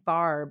and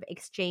Barb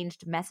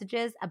exchanged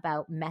messages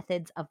about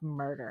methods of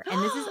murder.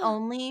 And this is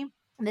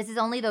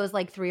only those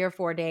like 3 or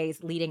 4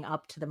 days leading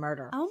up to the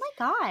murder. Oh my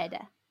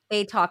God.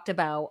 They talked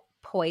about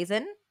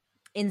poison,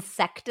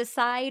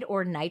 insecticide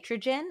or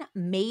nitrogen,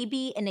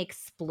 maybe an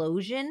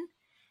explosion,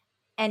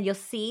 and you'll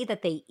see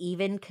that they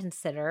even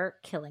consider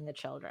killing the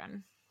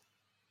children.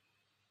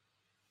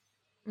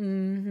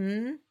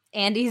 Mm-hmm.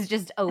 Andy's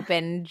just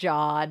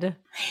open-jawed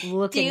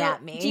looking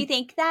at me. Do you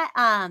think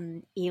that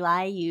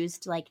Eli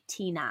used like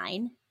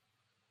T9?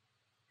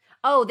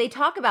 Oh, they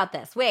talk about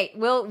this. Wait,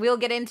 we'll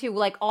get into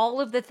like all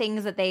of the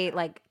things that they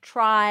like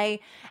try.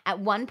 At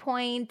one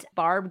point,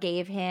 Barb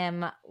gave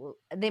him,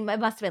 it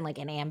must have been like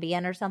an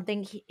Ambien or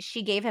something.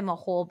 She gave him a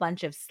whole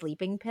bunch of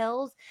sleeping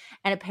pills,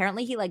 and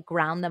apparently he like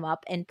ground them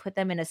up and put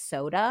them in a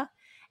soda.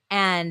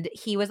 And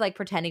he was like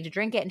pretending to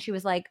drink it, and she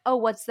was like, "Oh,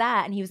 what's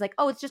that?" And he was like,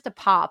 "Oh, it's just a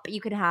pop. You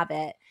could have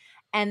it."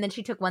 And then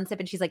she took one sip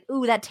and she's like,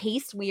 "Ooh, that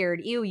tastes weird.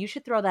 Ew, you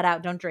should throw that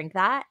out. Don't drink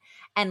that."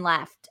 And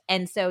left.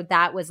 And so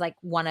that was like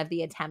one of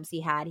the attempts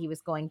he had. He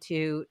was going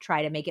to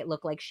try to make it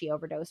look like she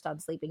overdosed on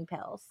sleeping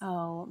pills.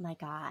 Oh my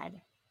God.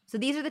 So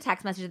these are the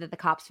text messages that the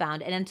cops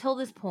found. And until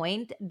this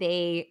point,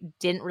 they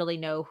didn't really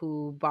know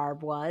who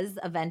Barb was.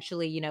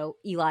 Eventually, you know,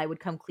 Eli would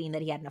come clean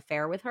that he had an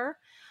affair with her.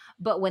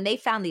 But when they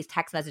found these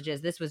text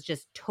messages, this was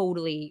just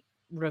totally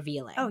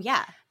revealing. Oh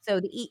yeah. So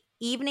the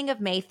evening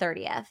of May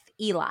 30th,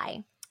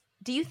 Eli,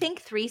 "Do you think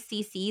 3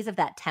 cc's of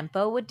that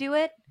tempo would do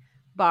it?"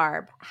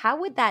 Barb,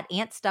 "How would that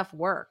ant stuff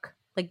work?"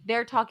 Like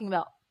they're talking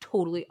about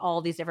totally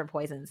all these different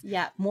poisons.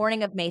 Yeah.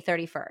 Morning of May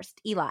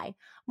 31st, Eli,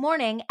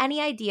 "Morning,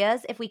 any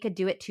ideas if we could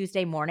do it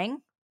Tuesday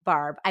morning?"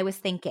 Barb, "I was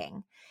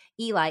thinking."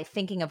 Eli,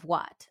 "Thinking of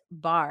what?"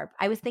 Barb,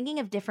 "I was thinking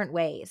of different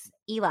ways."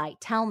 Eli,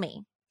 "Tell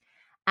me."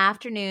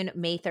 Afternoon,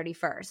 May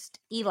 31st.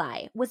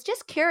 Eli, "Was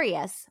just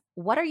curious.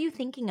 What are you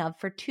thinking of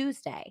for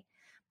Tuesday?"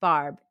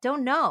 Barb,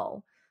 "Don't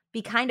know.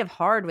 Be kind of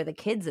hard with the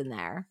kids in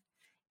there."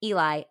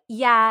 Eli,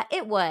 yeah,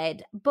 it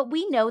would, but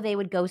we know they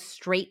would go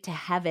straight to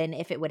heaven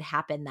if it would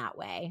happen that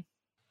way.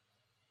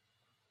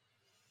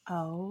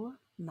 Oh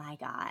my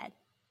God.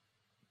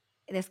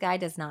 This guy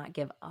does not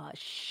give a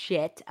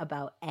shit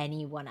about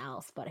anyone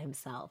else but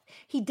himself.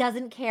 He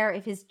doesn't care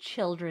if his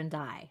children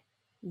die.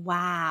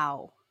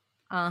 Wow.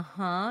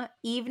 Uh-huh.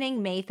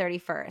 Evening, May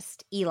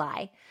 31st.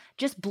 Eli,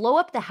 just blow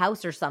up the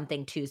house or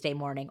something Tuesday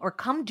morning, or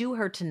come do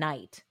her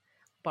tonight.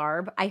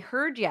 Barb, I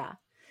heard ya.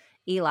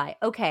 Eli,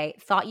 okay,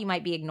 thought you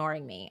might be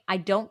ignoring me. I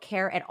don't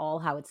care at all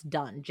how it's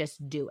done.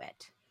 Just do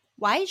it.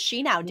 Why is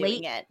she now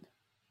doing Late, it?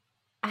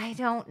 I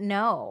don't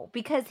know.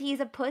 Because he's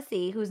a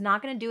pussy who's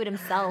not going to do it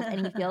himself,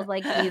 and he feels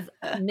like he's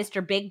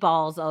Mr. Big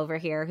Balls over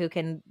here who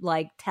can,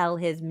 like, tell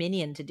his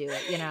minion to do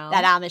it, you know?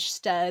 That Amish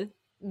stud.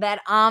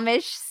 That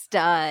Amish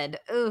stud.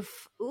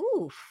 Oof.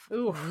 Oof.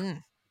 Oof.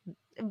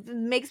 It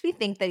makes me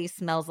think that he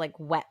smells like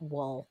wet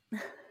wool.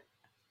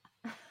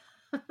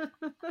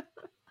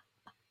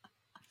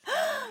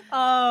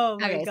 Oh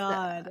my Okay,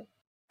 God.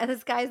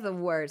 this guy's the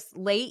worst.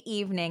 Late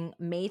evening,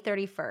 May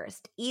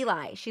 31st.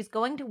 Eli, she's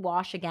going to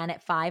wash again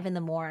at 5 in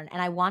the morning,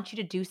 and I want you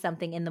to do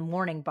something in the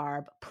morning,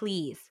 Barb.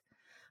 Please.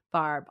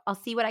 Barb, I'll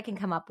see what I can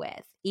come up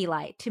with.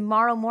 Eli,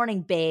 tomorrow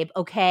morning, babe,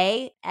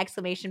 okay?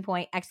 Exclamation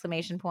point,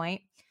 exclamation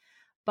point.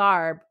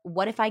 Barb,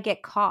 what if I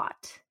get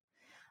caught?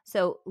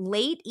 So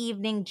late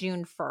evening,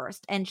 June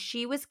 1st, and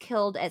she was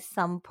killed at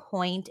some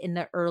point in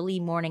the early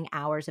morning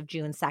hours of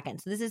June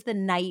 2nd. So this is the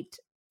night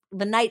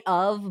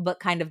of, but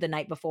kind of the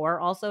night before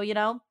also, you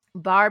know?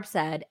 Barb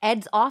said,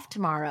 Ed's off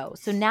tomorrow.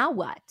 So now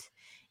what?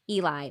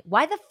 Eli,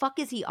 why the fuck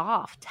is he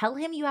off? Tell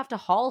him you have to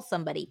haul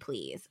somebody,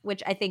 please,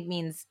 which I think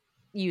means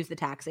use the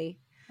taxi.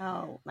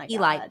 Oh my God.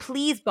 Eli,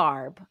 please,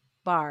 Barb.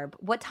 Barb,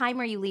 what time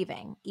are you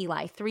leaving?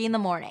 Eli, 3 in the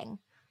morning.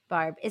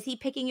 Barb, is he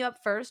picking you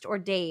up first or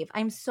Dave?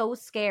 I'm so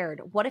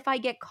scared. What if I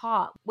get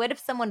caught? What if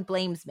someone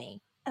blames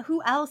me?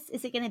 Who else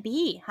is it going to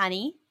be,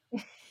 honey?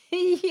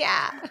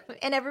 Yeah.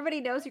 And everybody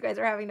knows you guys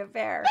are having an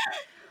affair.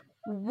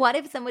 What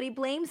if somebody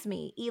blames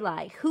me?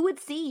 Eli, who would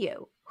see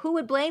you? Who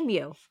would blame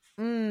you?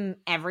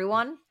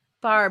 Everyone.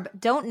 Barb,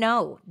 don't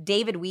know.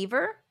 David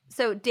Weaver?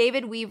 So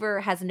David Weaver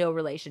has no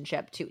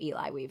relationship to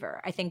Eli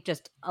Weaver. I think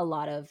just a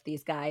lot of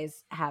these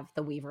guys have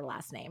the Weaver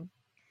last name.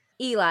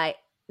 Eli,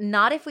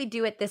 not if we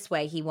do it this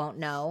way, he won't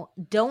know.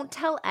 Don't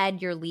tell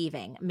Ed you're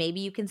leaving. Maybe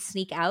you can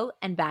sneak out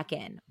and back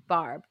in.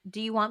 Barb, do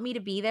you want me to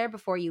be there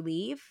before you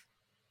leave?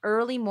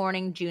 Early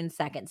morning, June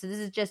 2nd. So this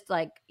is just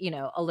like, you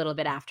know, a little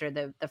bit after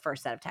the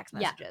first set of text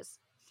messages.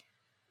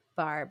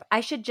 Yeah. Barb,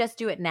 I should just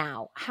do it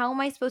now. How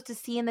am I supposed to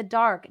see in the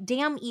dark?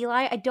 Damn,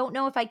 Eli, I don't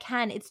know if I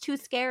can. It's too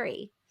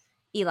scary.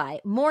 Eli,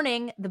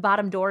 morning, the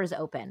bottom door is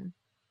open.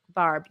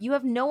 Barb, you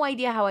have no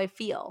idea how I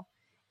feel.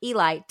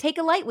 Eli, take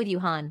a light with you,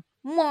 hon.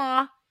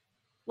 Mwah.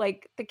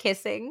 Like the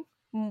kissing.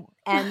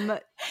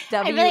 M-W-H-A.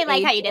 I really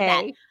like how you did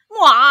that.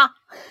 Mwah.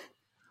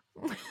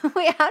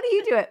 Wait, how do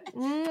you do it?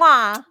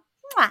 Mwah.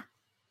 Mwah.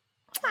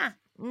 Mwah.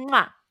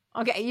 Mwah.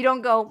 Okay, you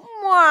don't go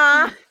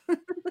mwah.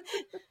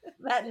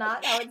 That's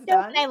not how it's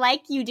done. I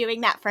like you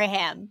doing that for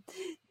him.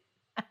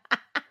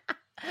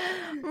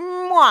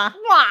 Mwah.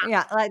 Mwah.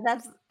 Yeah, like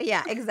that's,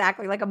 yeah,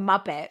 exactly. Like a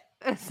Muppet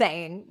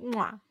saying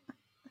mwah.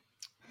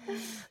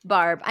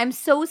 Barb, I'm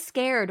so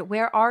scared.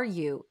 Where are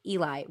you?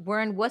 Eli, we're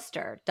in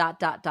Worcester. ...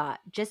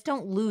 Just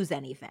don't lose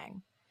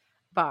anything.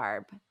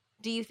 Barb,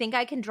 do you think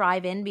I can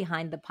drive in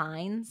behind the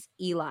pines?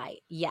 Eli,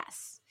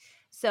 yes.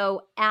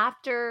 So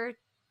after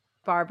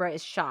Barbara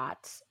is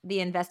shot, the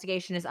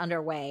investigation is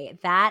underway.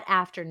 That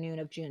afternoon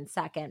of June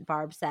 2nd,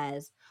 Barb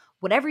says,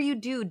 whatever you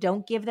do,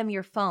 don't give them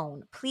your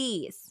phone,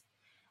 please.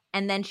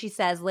 And then she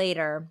says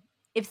later,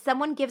 if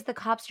someone gives the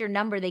cops your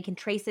number, they can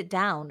trace it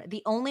down.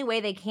 The only way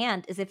they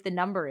can't is if the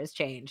number is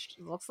changed.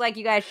 Looks like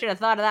you guys should have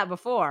thought of that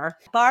before.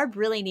 Barb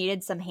really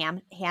needed some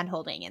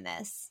hand-holding in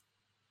this.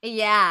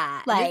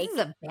 Yeah. Like, this is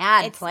a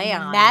bad play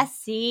on.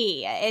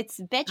 Messy. It's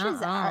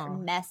bitches are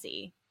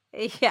messy.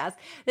 Yes.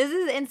 This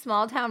is in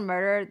Small Town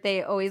Murder.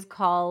 They always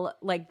call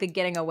like the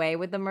getting away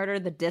with the murder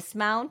the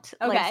dismount.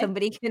 Okay. Like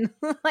somebody can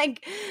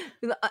like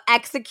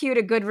execute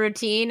a good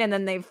routine and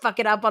then they fuck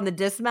it up on the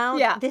dismount.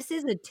 Yeah. This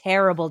is a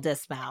terrible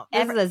dismount.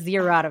 This is a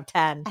 0 out of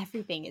 10.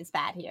 Everything is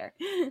bad here.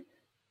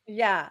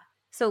 Yeah.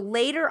 So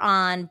later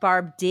on,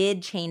 Barb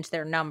did change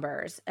their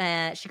numbers.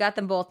 She got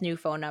them both new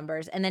phone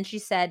numbers. And then she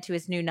said to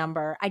his new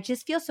number, I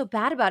just feel so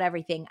bad about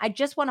everything. I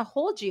just want to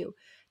hold you.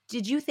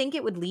 Did you think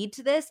it would lead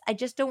to this? I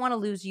just don't want to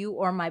lose you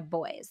or my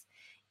boys.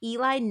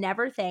 Eli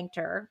never thanked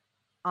her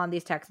on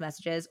these text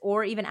messages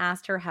or even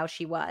asked her how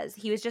she was.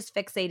 He was just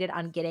fixated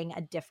on getting a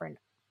different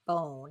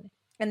phone.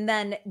 And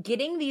then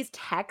getting these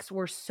texts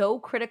were so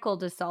critical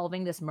to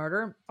solving this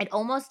murder, it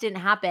almost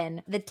didn't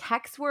happen. The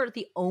texts were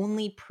the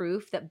only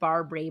proof that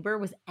Barb Raber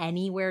was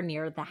anywhere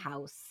near the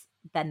house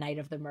the night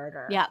of the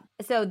murder. Yeah.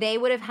 So they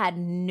would have had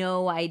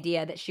no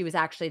idea that she was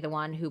actually the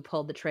one who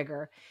pulled the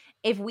trigger.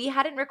 If we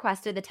hadn't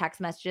requested the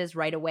text messages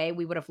right away,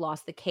 we would have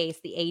lost the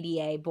case, the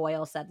ADA,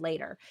 Boyle said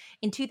later.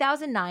 In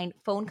 2009,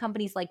 phone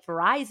companies like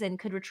Verizon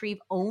could retrieve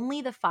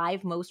only the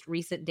 5 most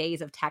recent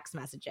days of text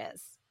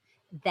messages.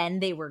 then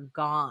they were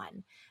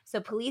gone. So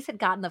police had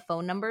gotten the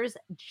phone numbers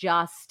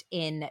just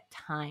in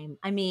time.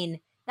 I mean,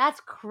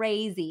 that's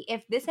crazy.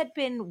 If this had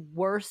been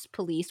worse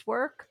police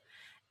work,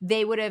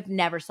 they would have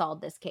never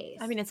solved this case.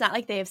 I mean, it's not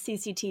like they have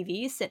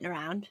CCTVs sitting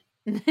around.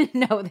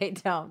 No, they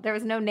don't. There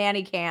was no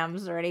nanny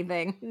cams or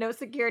anything. No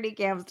security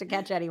cams to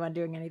catch anyone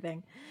doing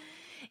anything.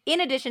 In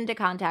addition to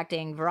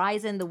contacting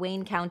Verizon, the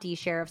Wayne County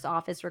Sheriff's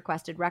Office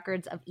requested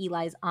records of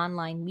Eli's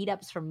online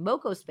meetups from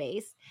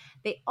MocoSpace.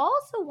 They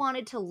also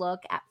wanted to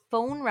look at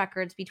phone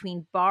records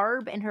between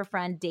Barb and her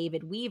friend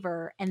David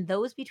Weaver and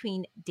those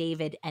between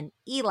David and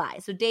Eli.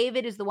 So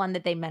David is the one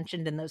that they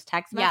mentioned in those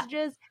text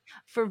messages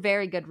for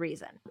very good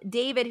reason.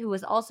 David, who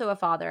was also a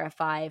father of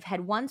 5,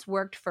 had once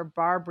worked for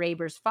Barb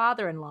Raber's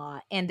father-in-law,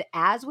 and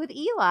as with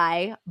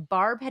Eli,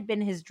 Barb had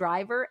been his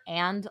driver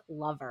and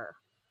lover.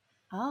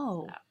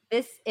 Oh. So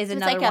this is so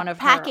another it's like one a of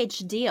package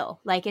deal.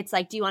 Like, it's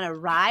like, do you want to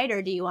ride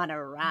or do you want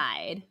to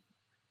ride?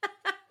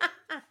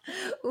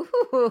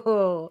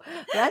 Ooh,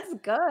 that's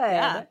good.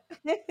 Yeah.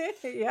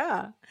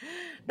 Yeah.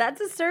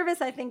 That's a service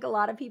I think a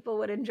lot of people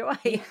would enjoy.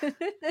 I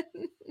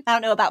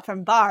don't know about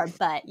from Barb,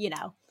 but you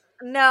know.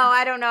 No,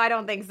 I don't know. I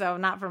don't think so.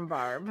 Not from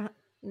Barb.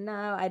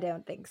 No, I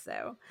don't think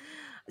so.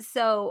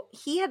 So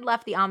he had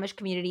left the Amish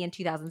community in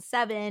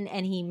 2007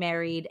 and he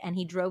married and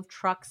he drove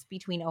trucks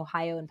between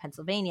Ohio and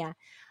Pennsylvania.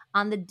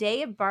 On the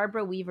day of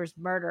Barbara Weaver's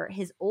murder,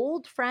 his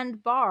old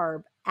friend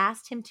Barb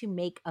asked him to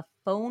make a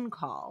phone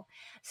call.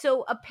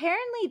 So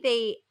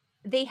apparently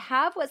they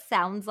have what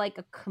sounds like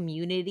a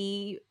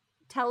community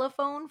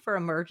telephone for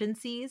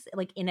emergencies,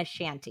 like in a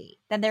shanty.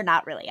 Then they're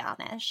not really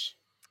Amish.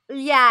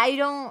 Yeah, I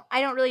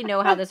don't really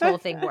know how this whole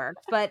thing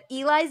works, but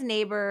Eli's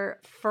neighbor,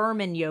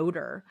 Furman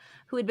Yoder,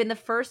 who had been the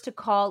first to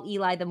call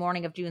Eli the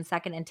morning of June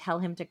 2nd and tell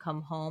him to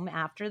come home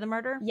after the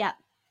murder, Yep.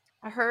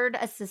 heard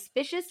a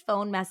suspicious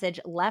phone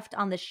message left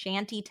on the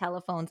shanty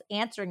telephone's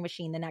answering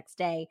machine the next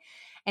day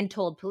and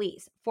told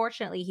police.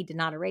 Fortunately, he did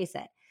not erase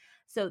it.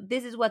 So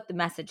this is what the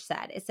message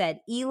said. It said,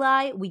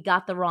 "Eli, we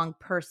got the wrong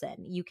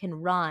person. You can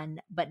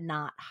run, but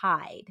not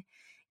hide."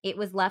 It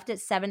was left at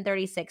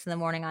 7:36 in the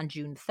morning on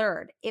June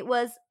 3rd. It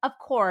was, of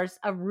course,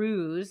 a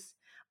ruse.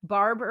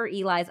 Barb or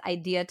Eli's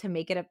idea to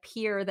make it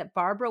appear that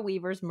Barbara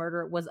Weaver's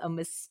murder was a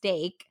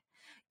mistake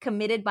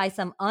committed by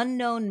some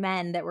unknown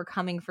men that were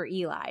coming for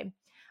Eli.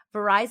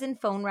 Verizon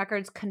phone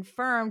records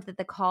confirmed that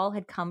the call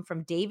had come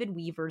from David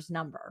Weaver's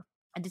number.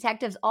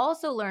 Detectives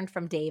also learned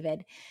from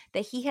David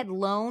that he had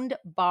loaned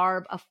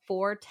Barb a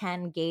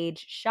 410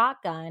 gauge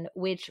shotgun,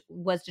 which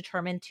was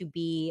determined to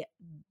be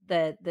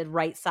the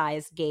right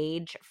size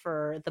gauge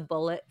for the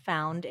bullet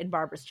found in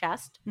Barbara's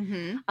chest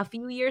a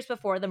few years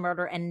before the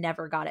murder and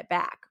never got it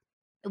back.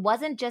 It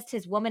wasn't just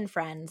his woman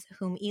friends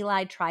whom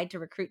Eli tried to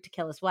recruit to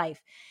kill his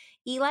wife.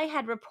 Eli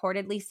had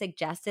reportedly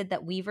suggested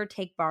that Weaver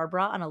take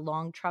Barbara on a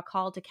long truck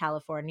haul to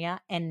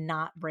California and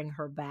not bring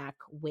her back.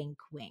 Wink,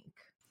 wink.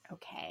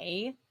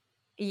 Okay.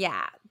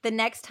 Yeah. The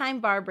next time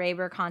Barb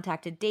Raber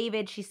contacted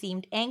David, she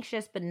seemed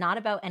anxious, but not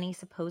about any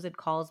supposed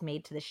calls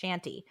made to the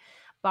shanty.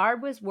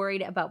 Barb was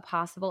worried about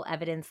possible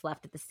evidence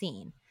left at the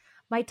scene.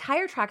 "My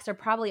tire tracks are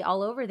probably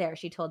all over there,"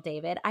 she told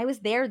David. "I was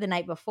there the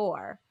night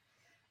before."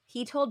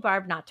 He told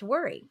Barb not to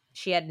worry.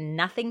 She had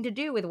nothing to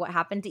do with what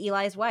happened to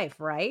Eli's wife,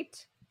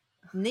 right?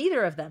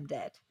 Neither of them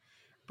did.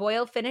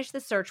 Boyle finished the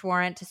search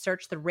warrant to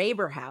search the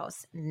Raber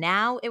house.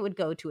 Now it would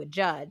go to a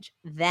judge.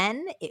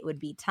 Then it would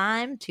be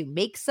time to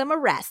make some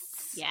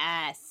arrests.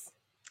 Yes.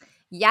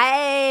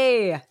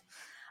 Yay!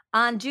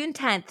 On June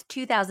 10th,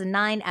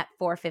 2009 at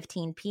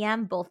 4:15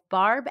 p.m., both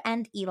Barb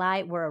and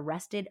Eli were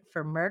arrested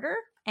for murder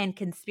and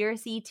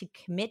conspiracy to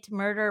commit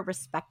murder,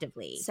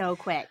 respectively. So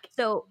quick.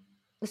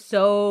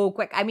 So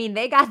quick. I mean,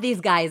 they got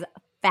these guys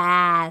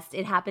fast.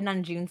 It happened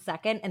on June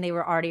 2nd, and they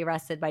were already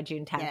arrested by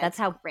June 10th. Yeah, that's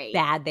how great.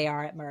 bad they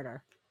are at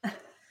murder.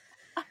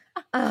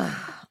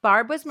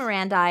 Barb was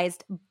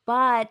Mirandized,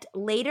 but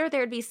later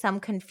there'd be some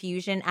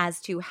confusion as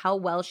to how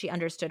well she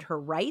understood her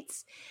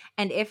rights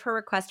and if her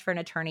request for an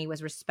attorney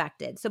was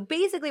respected. So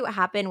basically what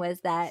happened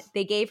was that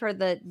they gave her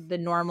the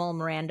normal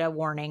Miranda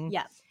warning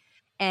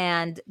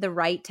and the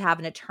right to have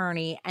an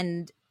attorney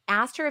and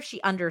asked her if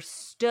she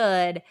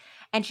understood.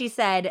 And she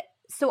said,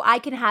 "So I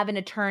can have an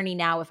attorney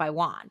now if I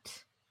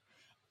want."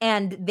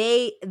 And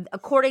they,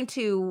 according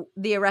to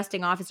the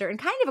arresting officer and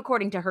kind of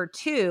according to her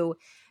too,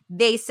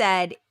 they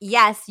said,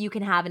 "Yes, you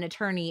can have an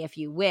attorney if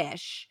you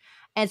wish."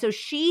 And so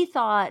she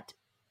thought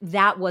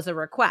that was a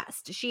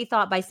request. She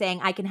thought by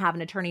saying, "I can have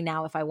an attorney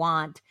now if I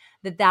want,"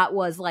 that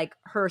was like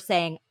her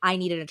saying, "I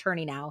need an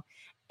attorney now."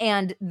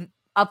 And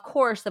of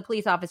course, the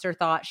police officer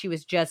thought she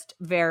was just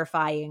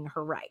verifying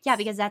her rights. Yeah,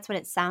 because that's what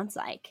it sounds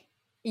like.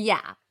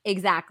 Yeah,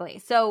 exactly.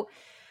 So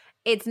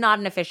it's not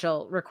an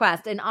official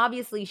request. And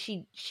obviously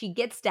she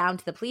gets down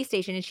to the police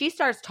station and she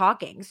starts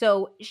talking.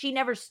 So she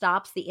never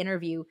stops the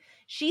interview.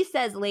 She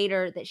says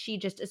later that she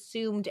just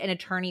assumed an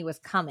attorney was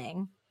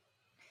coming.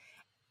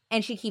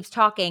 And she keeps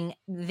talking.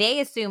 They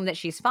assume that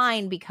she's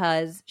fine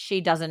because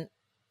she doesn't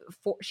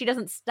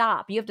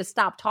stop. You have to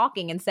stop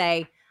talking and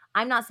say,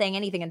 "I'm not saying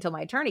anything until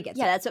my attorney gets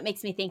Yeah, here." that's what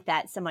makes me think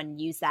that someone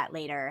used that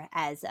later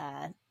as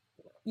a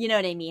You know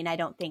what I mean? I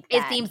don't think It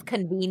that. seems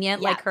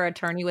convenient, Yeah. like her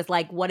attorney was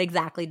like, "What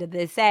exactly did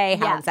they say?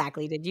 How Yeah.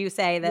 exactly did you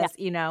say Yeah. this?"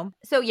 You know?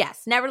 So,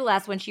 yes,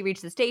 nevertheless, when she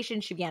reached the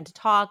station, she began to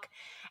talk.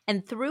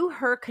 And through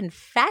her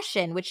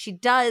confession, which she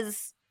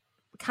does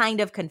kind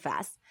of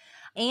confess,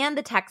 and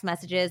the text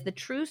messages, the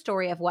true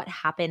story of what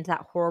happened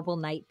that horrible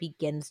night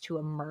begins to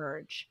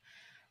emerge.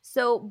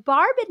 So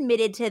Barb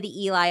admitted to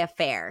the Eli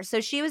affair.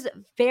 So she was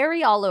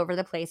very all over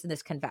the place in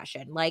this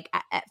confession. Like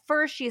at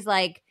first she's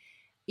like,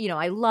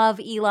 I love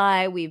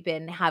Eli. We've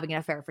been having an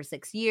affair for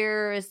 6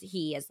 years.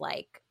 He is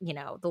like,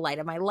 the light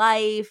of my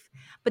life.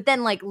 But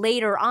then like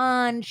later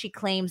on, she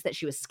claims that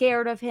she was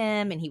scared of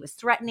him and he was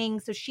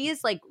threatening. So she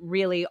is like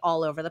really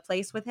all over the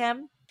place with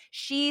him.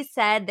 She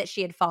said that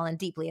she had fallen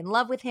deeply in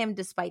love with him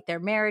despite their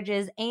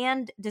marriages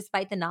and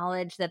despite the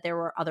knowledge that there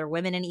were other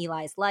women in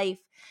Eli's life.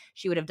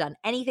 She would have done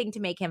anything to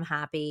make him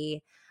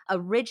happy.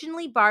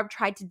 Originally, Barb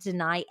tried to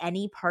deny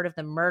any part of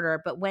the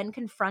murder, but when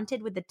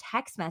confronted with the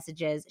text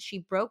messages, she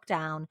broke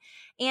down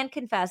and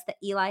confessed that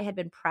Eli had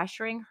been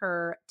pressuring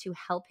her to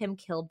help him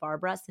kill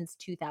Barbara since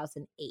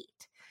 2008.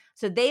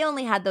 So they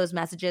only had those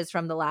messages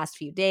from the last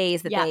few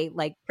days that they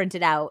like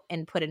printed out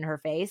and put in her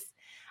face.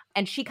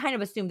 And she kind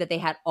of assumed that they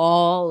had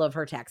all of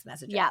her text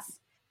messages. Yeah.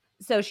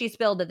 So she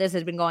spilled that this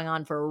has been going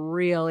on for a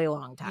really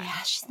long time.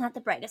 Yeah, she's not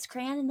the brightest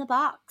crayon in the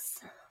box.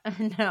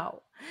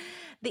 No.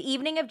 The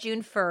evening of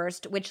June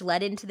 1st, which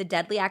led into the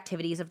deadly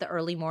activities of the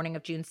early morning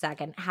of June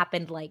 2nd,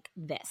 happened like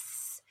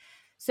this.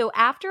 So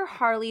after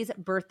Harley's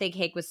birthday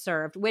cake was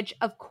served, which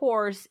of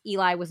course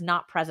Eli was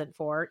not present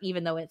for,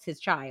 even though it's his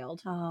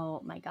child.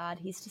 Oh my God,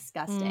 he's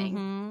disgusting.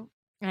 Mm-hmm.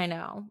 I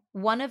know.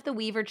 One of the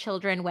Weaver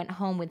children went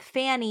home with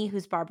Fanny,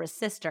 who's Barbara's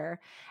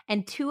sister,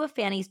 and two of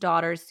Fanny's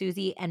daughters,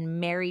 Susie and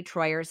Mary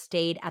Troyer,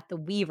 stayed at the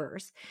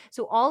Weavers.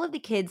 So all of the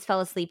kids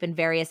fell asleep in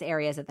various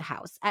areas of the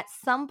house. At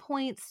some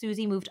point,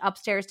 Susie moved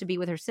upstairs to be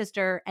with her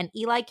sister, and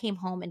Eli came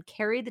home and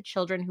carried the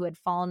children who had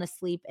fallen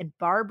asleep in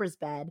Barbara's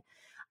bed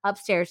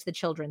upstairs to the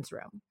children's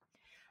room.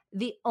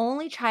 The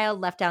only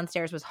child left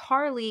downstairs was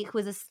Harley, who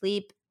was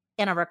asleep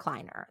in a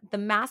recliner. The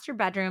master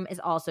bedroom is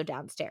also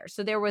downstairs.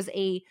 So there was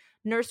a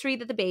nursery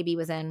that the baby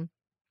was in,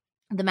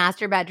 the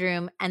master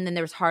bedroom, and then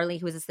there was Harley,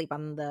 who was asleep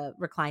on the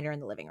recliner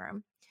in the living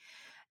room.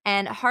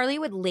 And Harley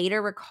would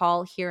later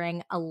recall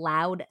hearing a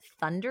loud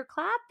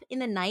thunderclap in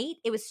the night.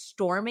 It was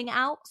storming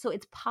out, so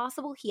it's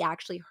possible he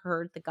actually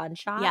heard the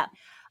gunshot. Yeah.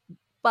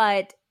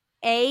 But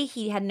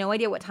he had no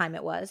idea what time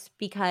it was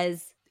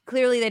because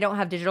clearly they don't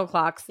have digital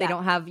clocks. They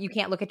don't have, you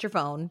can't look at your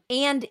phone.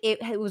 And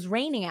it was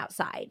raining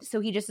outside. So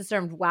he just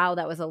assumed, wow,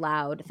 that was a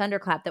loud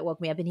thunderclap that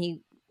woke me up. And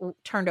he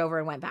turned over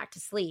and went back to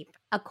sleep.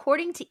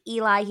 According to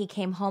Eli, he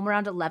came home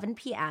around 11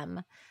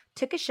 p.m.,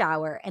 took a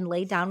shower, and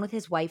laid down with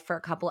his wife for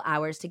a couple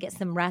hours to get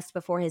some rest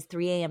before his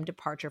 3 a.m.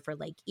 departure for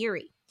Lake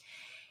Erie.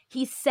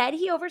 He said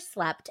he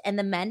overslept and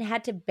the men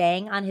had to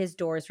bang on his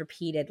doors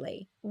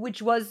repeatedly, which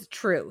was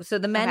true. So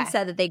the men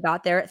said that they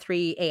got there at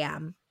 3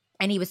 a.m.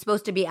 and he was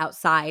supposed to be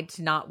outside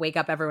to not wake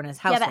up everyone in his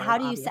house. Yeah, but how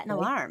do you set an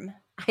alarm?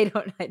 I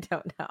don't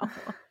know.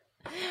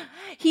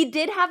 He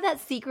did have that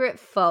secret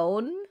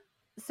phone.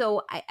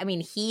 So, I mean,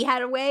 he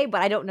had a way,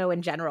 but I don't know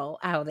in general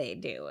how they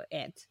do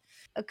it.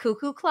 A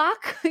cuckoo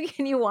clock?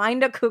 Can you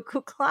wind a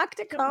cuckoo clock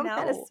to come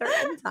at a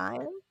certain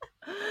time?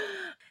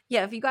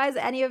 Yeah, if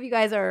any of you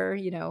guys are,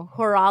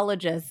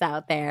 horologists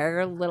out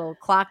there, little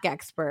clock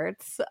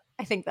experts,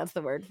 I think that's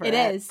the word for it.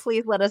 It is.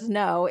 Please let us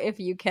know if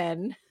you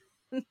can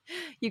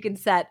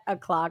set a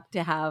clock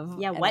to have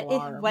an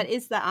alarm. What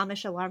is the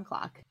Amish alarm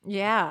clock?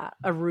 Yeah,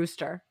 a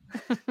rooster.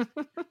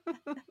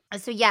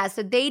 So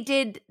they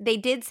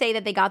did say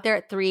that they got there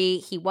at 3.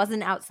 He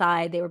wasn't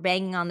outside. They were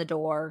banging on the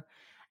door,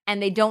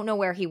 and they don't know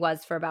where he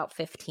was for about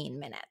 15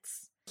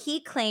 minutes.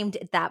 He claimed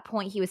at that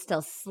point he was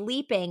still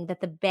sleeping,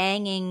 that the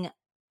banging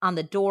on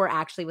the door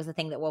actually was the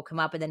thing that woke him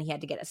up, and then he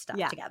had to get his stuff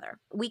together.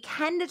 We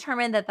can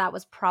determine that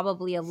was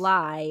probably a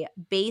lie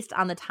based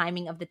on the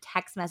timing of the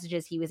text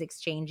messages he was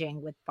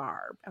exchanging with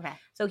Barb. Okay.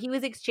 So he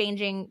was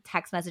exchanging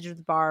text messages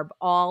with Barb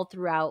all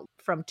throughout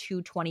from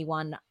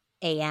 2:21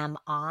 a.m.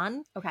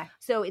 on. Okay.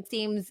 So it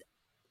seems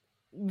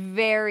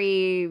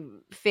very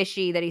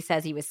fishy that he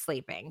says he was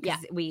sleeping. Yeah.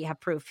 We have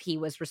proof he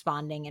was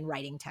responding and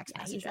writing text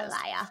messages. He's a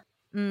liar.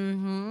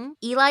 Mm-hmm.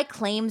 Eli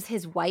claims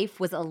his wife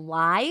was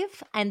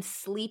alive and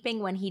sleeping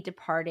when he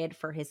departed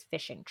for his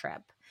fishing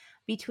trip.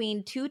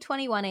 Between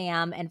 2:21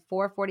 a.m. and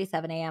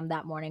 4:47 a.m.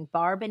 that morning,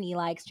 Barb and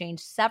Eli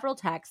exchanged several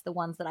texts, the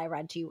ones that I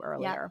read to you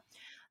earlier.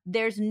 Yep.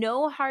 There's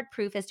no hard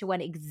proof as to when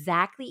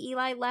exactly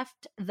Eli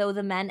left, though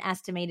the men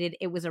estimated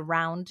it was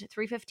around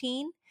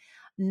 3:15.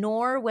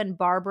 Nor when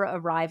Barbara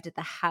arrived at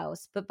the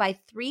house. But by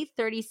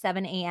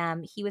 3:37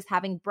 a.m., he was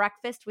having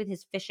breakfast with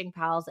his fishing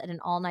pals at an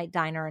all-night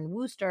diner in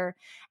Worcester.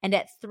 And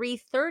at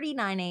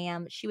 3:39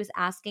 a.m., she was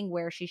asking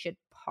where she should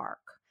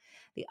park.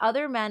 The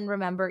other men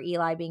remember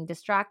Eli being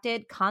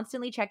distracted,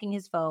 constantly checking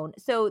his phone.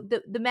 So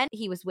the men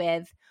he was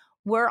with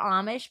were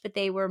Amish, but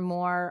they were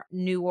more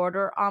New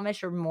Order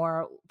Amish or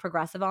more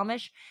progressive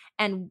Amish.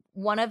 And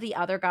one of the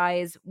other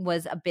guys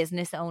was a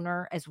business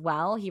owner as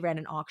well. He ran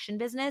an auction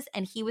business,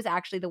 and he was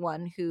actually the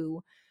one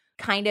who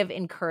kind of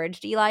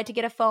encouraged Eli to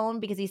get a phone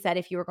because he said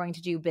if you were going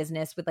to do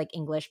business with like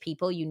English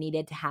people, you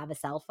needed to have a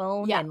cell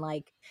phone. Yeah. And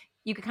like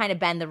you could kind of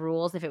bend the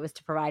rules if it was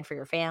to provide for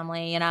your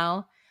family, you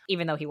know,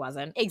 even though he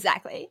wasn't.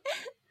 Exactly.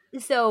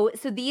 So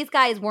these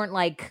guys weren't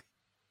like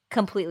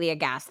completely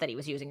aghast that he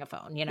was using a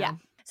phone, you know? Yeah.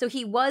 So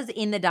he was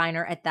in the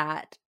diner at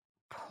that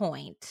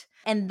point.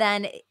 And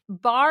then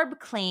Barb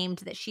claimed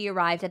that she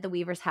arrived at the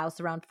Weavers' house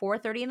around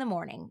 4:30 in the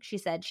morning. She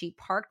said she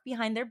parked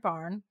behind their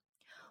barn,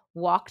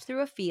 walked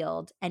through a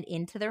field, and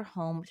into their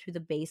home through the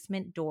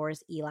basement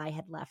doors Eli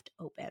had left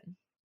open.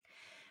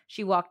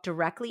 She walked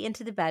directly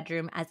into the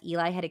bedroom as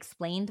Eli had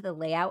explained the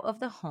layout of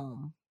the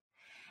home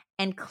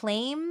and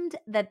claimed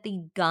that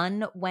the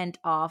gun went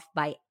off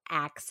by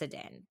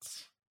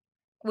accident,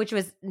 which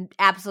was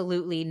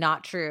absolutely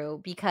not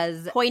true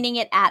because, Pointing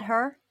it at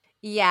her.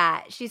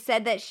 yeah, she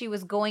said that she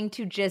was going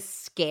to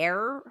just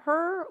scare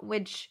her,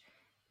 which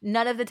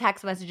none of the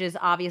text messages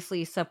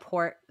obviously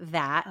support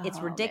that. It's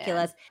Oh,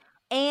 ridiculous. man.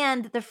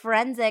 And the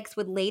forensics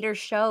would later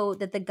show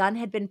that the gun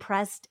had been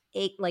pressed,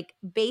 like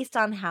based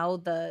on how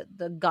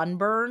the gun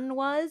burn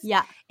was,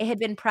 Yeah. it had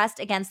been pressed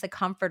against the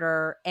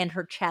comforter and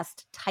her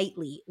chest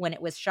tightly when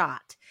it was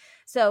shot.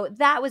 So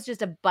that was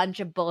just a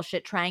bunch of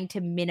bullshit trying to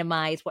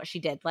minimize what she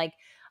did. Like,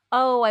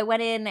 oh, I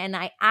went in and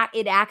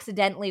it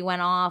accidentally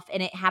went off,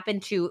 and it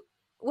happened to,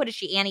 what is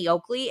she, Annie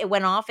Oakley? It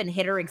went off and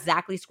hit her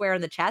exactly square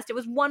in the chest. It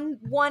was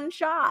one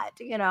shot,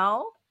 you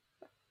know?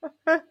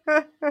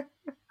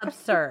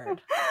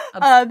 Absurd.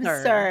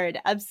 Absurd.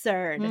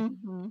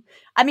 Mm-hmm.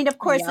 I mean, of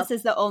course, Yep. this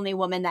is the only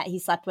woman that he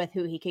slept with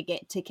who he could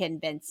get to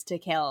convince to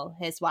kill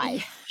his wife.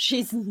 Yeah.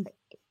 She's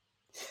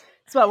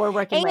that's what we're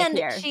working with And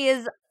here. she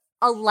is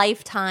a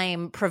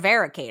lifetime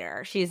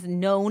prevaricator. She's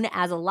known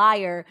as a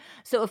liar.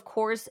 So, of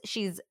course,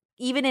 she's,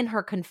 even in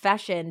her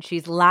confession,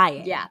 she's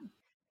lying. Yeah.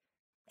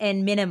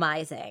 And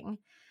minimizing.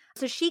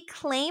 So she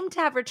claimed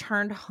to have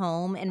returned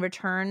home and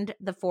returned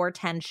the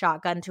 .410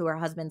 shotgun to her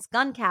husband's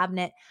gun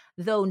cabinet,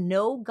 though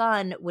no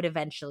gun would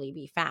eventually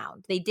be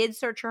found. They did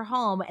search her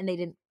home and they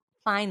didn't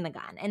find the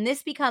gun. And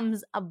this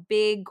becomes a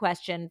big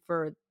question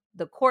for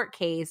the court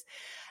case.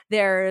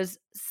 There's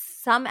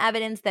some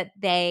evidence that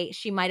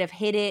she might have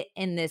hid it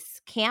in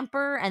this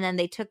camper, and then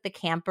they took the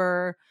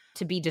camper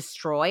to be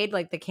destroyed.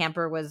 Like the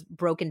camper was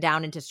broken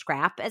down into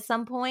scrap at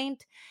some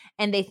point,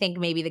 and they think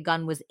maybe the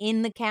gun was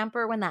in the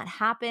camper when that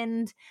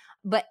happened.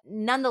 But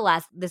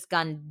nonetheless, this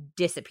gun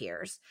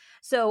disappears.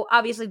 So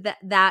obviously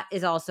that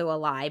is also a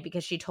lie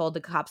because she told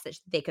the cops that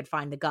they could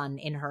find the gun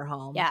in her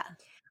home. Yeah.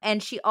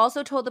 And she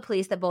also told the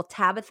police that both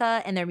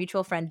Tabitha and their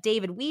mutual friend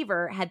David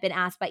Weaver had been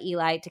asked by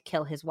Eli to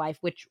kill his wife,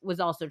 which was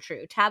also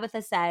true.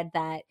 Tabitha said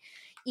that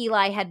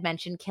Eli had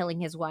mentioned killing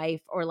his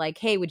wife, or like,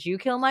 hey, would you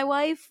kill my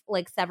wife?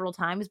 Like several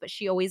times, but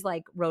she always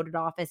like wrote it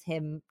off as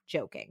him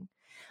joking.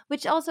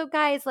 Which also,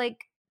 guys,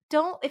 like,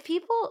 if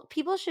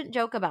people shouldn't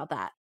joke about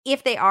that.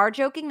 If they are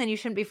joking, then you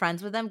shouldn't be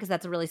friends with them because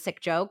that's a really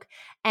sick joke.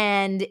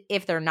 And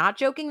if they're not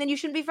joking, then you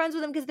shouldn't be friends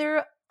with them because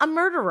they're a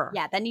murderer.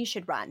 Yeah, then you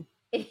should run.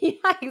 Yeah,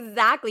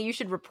 exactly. You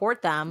should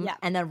report them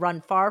and then run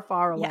far,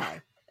 far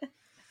away.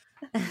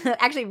 Yeah.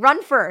 Actually,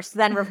 run first,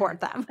 then report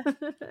them.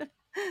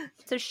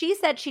 So she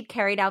said she'd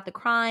carried out the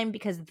crime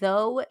because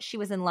though she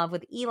was in love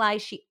with Eli,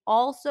 she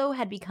also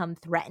had become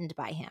threatened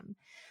by him.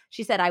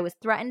 She said, I was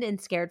threatened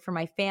and scared for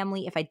my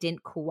family if I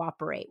didn't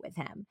cooperate with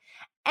him.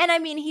 And I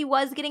mean, he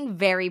was getting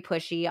very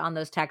pushy on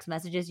those text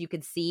messages, you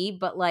could see,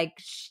 but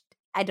like,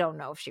 I don't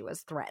know if she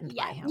was threatened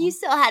by him. You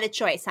still had a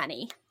choice,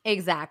 honey.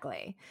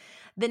 Exactly.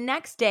 The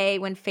next day,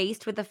 when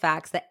faced with the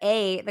facts that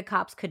A, the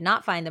cops could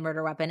not find the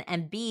murder weapon,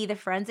 and B, the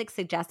forensics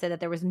suggested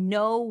that there was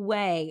no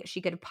way she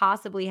could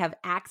possibly have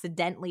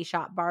accidentally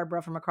shot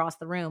Barbara from across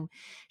the room,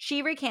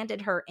 she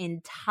recanted her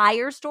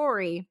entire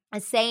story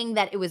as saying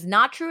that it was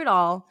not true at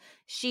all.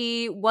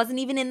 She wasn't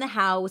even in the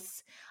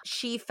house.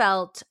 She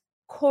felt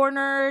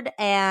cornered,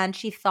 and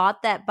she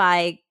thought that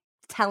by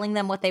telling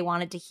them what they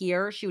wanted to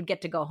hear, she would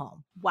get to go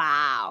home.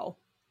 Wow.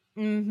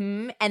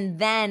 Mm-hmm. And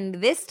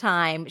then this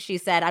time she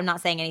said, I'm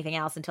not saying anything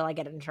else until I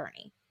get an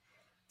attorney.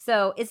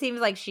 So it seems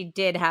like she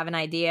did have an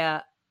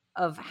idea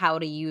of how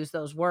to use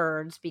those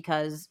words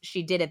because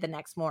she did it the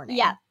next morning.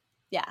 Yeah.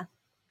 Yeah.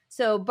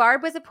 So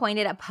Barb was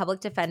appointed a public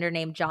defender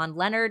named John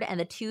Leonard, and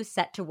the two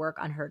set to work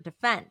on her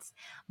defense.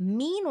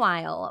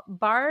 Meanwhile,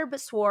 Barb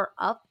swore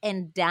up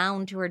and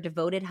down to her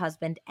devoted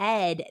husband,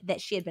 Ed,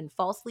 that she had been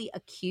falsely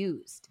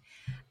accused.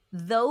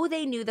 Though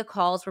they knew the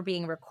calls were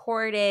being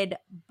recorded,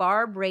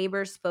 Barb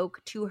Raber spoke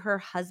to her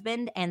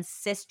husband and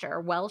sister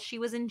while she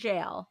was in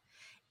jail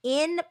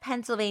in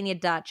Pennsylvania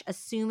Dutch,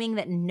 assuming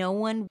that no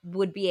one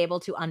would be able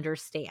to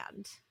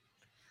understand.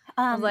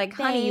 I was like,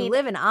 honey, you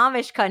live in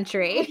Amish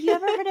country. Have you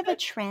ever heard of a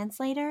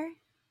translator?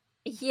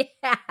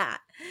 Yeah.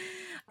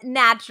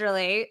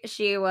 Naturally,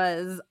 she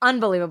was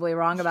unbelievably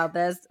wrong about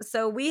this.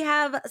 So we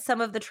have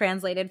some of the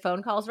translated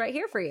phone calls right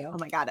here for you. Oh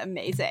my God,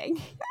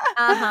 amazing.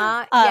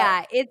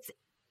 Yeah,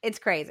 it's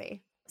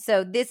crazy.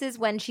 So this is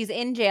when she's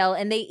in jail,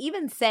 and they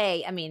even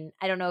say, I mean,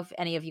 I don't know if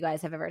any of you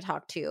guys have ever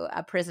talked to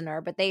a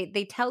prisoner, but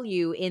they tell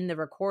you in the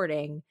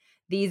recording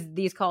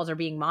these calls are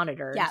being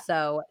monitored. Yeah.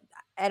 So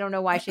I don't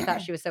know why she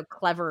thought she was so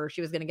clever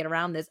she was going to get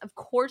around this. Of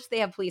course they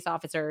have police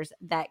officers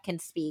that can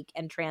speak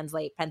and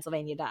translate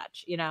Pennsylvania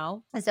Dutch, you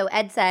know? And so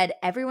Ed said,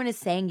 everyone is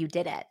saying you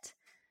did it.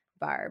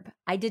 Barb,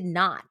 I did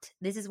not.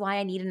 This is why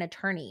I need an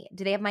attorney.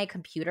 Do they have my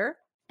computer?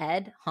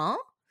 Ed, huh?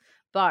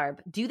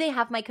 Barb, do they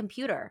have my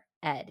computer?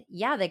 Ed,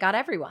 yeah, they got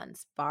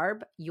everyone's.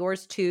 Barb,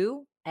 yours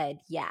too?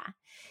 Ed, yeah.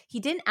 He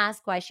didn't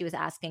ask why she was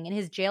asking, and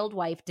his jailed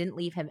wife didn't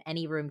leave him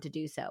any room to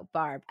do so.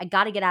 Barb, I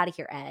gotta get out of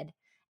here, Ed.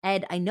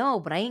 Ed, I know,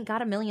 but I ain't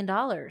got $1 million.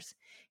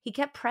 He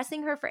kept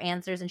pressing her for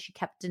answers, and she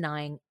kept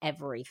denying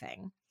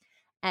everything.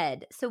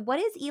 Ed, so what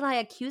is Eli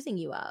accusing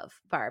you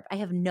of? Barb, I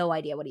have no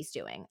idea what he's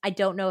doing. I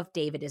don't know if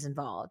David is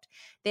involved.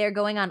 They are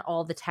going on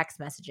all the text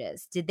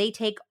messages. Did they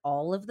take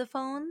all of the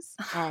phones?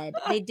 Ed,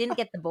 they didn't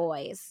get the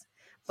boys.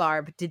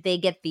 Barb, did they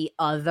get the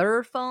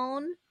other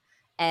phone?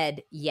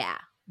 Ed, yeah.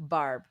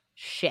 Barb,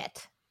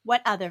 shit.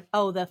 What other?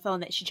 Oh, the phone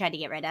that she tried to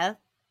get rid of.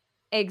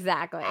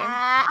 Exactly.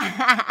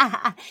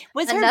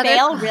 Was her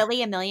bail really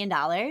 $1 million?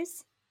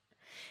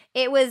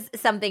 It was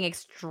something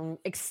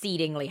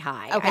exceedingly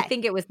high. Okay. I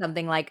think it was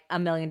something like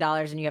 $1 million,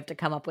 and you have to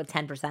come up with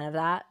 10% of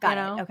that.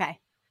 Got it. Okay.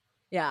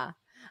 Yeah.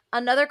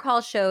 Another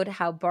call showed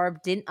how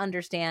Barb didn't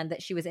understand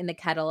that she was in the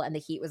kettle and the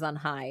heat was on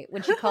high.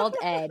 When she called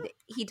Ed,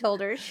 he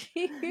told her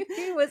she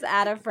was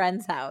at a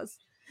friend's house.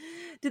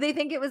 Do they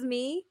think it was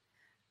me?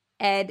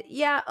 Ed,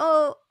 yeah.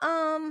 Oh,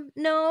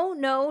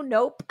 no,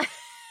 nope.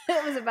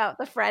 It was about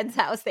the friend's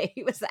house that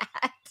he was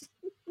at.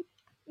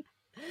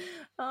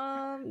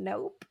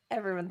 Nope.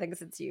 Everyone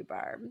thinks it's you,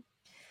 Barb.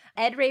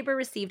 Ed Raber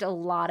received a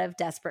lot of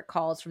desperate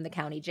calls from the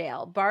county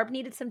jail. Barb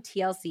needed some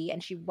TLC,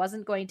 and she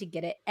wasn't going to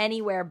get it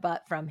anywhere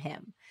but from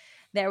him.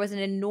 There was an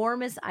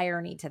enormous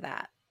irony to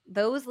that.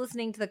 Those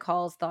listening to the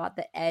calls thought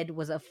that Ed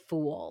was a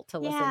fool to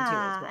listen to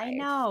his wife. I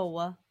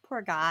know.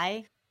 Poor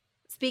guy.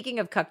 Speaking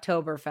of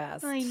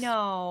Cucktoberfest. I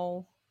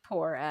know.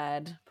 Poor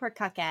Ed. Poor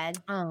Cuck Ed.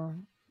 Oh,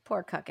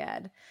 poor Cuck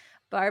Ed.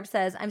 Barb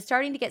says, I'm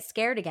starting to get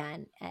scared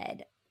again,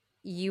 Ed.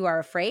 You are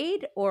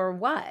afraid or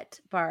what?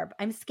 Barb,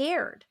 I'm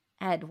scared.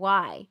 Ed,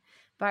 why?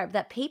 Barb,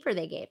 that paper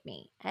they gave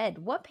me. Ed,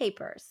 what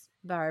papers?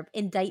 Barb,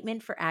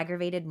 indictment for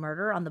aggravated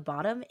murder on the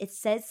bottom. It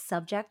says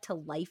subject to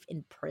life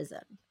in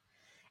prison.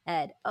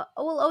 Ed,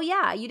 oh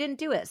yeah, you didn't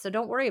do it, so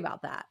don't worry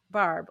about that.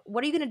 Barb,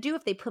 what are you going to do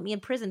if they put me in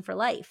prison for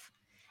life?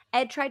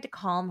 Ed tried to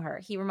calm her.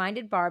 He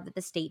reminded Barb that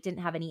the state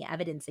didn't have any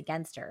evidence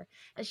against her.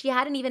 She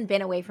hadn't even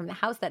been away from the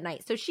house that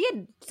night, so she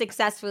had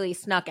successfully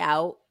snuck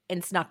out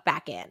and snuck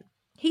back in.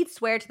 He'd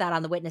swear to that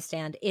on the witness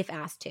stand if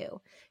asked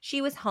to.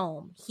 She was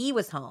home. He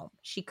was home.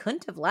 She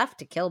couldn't have left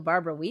to kill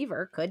Barbara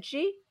Weaver, could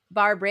she?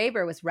 Barb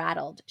Raber was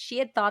rattled. She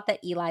had thought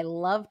that Eli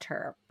loved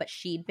her, but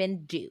she'd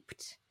been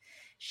duped.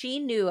 She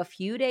knew a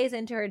few days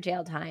into her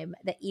jail time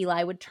that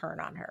Eli would turn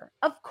on her.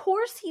 Of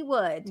course he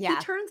would. Yeah.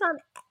 He turns on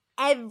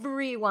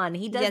everyone.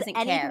 He does doesn't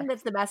anything care.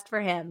 that's the best for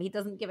him. He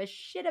doesn't give a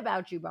shit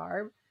about you,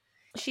 Barb.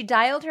 She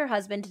dialed her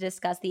husband to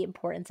discuss the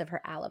importance of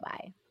her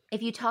alibi.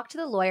 If you talk to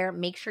the lawyer,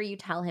 make sure you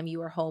tell him you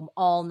were home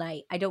all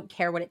night. I don't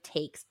care what it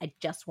takes. I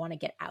just want to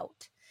get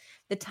out.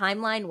 The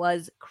timeline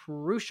was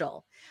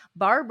crucial.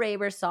 Barb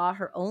Raber saw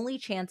her only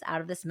chance out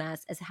of this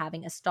mess as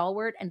having a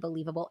stalwart and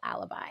believable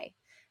alibi.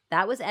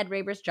 That was Ed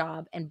Raber's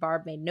job, and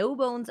Barb made no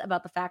bones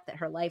about the fact that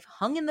her life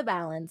hung in the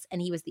balance and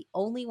he was the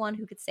only one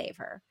who could save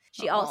her.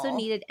 She also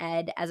needed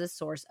Ed as a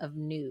source of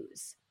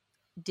news.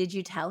 Did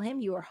you tell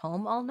him you were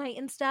home all night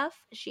and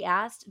stuff? She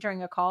asked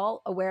during a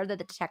call, aware that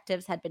the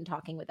detectives had been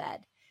talking with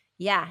Ed.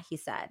 Yeah, he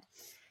said.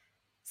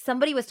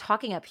 Somebody was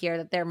talking up here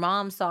that their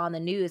mom saw on the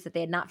news that they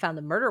had not found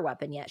the murder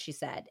weapon yet, she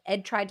said.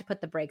 Ed tried to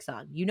put the brakes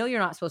on. You know you're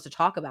not supposed to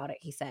talk about it,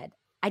 he said.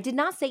 I did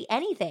not say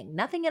anything,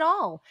 nothing at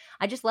all.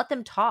 I just let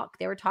them talk.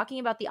 They were talking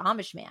about the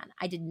Amish man.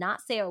 I did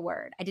not say a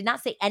word. I did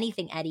not say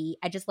anything, Eddie.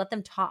 I just let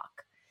them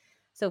talk.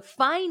 So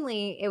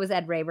finally, it was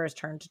Ed Raber's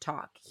turn to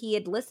talk. He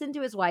had listened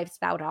to his wife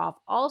spout off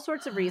all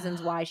sorts of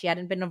reasons why she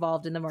hadn't been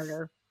involved in the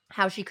murder,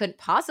 how she couldn't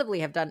possibly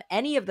have done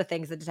any of the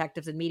things the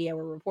detectives and media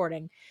were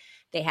reporting.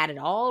 They had it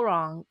all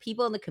wrong.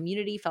 People in the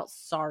community felt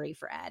sorry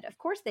for Ed. Of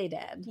course they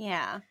did.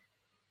 Yeah.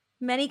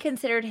 Many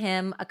considered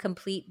him a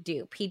complete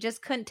dupe. He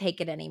just couldn't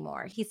take it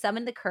anymore. He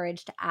summoned the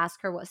courage to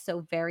ask her what was so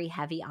very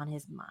heavy on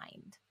his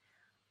mind.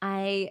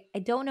 I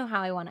don't know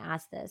how I want to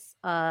ask this.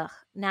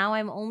 Now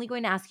I'm only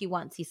going to ask you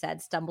once, he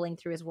said, stumbling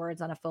through his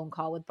words on a phone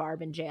call with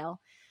Barb in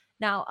jail.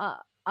 Now,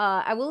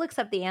 I will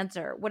accept the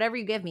answer. Whatever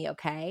you give me,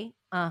 okay?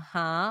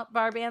 Uh-huh,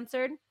 Barb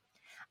answered.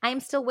 I am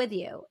still with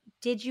you.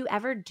 Did you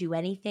ever do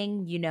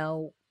anything,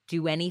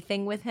 do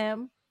anything with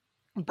him?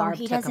 Barb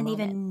he took a doesn't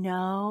moment. even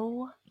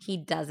know. He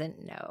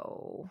doesn't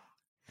know.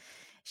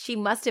 She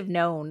must have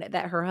known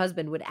that her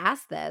husband would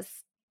ask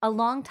this. A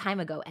long time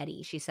ago,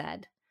 Eddie, she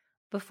said.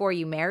 Before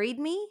you married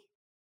me?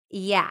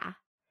 Yeah.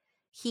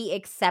 He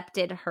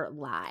accepted her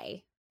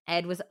lie.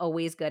 Ed was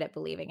always good at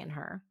believing in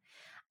her.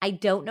 I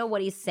don't know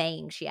what he's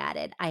saying, she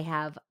added. I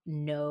have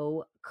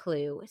no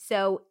clue.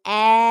 So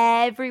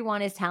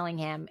everyone is telling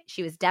him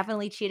she was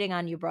definitely cheating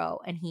on you, bro,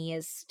 and he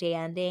is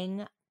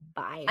standing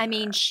by her. I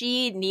mean,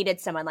 she needed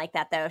someone like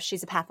that, though.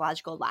 She's a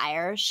pathological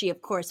liar. She,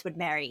 of course, would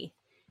marry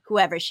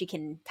whoever she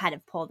can kind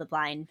of pull the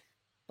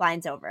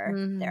blinds over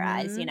their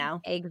eyes, you know?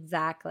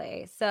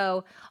 Exactly.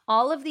 So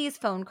all of these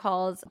phone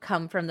calls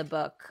come from the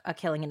book A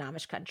Killing in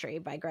Amish Country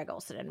by Greg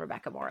Olson and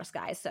Rebecca Morris,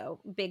 guys. So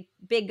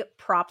big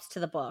props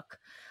to the book.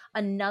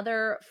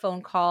 Another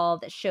phone call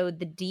that showed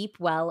the deep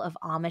well of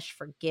Amish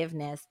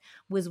forgiveness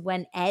was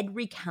when Ed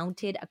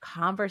recounted a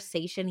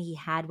conversation he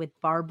had with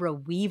Barbara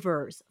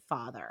Weaver's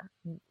father.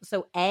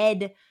 So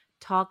Ed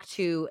talked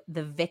to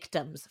the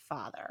victim's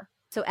father.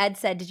 So Ed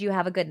said, "Did you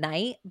have a good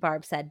night?"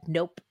 Barb said,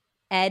 "Nope."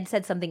 Ed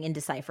said something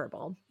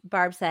indecipherable.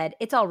 Barb said,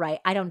 "It's all right.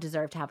 I don't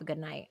deserve to have a good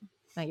night."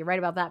 No, you're right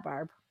about that,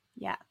 Barb.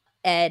 Yeah.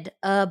 Ed,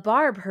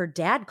 Barb, her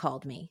dad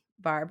called me.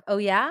 Barb, "Oh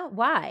yeah?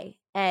 Why?"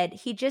 Ed,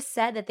 "He just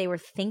said that they were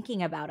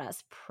thinking about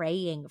us,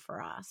 praying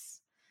for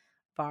us."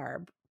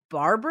 Barb,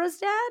 "Barbara's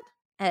dad?"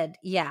 Ed,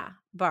 "Yeah."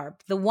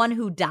 Barb, "The one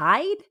who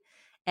died?"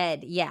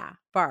 Ed, "Yeah."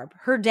 Barb,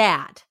 "Her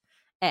dad."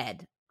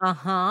 Ed,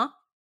 "Uh-huh."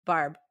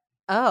 Barb,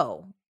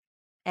 "Oh."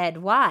 Ed,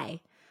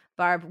 "Why?"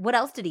 Barb, "What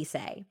else did he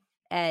say?"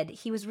 Ed,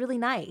 "He was really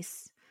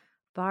nice."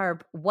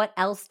 Barb, "What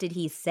else did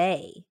he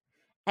say?"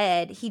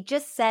 Ed, "He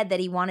just said that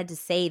he wanted to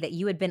say that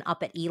you had been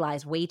up at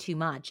Eli's way too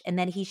much and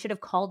that he should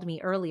have called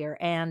me earlier.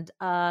 And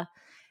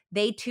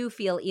they too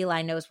feel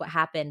Eli knows what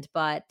happened,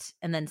 but,"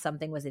 and then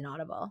something was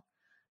inaudible.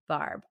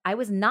 Barb, "I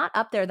was not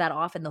up there that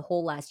often the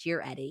whole last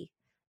year, Eddie."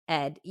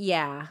 Ed,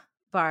 "Yeah."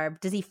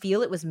 Barb, "Does he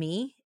feel it was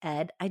me?"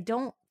 Ed, "I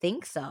don't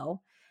think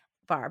so."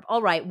 Barb,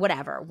 "All right,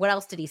 whatever. What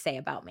else did he say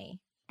about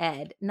me?"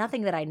 Ed,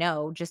 "Nothing that I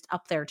know, just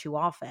up there too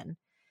often."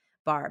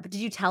 Barb, "Did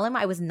you tell him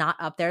I was not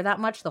up there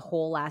that much the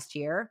whole last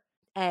year?"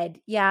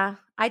 Ed, "Yeah,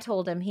 I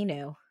told him. He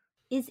knew."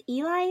 Is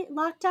Eli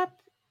locked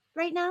up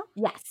right now?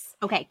 Yes.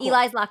 Okay, cool.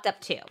 Eli's locked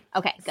up too.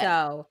 Okay, good.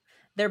 So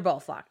they're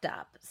both locked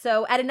up.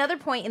 So at another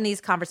point in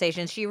these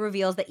conversations, she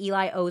reveals that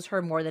Eli owes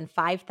her more than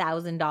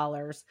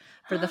 $5,000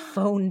 for the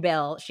phone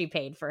bill she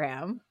paid for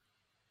him,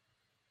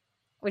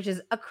 which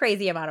is a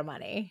crazy amount of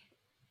money.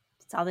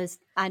 It's all those,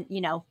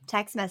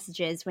 text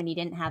messages when you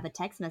didn't have a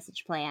text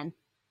message plan.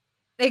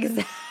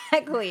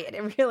 Exactly.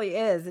 It really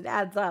is. It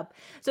adds up.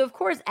 So, of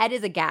course, Ed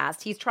is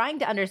aghast. He's trying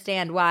to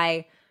understand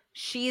why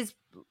she's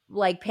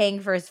like paying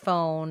for his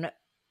phone.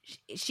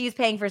 She's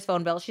paying for his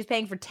phone bill. She's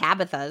paying for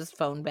Tabitha's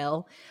phone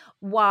bill.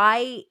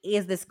 Why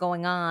is this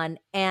going on?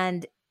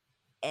 And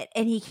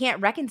he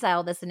can't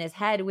reconcile this in his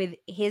head with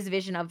his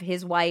vision of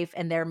his wife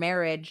and their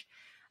marriage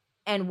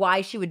and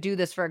why she would do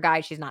this for a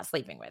guy she's not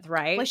sleeping with,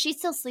 right? Was she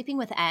still sleeping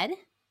with Ed?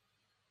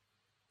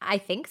 I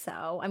think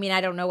so. I mean,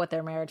 I don't know what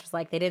their marriage was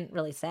like. They didn't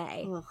really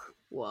say. Ugh,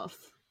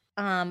 woof.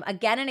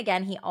 Again and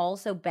again, he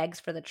also begs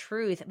for the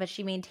truth, but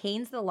she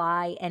maintains the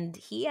lie and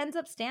he ends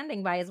up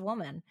standing by his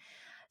woman.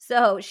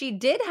 So she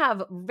did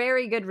have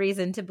very good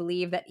reason to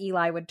believe that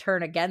Eli would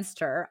turn against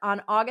her.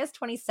 On August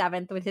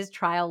 27th, with his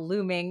trial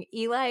looming,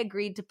 Eli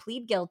agreed to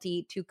plead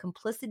guilty to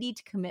complicity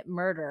to commit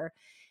murder.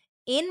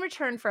 In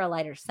return for a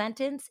lighter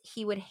sentence,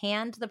 he would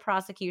hand the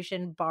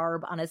prosecution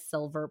Barb on a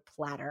silver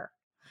platter.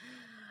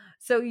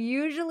 So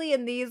usually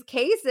in these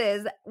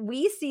cases,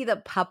 we see the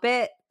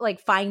puppet like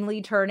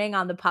finally turning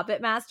on the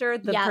puppet master,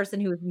 the person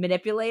who is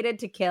manipulated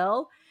to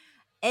kill.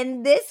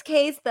 In this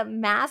case, the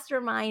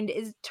mastermind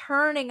is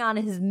turning on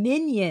his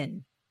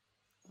minion.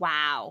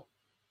 Wow.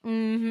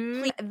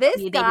 Mm-hmm. Please, this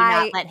they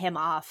guy, do not let him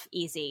off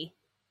easy.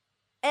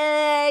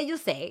 You'll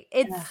see.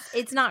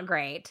 It's not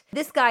great.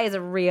 This guy is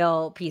a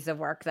real piece of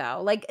work,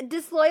 though. Like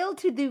disloyal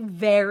to the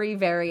very,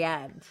 very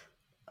end.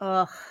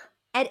 Ugh.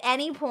 At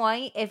any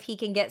point, if he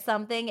can get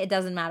something, it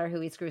doesn't matter who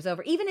he screws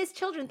over. Even his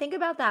children. Think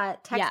about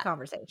that text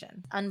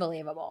conversation.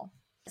 Unbelievable.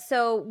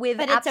 So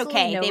but it's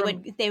okay.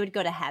 They would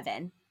go to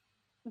heaven.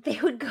 They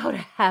would go to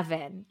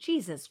heaven.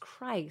 Jesus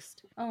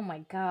Christ. Oh my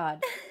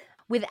God.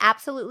 With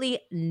absolutely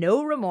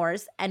no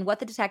remorse and what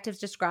the detectives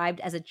described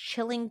as a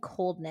chilling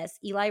coldness,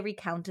 Eli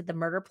recounted the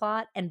murder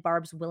plot and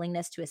Barb's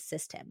willingness to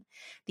assist him.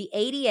 The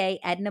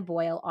ADA, Edna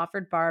Boyle,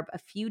 offered Barb a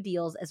few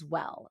deals as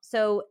well.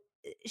 So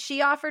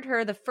she offered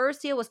her, the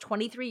first deal was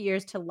 23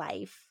 years to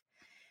life,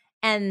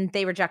 and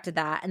they rejected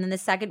that. And then the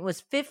second was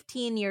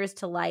 15 years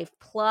to life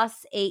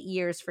plus 8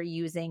 years for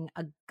using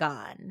a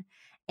gun.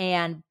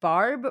 And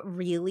Barb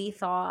really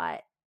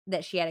thought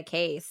that she had a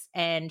case,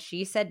 and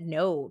she said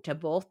no to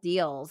both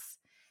deals.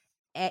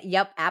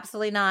 Yep,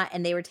 absolutely not.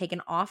 And they were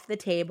taken off the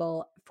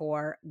table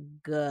for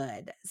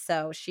good.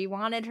 So she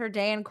wanted her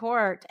day in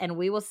court, and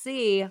we will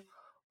see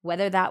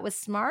whether that was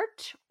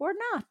smart or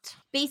not.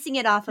 Basing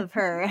it off of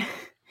our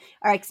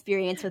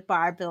experience with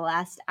Barb the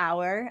last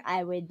hour,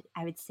 I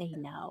would say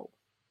no.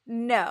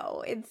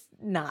 No, it's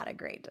not a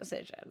great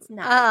decision. It's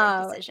not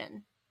a great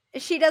decision.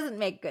 She doesn't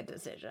make good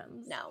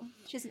decisions. No,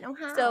 she doesn't know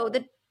how. So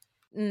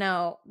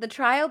No. The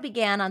trial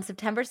began on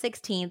September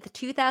 16th,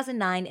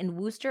 2009 in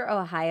Wooster,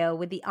 Ohio,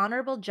 with the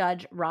Honorable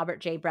Judge Robert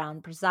J.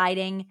 Brown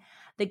presiding.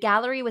 The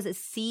gallery was a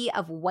sea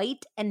of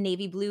white and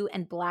navy blue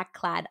and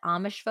black-clad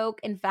Amish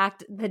folk. In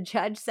fact, the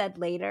judge said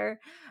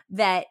later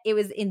that it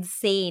was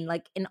insane.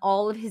 Like, in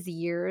all of his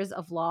years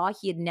of law,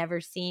 he had never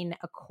seen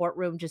a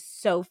courtroom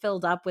just so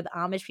filled up with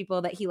Amish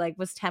people that he, like,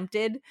 was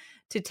tempted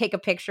to take a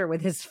picture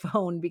with his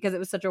phone because it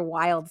was such a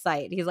wild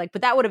sight. He's like,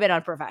 but that would have been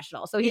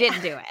unprofessional, so he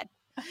didn't do it.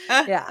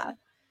 Yeah.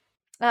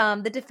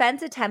 The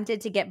defense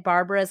attempted to get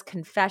Barb Raber's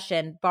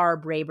confession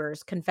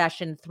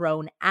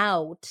thrown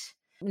out.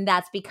 And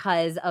that's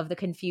because of the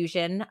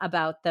confusion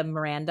about the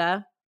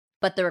Miranda,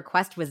 but the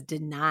request was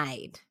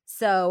denied.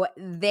 So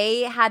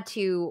they had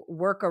to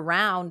work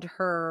around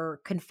her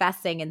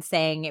confessing and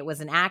saying it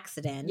was an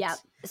accident. Yep.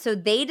 So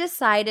they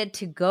decided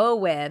to go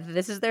with,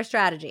 this is their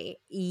strategy.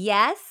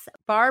 Yes,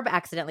 Barb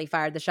accidentally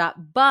fired the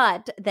shot,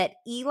 but that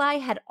Eli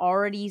had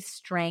already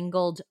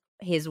strangled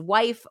his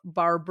wife,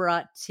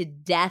 Barbara, to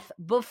death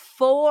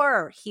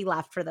before he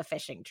left for the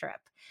fishing trip.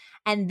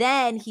 And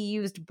then he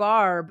used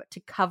Barb to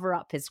cover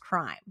up his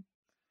crime.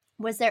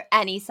 Was there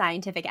any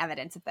scientific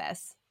evidence of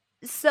this?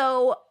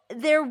 So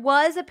there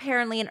was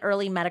apparently an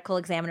early medical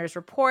examiner's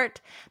report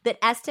that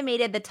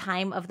estimated the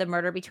time of the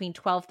murder between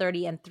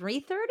 12:30 and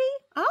 3:30.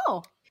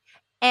 Oh.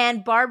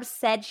 And Barb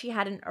said she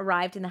hadn't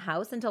arrived in the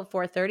house until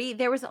 4:30.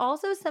 There was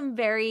also some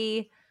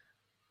very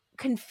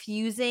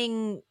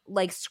confusing,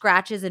 like,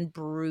 scratches and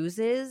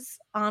bruises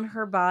on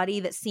her body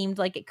that seemed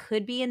like it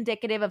could be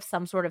indicative of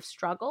some sort of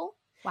struggle.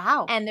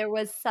 Wow. And there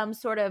was some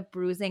sort of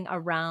bruising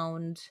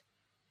around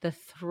the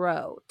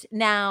throat.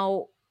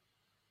 Now,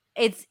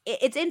 it's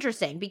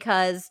interesting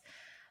because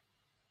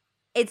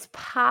it's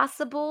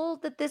possible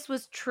that this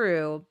was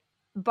true.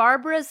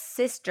 Barbara's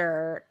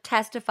sister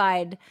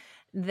testified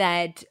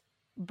that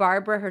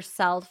Barbara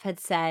herself had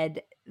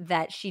said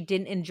that she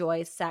didn't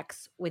enjoy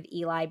sex with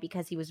Eli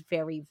because he was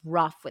very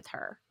rough with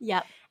her.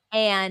 Yep.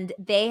 And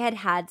they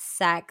had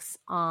sex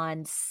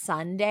on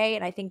Sunday,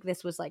 and I think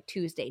this was like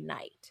Tuesday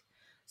night.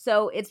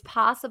 So it's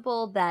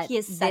possible that he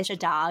is such a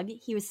dog.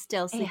 He was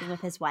still sleeping with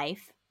his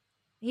wife.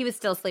 He was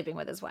still sleeping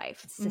with his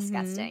wife. It's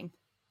disgusting.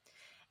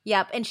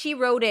 Yep. And she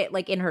wrote it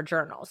like in her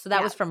journal. So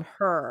that was from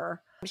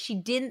her. She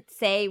didn't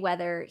say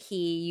whether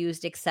he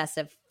used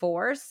excessive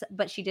force,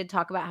 but she did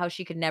talk about how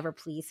she could never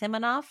please him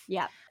enough.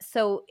 Yeah.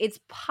 So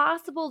it's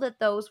possible that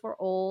those were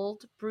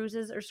old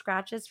bruises or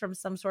scratches from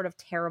some sort of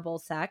terrible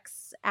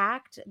sex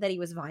act that he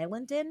was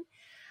violent in.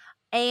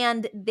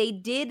 And they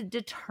did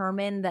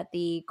determine that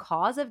the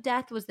cause of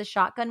death was the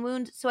shotgun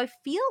wound. So I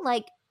feel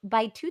like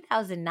by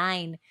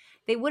 2009,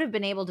 they would have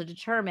been able to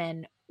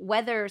determine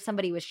whether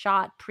somebody was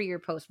shot pre or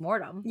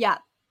post-mortem. Yeah,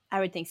 I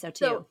would think so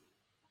too. So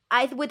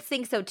I would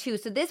think so too.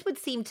 So this would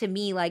seem to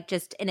me like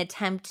just an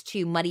attempt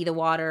to muddy the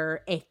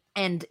water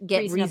and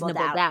get reasonable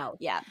doubt.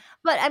 Yeah.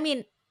 But I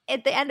mean,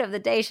 at the end of the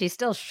day, she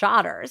still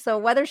shot her. So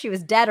whether she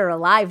was dead or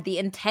alive, the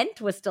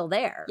intent was still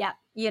there. Yeah.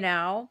 You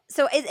know?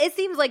 So it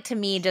seems like to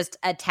me just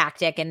a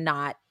tactic and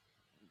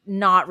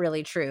not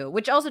really true,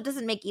 which also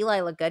doesn't make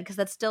Eli look good because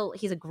that's still,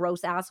 he's a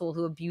gross asshole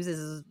who abuses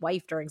his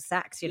wife during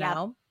sex, you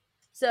know?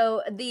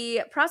 So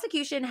the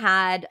prosecution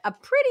had a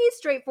pretty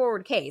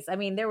straightforward case. I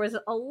mean, there was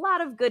a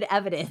lot of good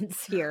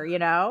evidence here, you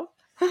know?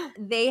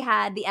 They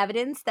had the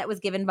evidence that was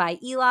given by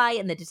Eli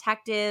and the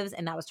detectives,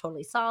 and that was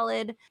totally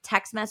solid.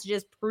 Text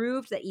messages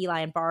proved that Eli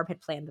and Barb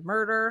had planned the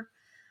murder.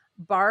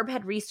 Barb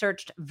had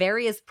researched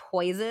various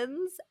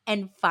poisons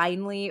and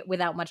finally,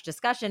 without much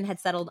discussion, had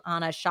settled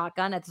on a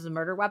shotgun as a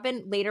murder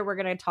weapon. Later, we're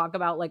going to talk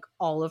about like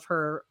all of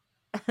her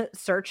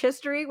search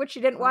history, which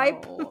she didn't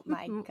wipe. Oh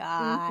my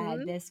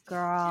God, this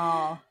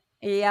girl.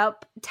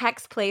 Yep.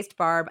 Tex placed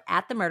Barb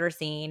at the murder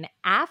scene.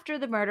 After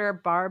the murder,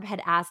 Barb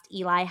had asked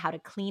Eli how to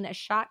clean a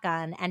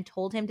shotgun and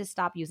told him to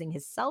stop using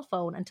his cell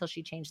phone until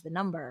she changed the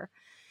number.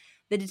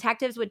 The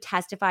detectives would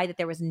testify that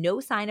there was no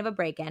sign of a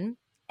break-in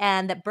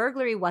and that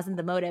burglary wasn't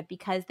the motive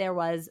because there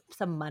was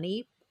some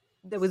money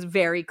that was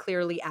very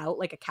clearly out,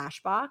 like a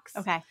cash box.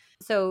 Okay.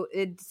 So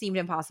it seemed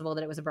impossible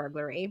that it was a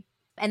burglary.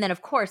 And then,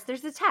 of course,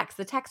 there's the texts.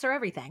 The texts are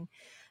everything.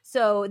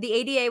 So the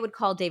ADA would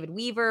call David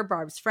Weaver,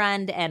 Barb's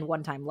friend and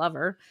one-time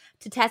lover,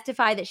 to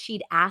testify that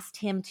she'd asked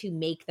him to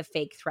make the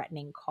fake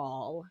threatening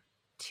call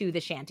to the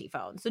shanty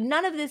phone. So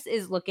none of this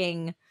is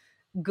looking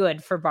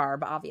good for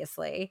Barb,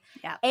 obviously.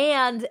 Yeah.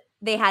 And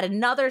they had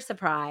another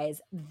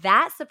surprise.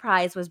 That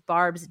surprise was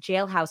Barb's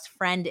jailhouse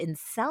friend and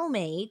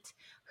cellmate,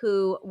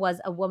 who was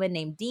a woman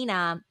named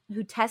Dina,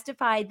 who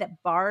testified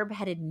that Barb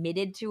had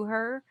admitted to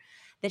her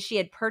that she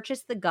had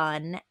purchased the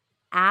gun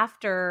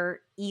after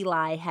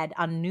Eli had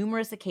on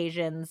numerous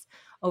occasions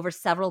over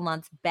several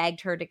months begged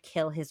her to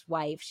kill his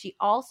wife. She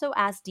also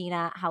asked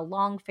Dina how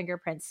long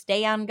fingerprints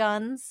stay on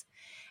guns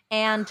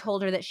and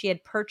told her that she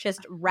had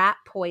purchased rat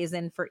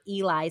poison for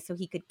Eli so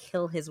he could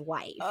kill his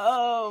wife.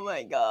 Oh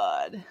my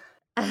God.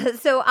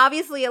 So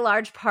obviously a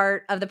large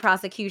part of the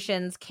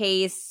prosecution's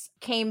case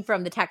came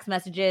from the text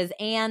messages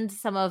and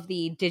some of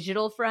the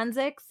digital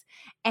forensics,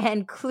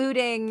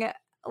 including,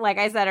 like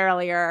I said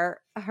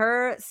earlier,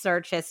 her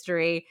search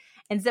history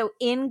And so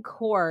in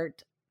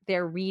court,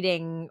 they're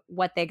reading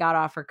what they got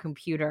off her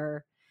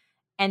computer.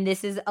 And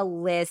this is a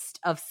list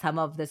of some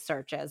of the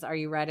searches. Are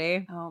you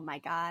ready? Oh my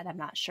God, I'm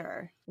not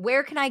sure.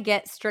 Where can I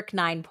get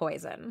strychnine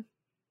poison?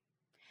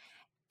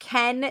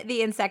 Can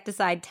the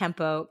insecticide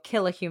Tempo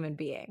kill a human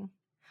being?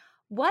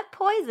 What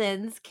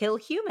poisons kill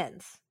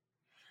humans?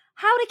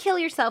 How to kill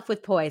yourself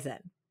with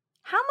poison?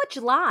 How much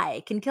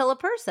lye can kill a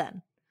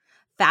person?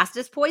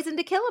 Fastest poison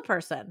to kill a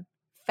person?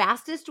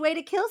 Fastest way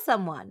to kill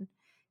someone?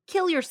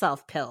 Kill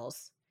yourself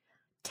pills.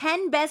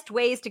 10 best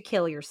ways to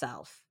kill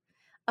yourself.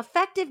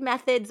 Effective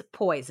methods,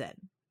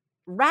 poison.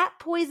 Rat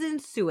poison,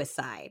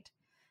 suicide.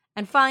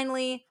 And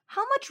finally,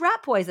 how much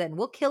rat poison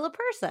will kill a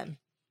person?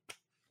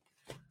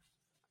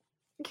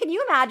 Can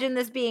you imagine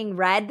this being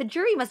read? The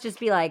jury must just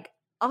be like,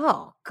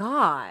 oh,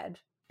 God.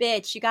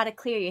 Bitch, you got to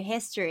clear your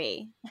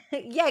history.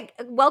 Yeah,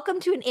 welcome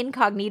to an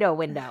incognito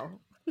window.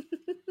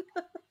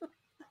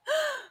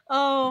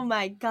 Oh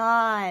my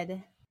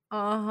God.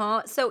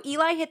 So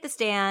Eli hit the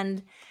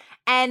stand,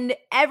 and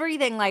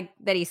everything like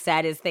that he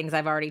said is things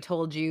I've already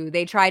told you.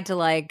 They tried to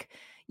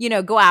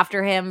go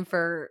after him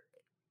for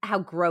how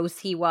gross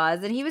he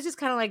was, and he was just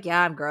kind of like,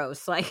 yeah, I'm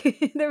gross.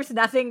 Like there was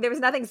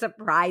nothing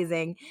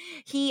surprising.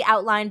 He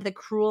outlined the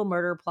cruel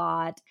murder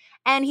plot,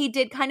 and he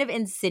did kind of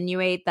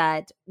insinuate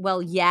that,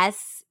 well,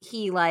 yes,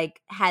 he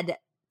had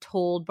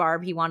told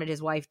Barb he wanted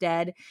his wife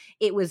dead.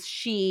 It was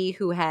she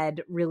who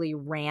had really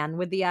ran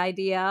with the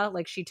idea.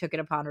 Like she took it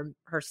upon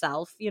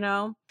herself,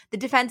 The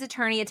defense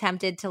attorney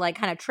attempted to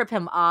kind of trip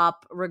him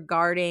up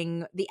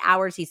regarding the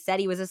hours he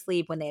said he was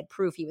asleep when they had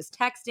proof he was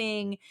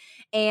texting,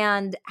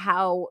 and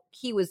how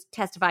he was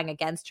testifying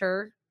against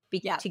her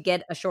to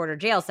get a shorter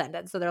jail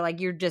sentence. So they're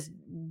like, you're just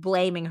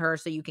blaming her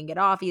so you can get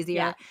off easier.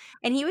 Yeah.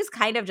 And he was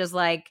kind of just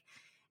like,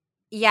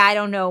 yeah, I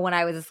don't know when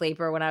I was asleep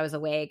or when I was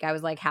awake. I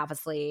was half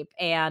asleep.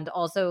 And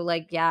also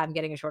yeah, I'm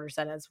getting a shorter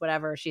sentence,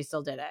 whatever. She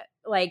still did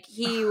it.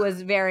 He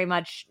was very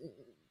much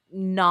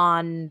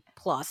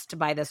nonplussed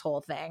by this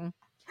whole thing.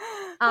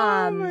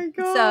 Oh my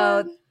God.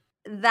 So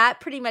that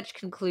pretty much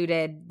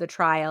concluded the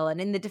trial. And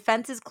in the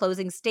defense's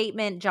closing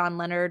statement, John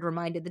Leonard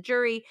reminded the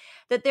jury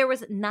that there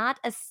was not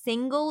a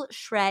single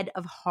shred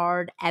of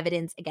hard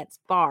evidence against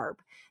Barb.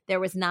 There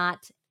was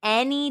not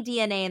any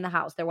DNA in the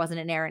house. There wasn't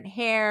an errant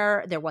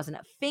hair. There wasn't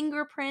a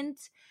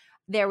fingerprint.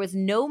 There was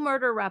no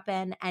murder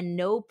weapon and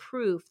no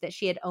proof that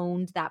she had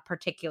owned that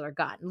particular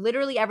gun.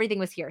 Literally everything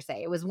was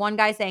hearsay. It was one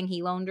guy saying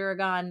he loaned her a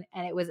gun,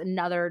 and it was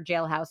another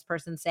jailhouse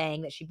person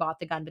saying that she bought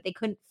the gun, but they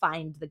couldn't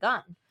find the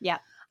gun. Yeah.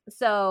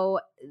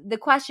 So the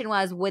question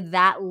was, would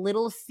that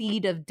little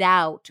seed of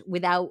doubt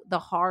without the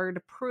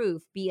hard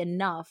proof be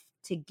enough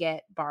to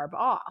get Barb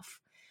off?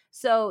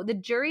 So the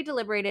jury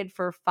deliberated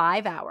for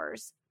 5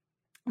 hours.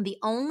 The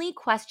only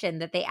question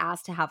that they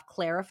asked to have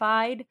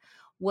clarified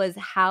was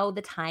how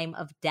the time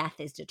of death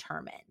is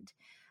determined.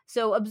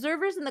 So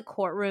observers in the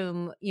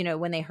courtroom,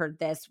 when they heard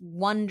this,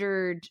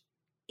 wondered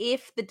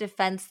if the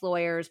defense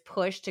lawyers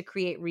pushed to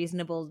create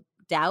reasonable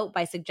doubt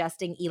by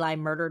suggesting Eli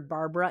murdered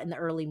Barbara in the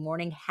early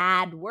morning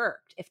had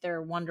worked, if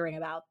they're wondering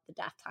about the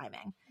death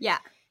timing. Yeah.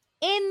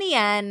 In the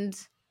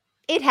end,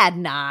 it had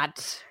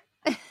not.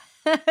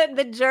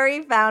 The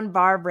jury found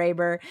Barb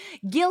Raber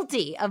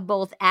guilty of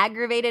both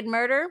aggravated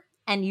murder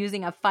and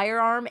using a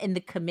firearm in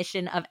the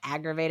commission of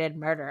aggravated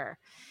murder.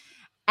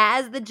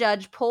 As the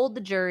judge polled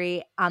the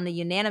jury on the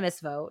unanimous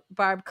vote,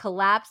 Barb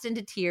collapsed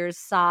into tears,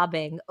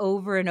 sobbing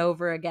over and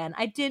over again,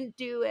 I didn't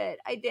do it.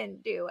 I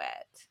didn't do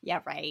it.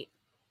 Yeah, right.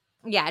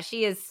 Yeah,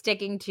 she is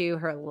sticking to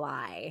her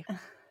lie.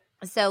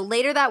 So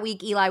later that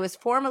week, Eli was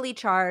formally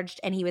charged,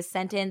 and he was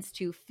sentenced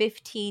to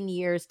 15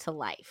 years to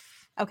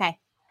life. Okay.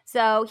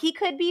 So he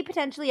could be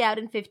potentially out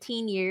in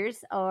 15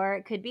 years, or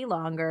it could be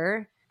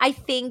longer. I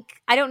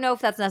don't know if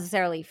that's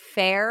necessarily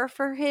fair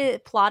for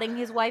plotting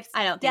his wife's death.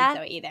 I don't think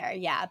so either.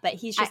 Yeah, but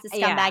he's just a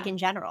scumbag in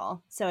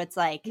general. So it's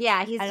like,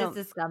 yeah, he's just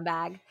a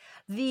scumbag.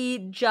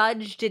 The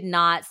judge did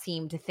not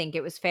seem to think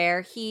it was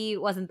fair. He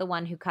wasn't the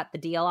one who cut the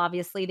deal,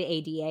 obviously. The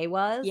ADA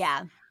was.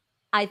 Yeah.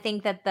 I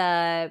think that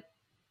the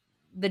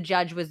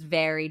judge was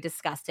very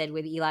disgusted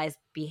with Eli's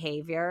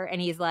behavior. And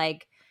he's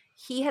like,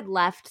 he had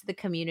left the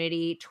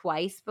community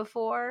twice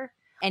before,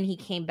 and he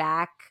came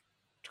back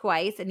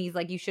twice, and he's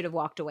like, you should have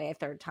walked away a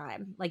third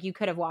time. You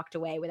could have walked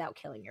away without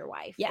killing your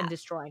wife and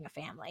destroying a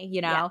family,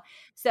 Yeah.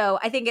 So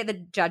I think the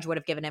judge would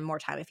have given him more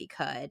time if he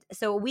could.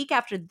 So a week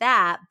after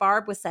that,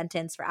 Barb was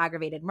sentenced for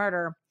aggravated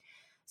murder.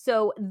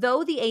 So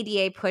though the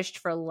ADA pushed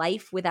for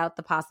life without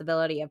the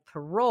possibility of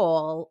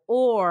parole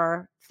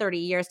or 30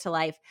 years to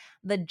life,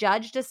 the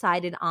judge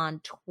decided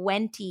on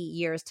 20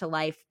 years to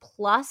life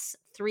plus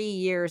 3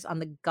 years on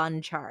the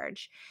gun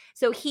charge.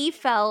 So he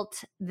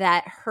felt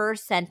that her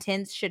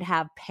sentence should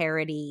have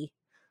parity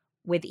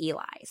with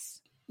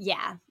Eli's.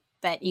 Yeah,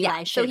 but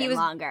Eli should have been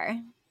longer.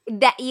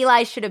 That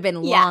Eli should have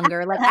been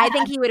longer. I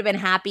think he would have been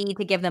happy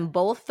to give them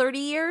both 30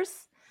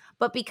 years.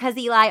 But because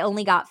Eli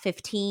only got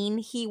 15,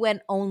 he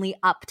went only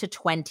up to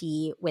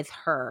 20 with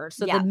her.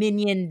 So the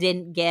minion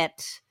didn't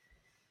get,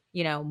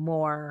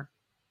 more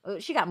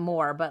She got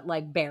more, but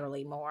like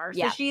barely more. So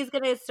Yeah. she's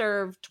going to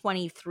serve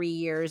 23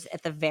 years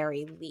at the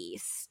very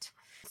least.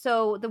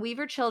 So the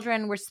Weaver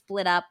children were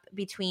split up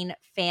between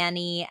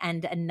Fanny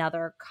and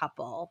another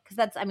couple because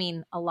that's, I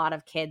mean, a lot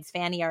of kids.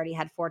 Fanny already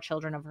had 4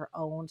 children of her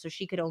own, so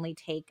she could only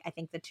take, I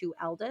think, the 2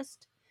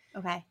 eldest.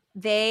 Okay.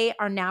 They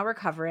are now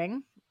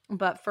recovering,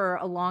 but for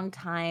a long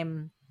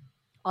time,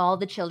 all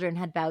the children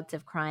had bouts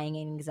of crying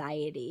and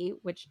anxiety,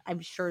 which I'm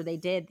sure they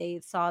did.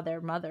 They saw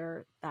their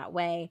mother that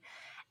way.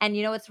 And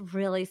you know what's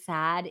really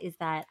sad is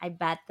that I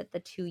bet that the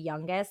 2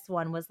 youngest,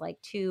 one was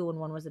like 2 and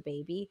one was a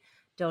baby,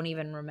 don't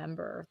even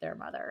remember their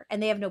mother.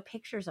 And they have no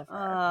pictures of her.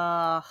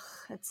 Oh,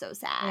 that's so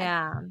sad.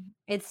 Yeah,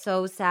 it's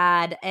so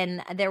sad.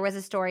 And there was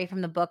a story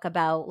from the book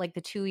about like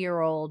the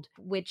 2-year-old,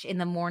 which in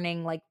the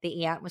morning, like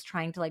the aunt was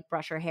trying to like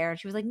brush her hair and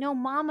she was like, no,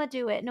 mama,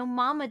 do it. No,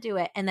 mama, do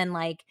it. And then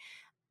like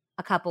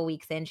a couple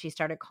weeks in, she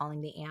started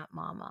calling the aunt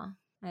mama.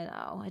 I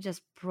know. It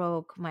just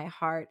broke my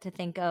heart to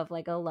think of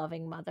like a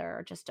loving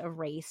mother just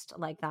erased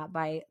like that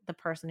by the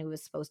person who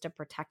was supposed to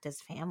protect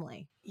his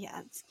family.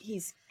 Yeah,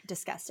 he's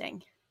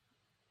disgusting.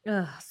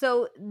 Ugh.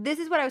 So this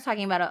is what I was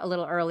talking about a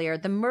little earlier.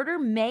 The murder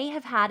may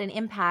have had an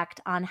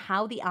impact on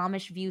how the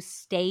Amish view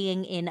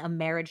staying in a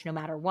marriage no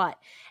matter what.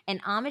 An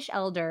Amish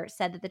elder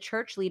said that the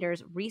church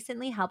leaders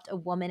recently helped a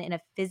woman in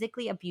a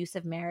physically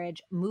abusive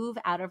marriage move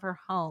out of her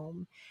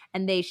home,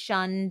 and they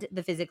shunned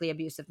the physically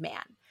abusive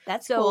man.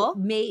 That's So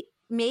cool.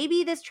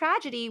 maybe this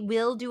tragedy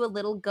will do a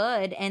little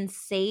good and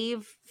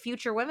save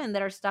future women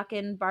that are stuck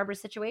in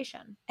Barbara's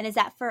situation. And is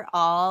that for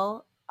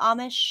all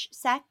Amish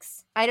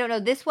sects? I don't know.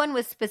 This one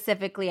was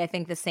specifically, I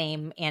think, the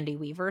same Andy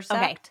Weaver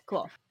sect. Okay,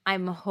 cool.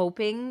 I'm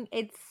hoping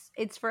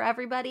it's for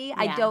everybody. Yeah.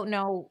 I don't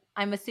know.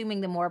 I'm assuming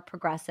the more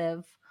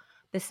progressive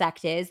the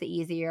sect is, the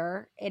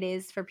easier it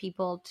is for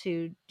people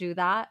to do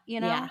that, you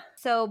know? Yeah.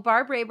 So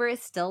Barb Raber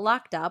is still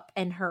locked up,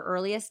 and her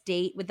earliest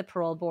date with the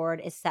parole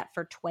board is set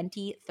for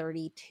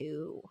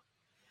 2032.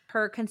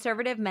 Her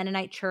conservative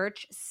Mennonite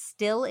church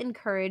still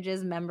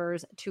encourages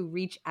members to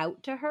reach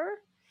out to her.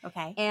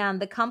 Okay.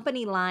 And the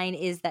company line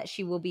is that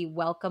she will be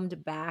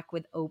welcomed back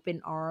with open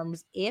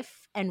arms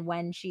if and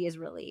when she is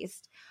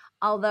released.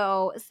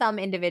 Although some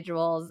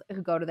individuals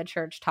who go to the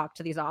church talk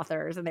to these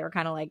authors and they were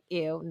kind of like,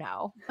 ew,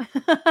 no.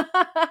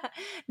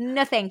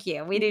 No, thank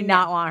you. We do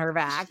not want her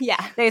back.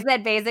 Yeah. They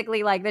said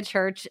basically like the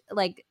church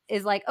like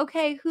is like,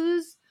 okay,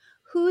 who's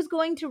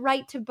going to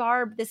write to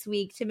Barb this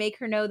week to make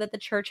her know that the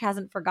church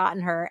hasn't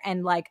forgotten her?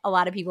 And like a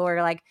lot of people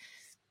were like,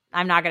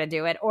 I'm not going to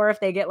do it. Or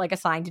if they get like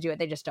assigned to do it,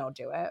 they just don't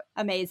do it.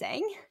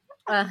 Amazing.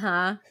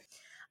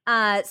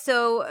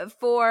 So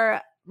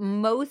for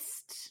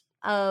most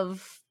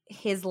of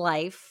his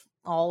life,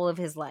 all of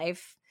his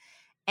life,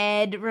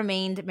 Ed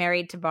remained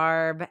married to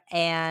Barb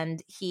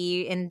and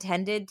he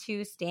intended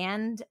to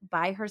stand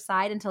by her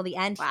side until the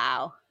end.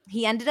 Wow.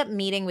 He ended up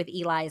meeting with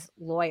Eli's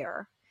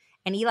lawyer.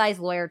 And Eli's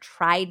lawyer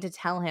tried to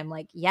tell him,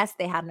 like, yes,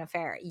 they had an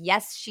affair.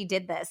 Yes, she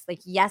did this. Like,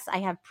 yes, I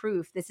have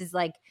proof. This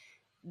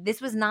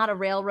was not a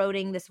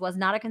railroading. This was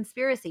not a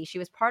conspiracy. She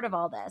was part of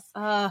all this.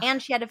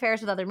 And she had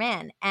affairs with other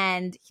men.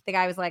 And the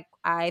guy was like,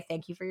 I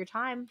thank you for your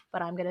time,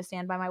 but I'm going to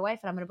stand by my wife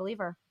and I'm going to believe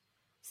her.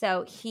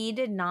 So he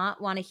did not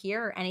want to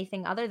hear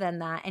anything other than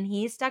that. And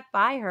he stuck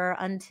by her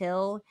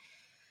until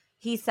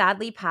he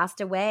sadly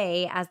passed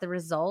away as the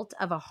result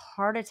of a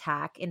heart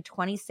attack in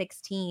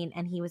 2016.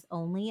 And he was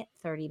only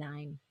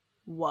 39.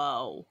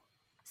 Whoa.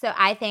 So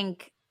I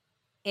think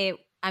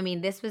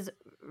this was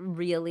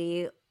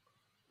really,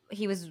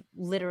 he was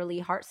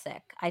literally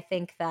heartsick. I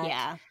think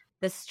that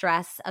the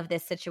stress of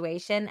this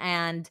situation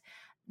and,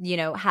 you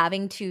know,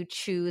 having to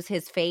choose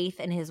his faith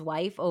and his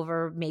wife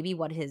over maybe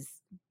what his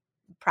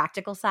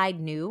practical side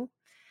knew,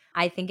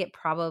 I think it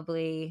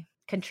probably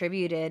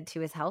contributed to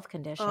his health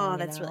condition. Oh,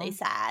 that's really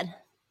sad.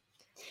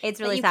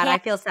 It's really sad. I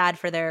feel sad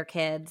for their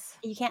kids.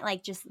 You can't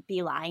like just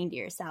be lying to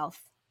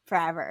yourself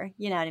forever.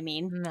 You know what I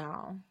mean?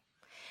 No.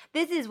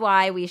 This is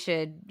why we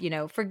should, you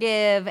know,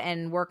 forgive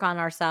and work on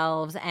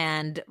ourselves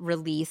and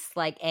release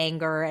like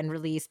anger and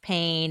release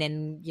pain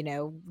and, you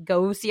know,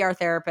 go see our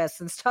therapists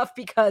and stuff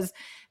because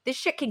this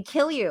shit can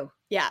kill you.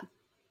 Yeah.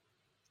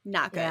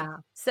 Not good. Yeah.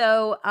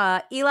 So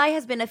Eli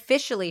has been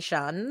officially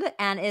shunned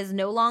and is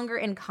no longer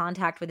in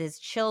contact with his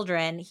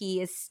children.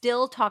 He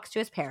still talks to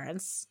his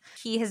parents.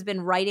 He has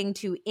been writing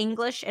to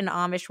English and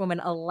Amish women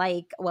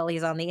alike while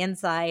he's on the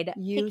inside.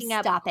 Picking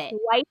up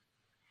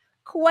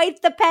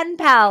quite the pen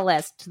pal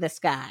list, this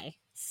guy.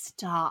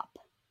 Stop.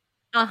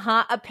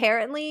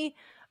 Apparently,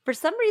 for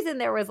some reason,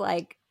 there was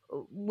like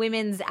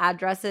women's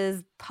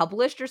addresses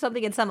published or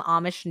something in some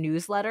Amish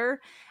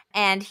newsletter.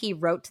 And he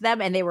wrote to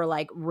them and they were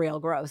like real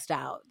grossed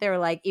out. They were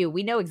like, ew,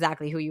 we know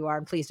exactly who you are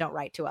and please don't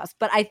write to us.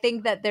 But I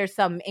think that there's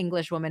some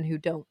English women who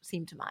don't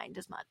seem to mind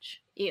as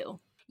much. Ew.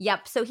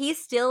 Yep. So he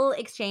still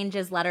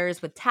exchanges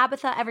letters with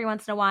Tabitha every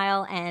once in a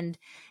while. And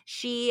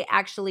she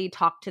actually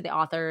talked to the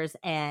authors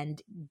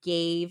and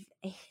gave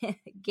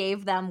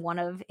them one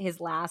of his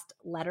last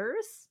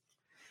letters.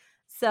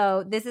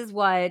 So this is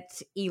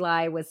what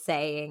Eli was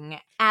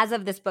saying. As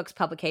of this book's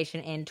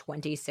publication in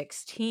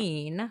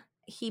 2016,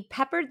 He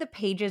peppered the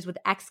pages with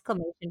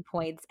exclamation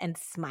points and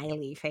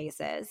smiley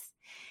faces.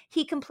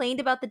 He complained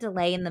about the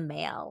delay in the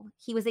mail.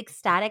 He was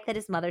ecstatic that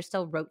his mother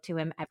still wrote to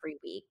him every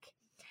week.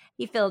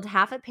 He filled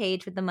half a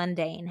page with the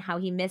mundane, how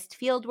he missed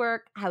field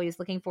work, how he was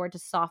looking forward to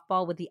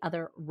softball with the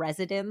other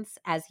residents,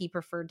 as he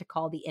preferred to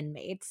call the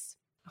inmates.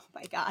 Oh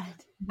my God.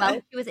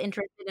 While she was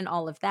interested in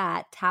all of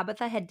that,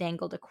 Tabitha had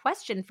dangled a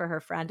question for her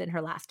friend in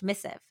her last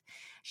missive.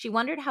 She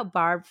wondered how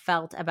Barb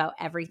felt about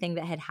everything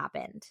that had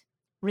happened.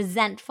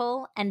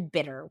 Resentful and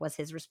bitter was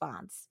his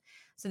response.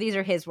 So these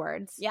are his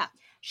words. Yeah.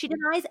 She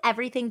denies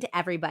everything to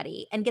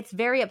everybody and gets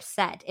very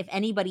upset if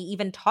anybody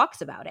even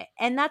talks about it.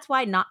 And that's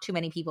why not too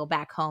many people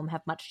back home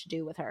have much to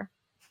do with her.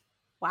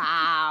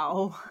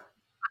 Wow.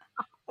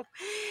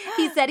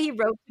 He said he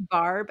wrote to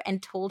Barb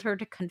and told her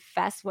to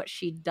confess what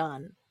she'd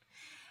done.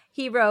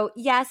 He wrote,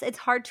 yes, it's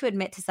hard to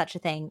admit to such a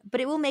thing, but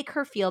it will make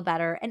her feel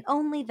better, and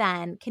only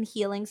then can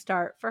healing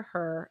start for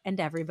her and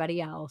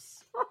everybody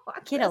else.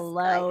 Get a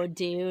load,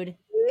 dude.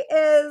 He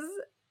is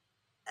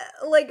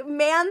like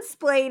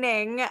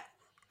mansplaining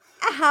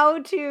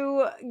how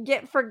to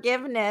get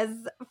forgiveness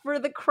for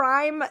the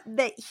crime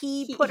that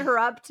he put her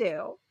up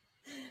to.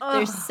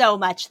 There's so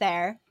much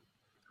there.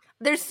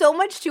 There's so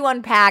much to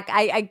unpack.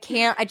 I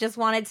can't. I just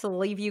wanted to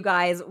leave you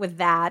guys with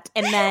that.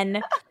 And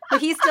then but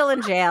he's still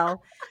in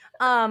jail.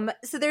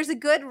 So there's a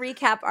good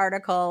recap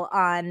article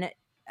on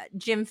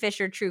Jim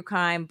Fisher True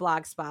Crime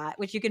Blogspot,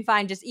 which you can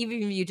find just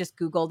even if you just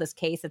Google this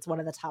case, it's one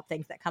of the top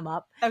things that come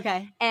up.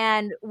 Okay.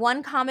 And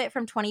one comment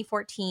from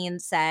 2014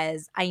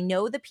 says, I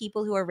know the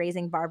people who are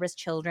raising Barbara's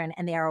children,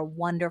 and they are a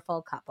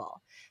wonderful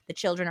couple. The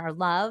children are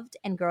loved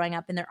and growing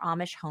up in their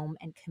Amish home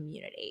and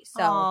community.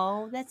 So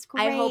oh, that's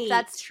great. I hope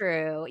that's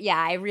true. Yeah,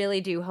 I really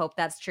do hope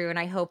that's true. And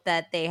I hope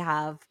that they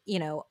have,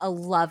 a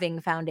loving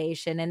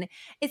foundation. And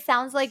it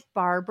sounds like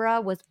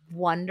Barbara was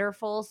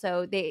wonderful.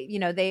 So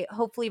they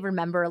hopefully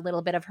remember a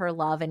little bit of her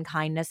love and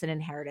kindness and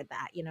inherited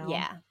that,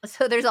 Yeah.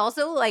 So there's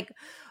also like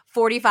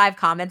 45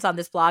 comments on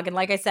this blog. And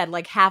like I said,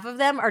 like half of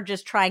them are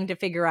just trying to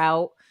figure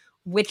out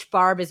which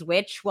Barb is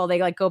which while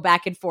they like go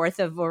back and forth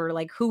or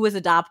like who was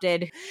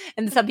adopted.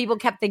 And some people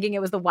kept thinking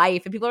it was the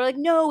wife and people are like,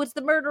 no, it's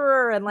the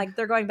murderer. And like,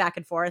 they're going back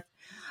and forth.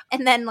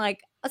 And then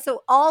like,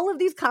 so all of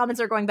these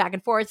comments are going back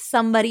and forth.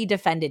 Somebody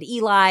defended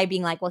Eli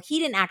being like, well, he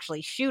didn't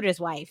actually shoot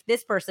his wife.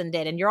 This person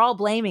did. And you're all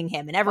blaming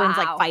him. And everyone's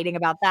like fighting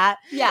about that.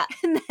 Yeah.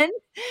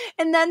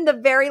 And then the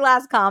very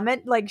last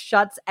comment like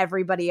shuts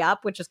everybody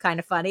up, which is kind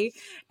of funny.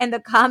 And the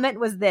comment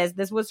was this.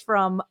 This was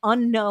from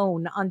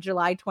Unknown on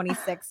July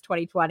 26,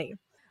 2020.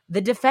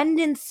 The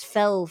defendants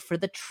fell for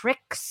the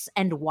tricks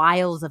and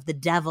wiles of the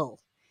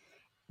devil.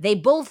 They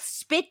both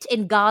spit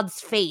in God's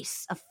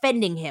face,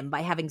 offending him by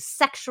having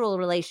sexual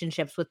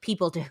relationships with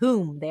people to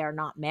whom they are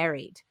not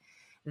married.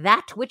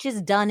 That which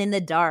is done in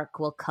the dark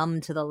will come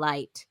to the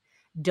light.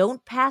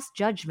 Don't pass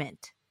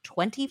judgment.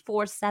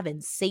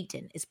 24/7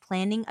 Satan is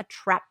planning a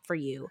trap for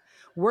you,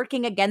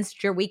 working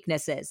against your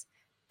weaknesses. ...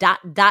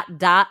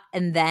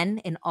 And then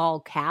in all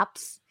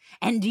caps,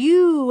 and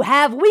you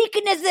have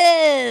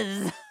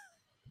weaknesses.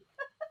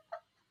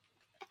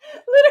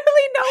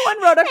 Literally no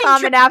one wrote a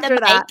comment after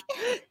that.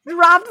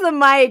 Dropped the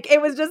mic.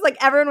 It was just like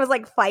everyone was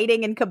like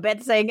fighting and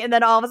kibitzing. And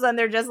then all of a sudden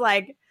they're just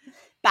like,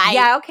 bye.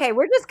 Yeah, okay,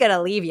 we're just going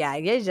to leave you.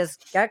 You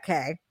just,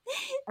 okay.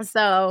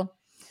 So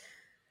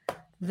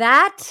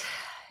that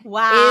is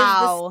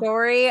the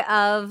story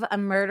of a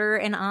murder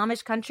in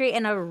Amish country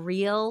and a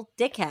real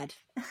dickhead.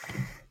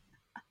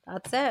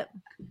 That's it.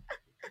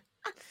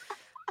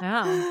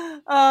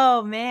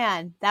 Oh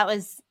man, that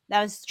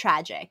was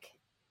tragic.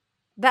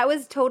 That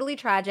was totally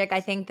tragic. I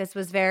think this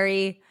was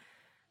very,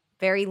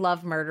 very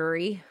love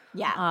murdery.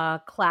 Yeah.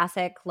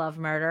 Classic love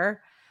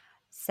murder.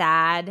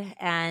 Sad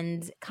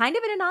and kind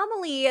of an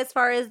anomaly as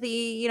far as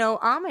the,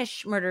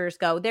 Amish murders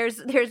go.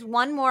 There's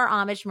one more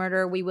Amish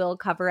murder we will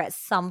cover at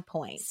some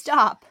point.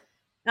 Stop.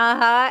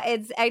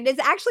 It's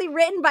actually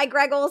written by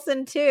Greg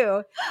Olson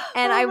too.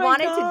 And I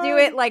wanted to do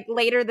it like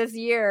later this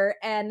year.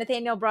 And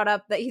Nathaniel brought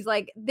up that he's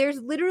like, there's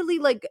literally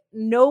like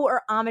no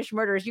Amish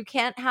murders. You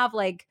can't have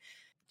like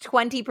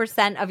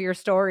 20% of your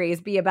stories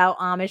be about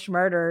Amish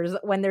murders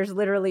when there's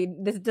literally,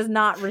 this does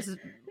not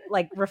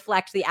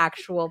reflect the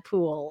actual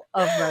pool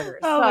of murders.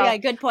 Oh my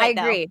God, good point.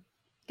 I agree.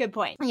 Good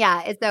point.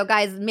 Yeah. So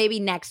guys, maybe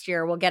next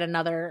year we'll get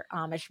another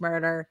Amish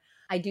murder.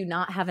 I do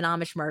not have an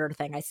Amish murder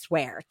thing, I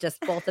swear.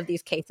 Just both of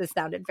these cases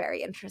sounded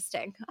very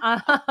interesting.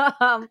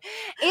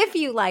 If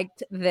you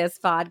liked this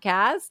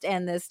podcast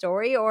and this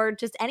story or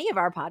just any of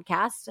our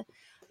podcasts,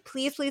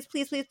 please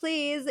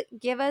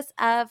give us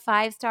a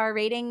 5-star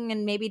rating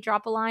and maybe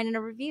drop a line in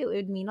a review. It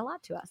would mean a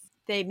lot to us.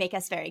 They make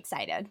us very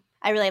excited.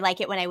 I really like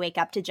it when I wake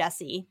up to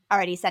Jesse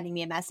already sending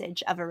me a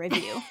message of a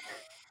review.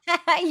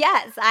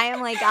 Yes, I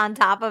am like on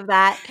top of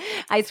that.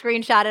 I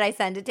screenshot it. I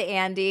send it to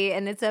Andy,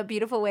 and it's a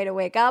beautiful way to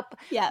wake up.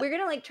 Yeah. We're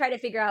going to like try to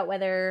figure out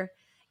whether,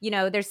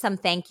 there's some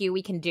thank you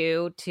we can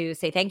do to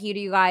say thank you to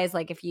you guys.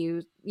 Like if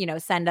you,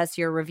 send us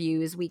your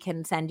reviews, we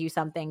can send you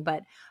something.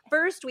 But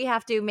first we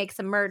have to make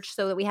some merch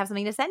so that we have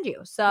something to send you.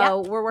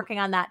 So We're working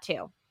on that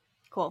too.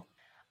 Cool.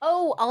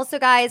 Oh, also,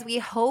 guys, we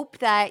hope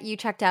that you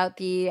checked out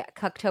the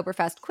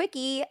Cooktoberfest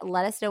Quickie.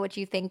 Let us know what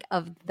you think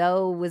of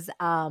those.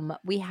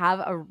 We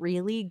have a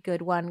really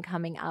good one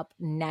coming up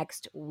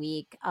next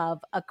week of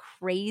a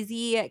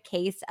crazy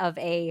case of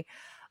a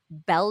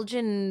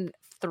Belgian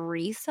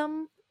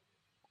threesome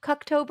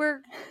Cooktober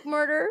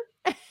murder.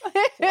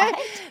 What?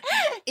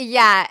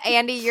 Yeah,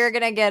 Andy, you're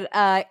going to get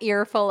an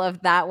earful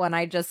of that one.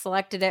 I just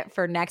selected it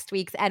for next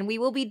week's. And we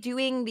will be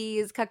doing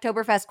these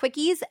Cooktoberfest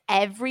Quickies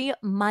every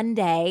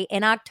Monday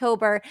in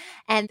October.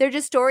 And they're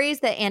just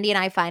stories that Andy and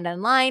I find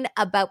online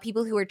about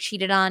people who are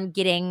cheated on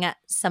getting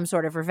some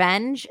sort of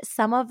revenge.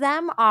 Some of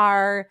them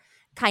are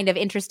kind of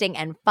interesting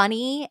and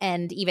funny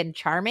and even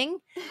charming.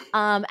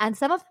 And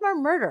some of them are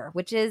murder,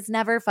 which is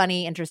never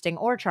funny, interesting,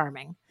 or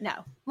charming. No.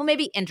 Well,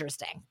 maybe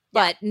interesting,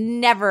 but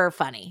never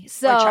funny.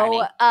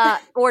 So,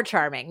 or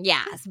charming,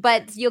 yes.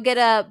 But you'll get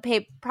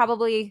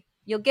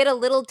you'll get a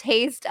little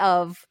taste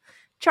of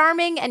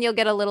charming and you'll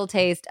get a little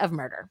taste of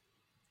murder.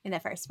 In the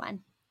first one.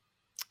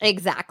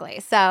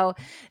 Exactly. So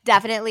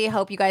definitely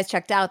hope you guys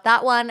checked out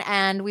that one,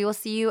 and we will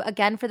see you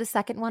again for the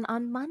second one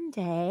on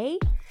Monday.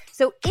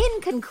 So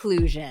in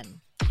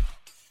conclusion,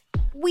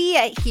 we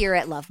here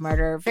at Love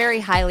Murder very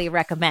highly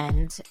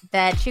recommend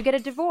that you get a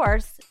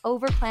divorce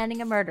over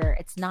planning a murder.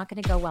 It's not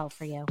going to go well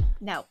for you.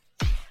 No.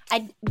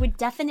 I would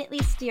definitely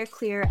steer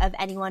clear of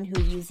anyone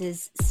who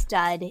uses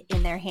stud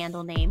in their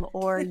handle name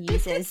or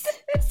uses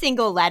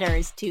single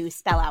letters to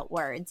spell out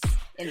words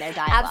in their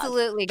dialogue.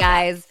 Absolutely,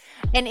 guys.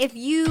 And if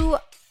you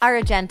are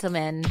a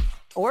gentleman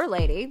or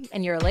lady,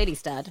 and you're a lady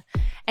stud,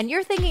 and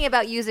you're thinking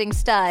about using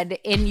stud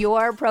in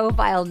your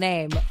profile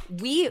name,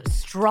 we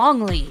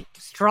strongly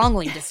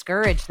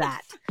discourage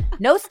that.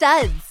 No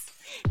studs.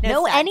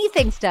 No studs.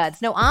 Anything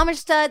studs. No Amish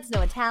studs,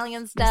 no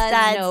Italian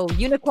studs, no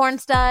unicorn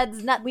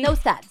studs, no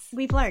studs.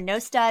 We've learned no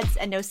studs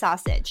and no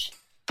sausage.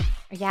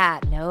 Yeah,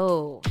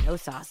 no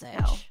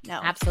sausage.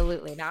 No.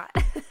 Absolutely not.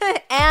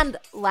 And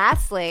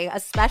lastly, a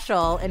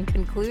special in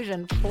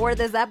conclusion for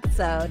this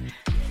episode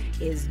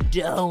is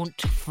don't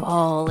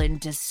fall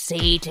into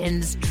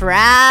Satan's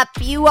trap.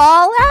 You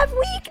all have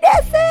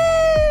weaknesses.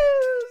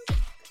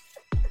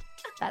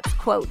 That's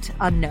quote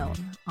unknown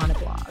on a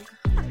blog.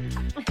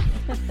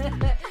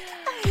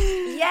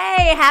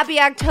 Yay! Happy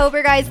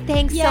October, guys.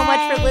 Thanks so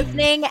much for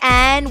listening.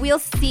 And we'll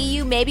see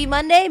you maybe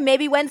Monday,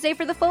 maybe Wednesday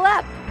for the full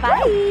app.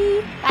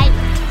 Bye. Bye.